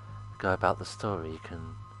go about the story, you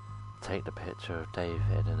can take the picture of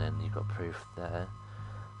David and then you've got proof there.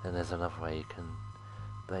 Then there's another way you can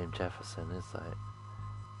blame Jefferson. Is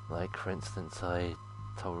like for instance, I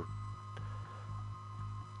told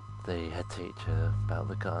the head teacher about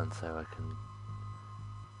the gun, so I can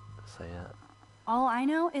say it. All I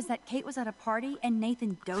know is that Kate was at a party and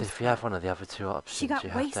Nathan So dosed if you have one of the other two options, She got you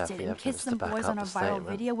have to have wasted the and evidence kissed to some back boys up on a the viral statement.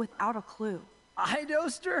 video without a clue. I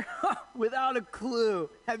dosed her? Without a clue.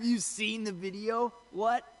 Have you seen the video?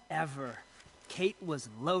 Whatever. Kate was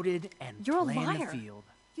loaded and You're a playing liar. the field.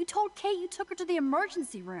 You told Kate you took her to the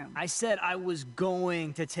emergency room. I said I was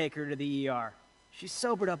going to take her to the ER. She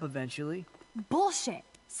sobered up eventually. Bullshit.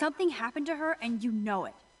 Something happened to her and you know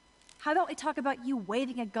it. How about we talk about you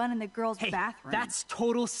waving a gun in the girls' Hey, bathroom? that's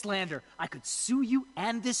total slander. I could sue you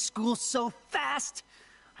and this school so fast.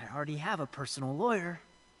 I already have a personal lawyer.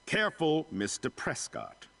 Careful, Mr.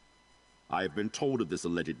 Prescott. I have been told of this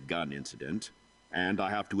alleged gun incident, and I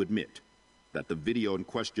have to admit that the video in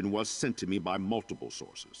question was sent to me by multiple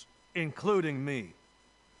sources. Including me.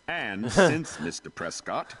 And since Mr.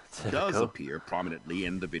 Prescott does Typical. appear prominently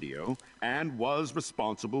in the video and was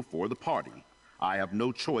responsible for the party, I have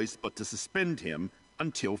no choice but to suspend him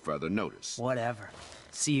until further notice. Whatever.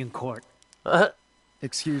 See you in court.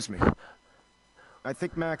 Excuse me. I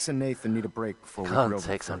think Max and Nathan need a break before we Can't go take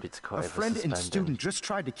further. somebody to court A over friend and suspending. student just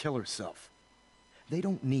tried to kill herself. They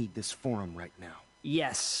don't need this forum right now.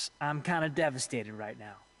 Yes, I'm kind of devastated right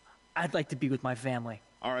now. I'd like to be with my family.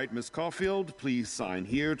 All right, Miss Caulfield, please sign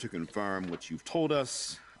here to confirm what you've told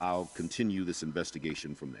us. I'll continue this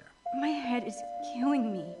investigation from there. My head is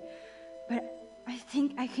killing me, but I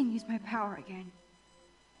think I can use my power again.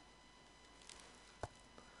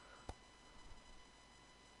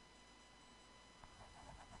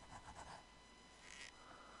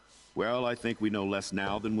 Well, I think we know less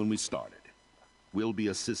now than when we started. We'll be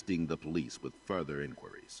assisting the police with further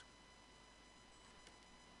inquiries.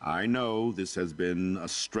 I know this has been a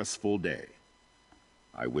stressful day.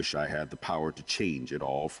 I wish I had the power to change it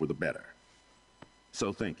all for the better.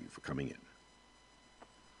 So thank you for coming in.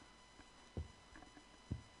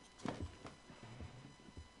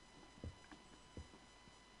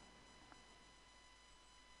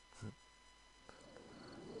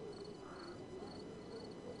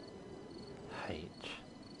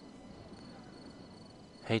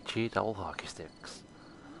 HE double hockey sticks.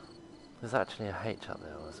 There's actually a H up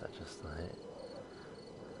there, or is that just like...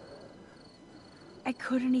 I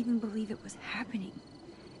couldn't even believe it was happening.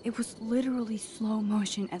 It was literally slow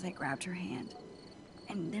motion as I grabbed her hand.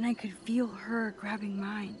 And then I could feel her grabbing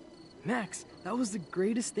mine. Max, that was the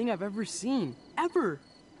greatest thing I've ever seen. Ever!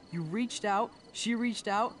 You reached out, she reached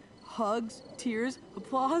out, hugs, tears,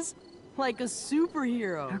 applause. Like a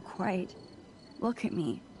superhero. Not quite. Look at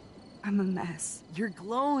me. I'm a mess. You're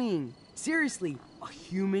glowing. Seriously, a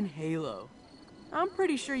human halo. I'm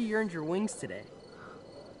pretty sure you earned your wings today.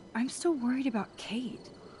 I'm still worried about Kate.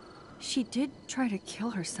 She did try to kill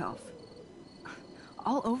herself.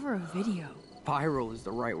 All over a video. Viral is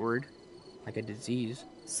the right word. Like a disease.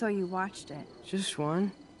 So you watched it? Just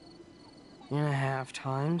 1.5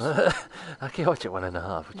 times. I can watch it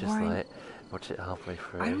 1.5, just Warren, like watch it halfway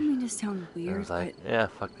through. I don't mean to sound And I weird, was like, but yeah,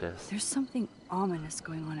 fuck this. there's something ominous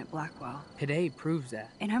going on at Blackwell. Today proves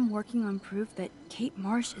that. And I'm working on proof that Kate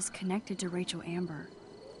Marsh is connected to Rachel Amber.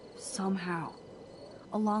 Somehow.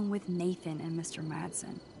 Along with Nathan and Mr.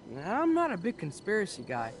 Madsen. I'm not a big conspiracy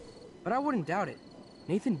guy, but I wouldn't doubt it.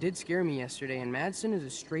 Nathan did scare me yesterday, and Madsen is a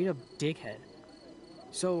straight-up dickhead.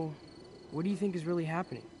 So, what do you think is really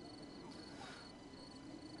happening?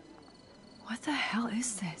 What the hell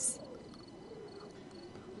is this?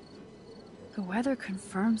 The weather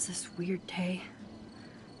confirms this weird day.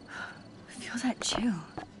 I feel that chill.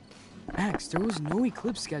 Max, there was no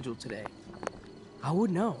eclipse scheduled today. I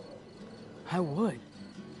would know. I would.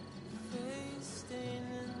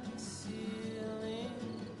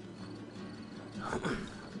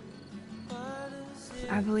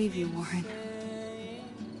 I believe you, Warren.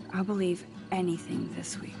 I'll believe anything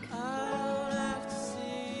this week.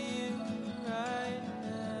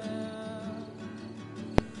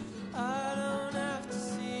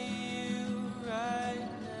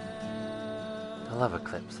 I love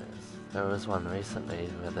eclipses. There was one recently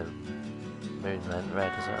where the moon went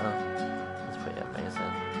red as well. It's pretty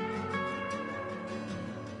amazing.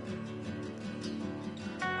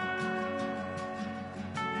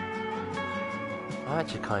 I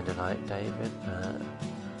actually kind of like David, but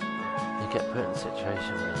you get put in a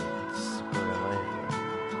situation where you can screw him over.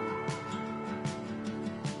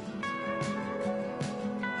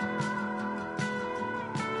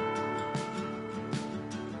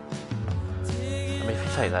 I mean, if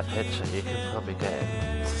you take that picture, you can probably get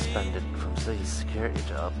him suspended from his security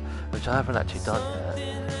job, which I haven't actually done yet.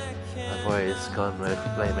 I've always gone with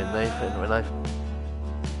blaming Nathan when I've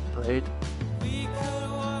played.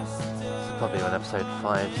 So probably when episode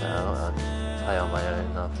 5's out, I'll play on my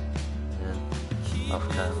own off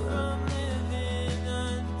camera.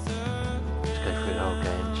 Just go through the whole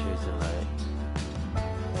game, choosing like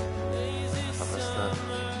other stuff.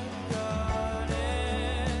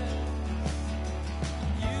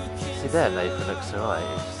 See there, Nathan looks alright. He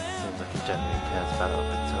seems like he genuinely cares about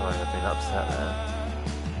Victoria. I've been upset there.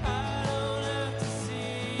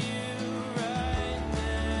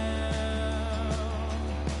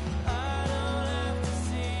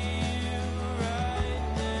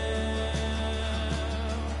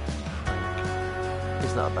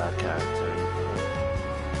 He's not a bad character either.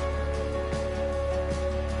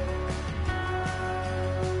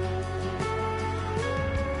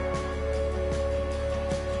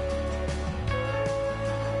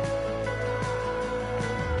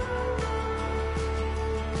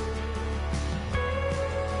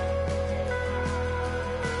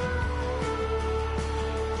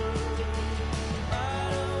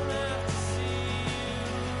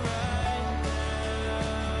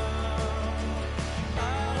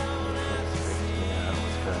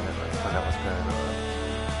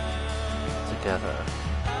 Together.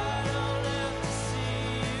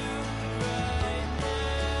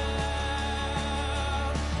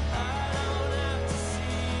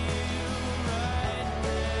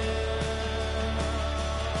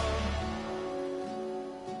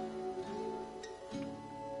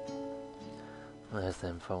 There's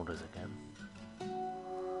them folders again.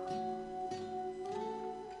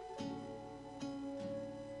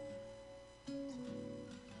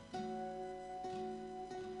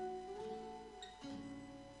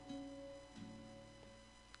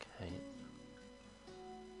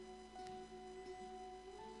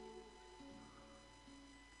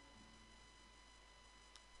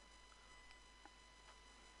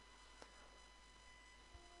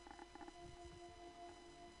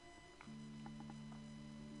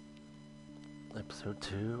 Episode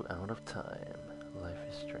 2, Out of Time. Life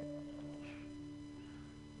is Strange.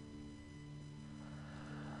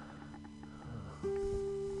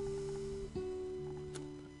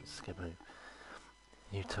 Skip over.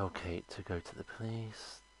 You told Kate to go to the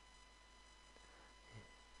police.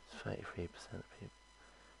 33% of people.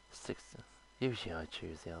 60. Usually I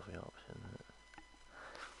choose the other option.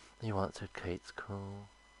 You answered Kate's call.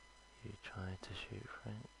 You tried to shoot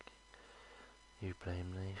Frank. You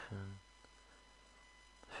blame Nathan.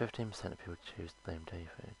 15% of people choose to blame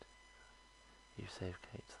David. You saved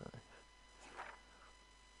Kate's life.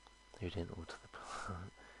 You didn't alter the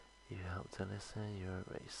plan. You helped Alyssa. You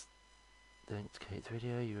erased linked Kate's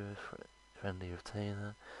video. You were friendly with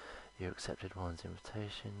Taylor. You accepted Warren's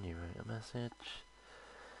invitation. You wrote a message.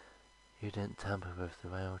 You didn't tamper with the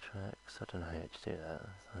rail tracks. I don't know how you actually do that.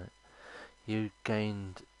 Like, you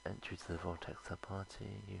gained entry to the Vortex Club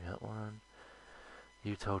party. You helped Warren.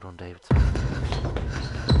 You told on David to...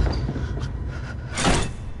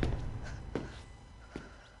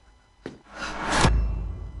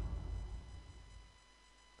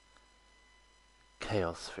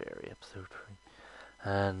 Chaos Theory, episode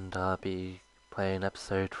 3. And I'll be playing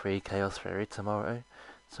episode 3 Chaos Theory tomorrow.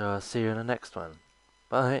 So I'll see you in the next one.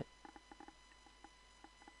 Bye.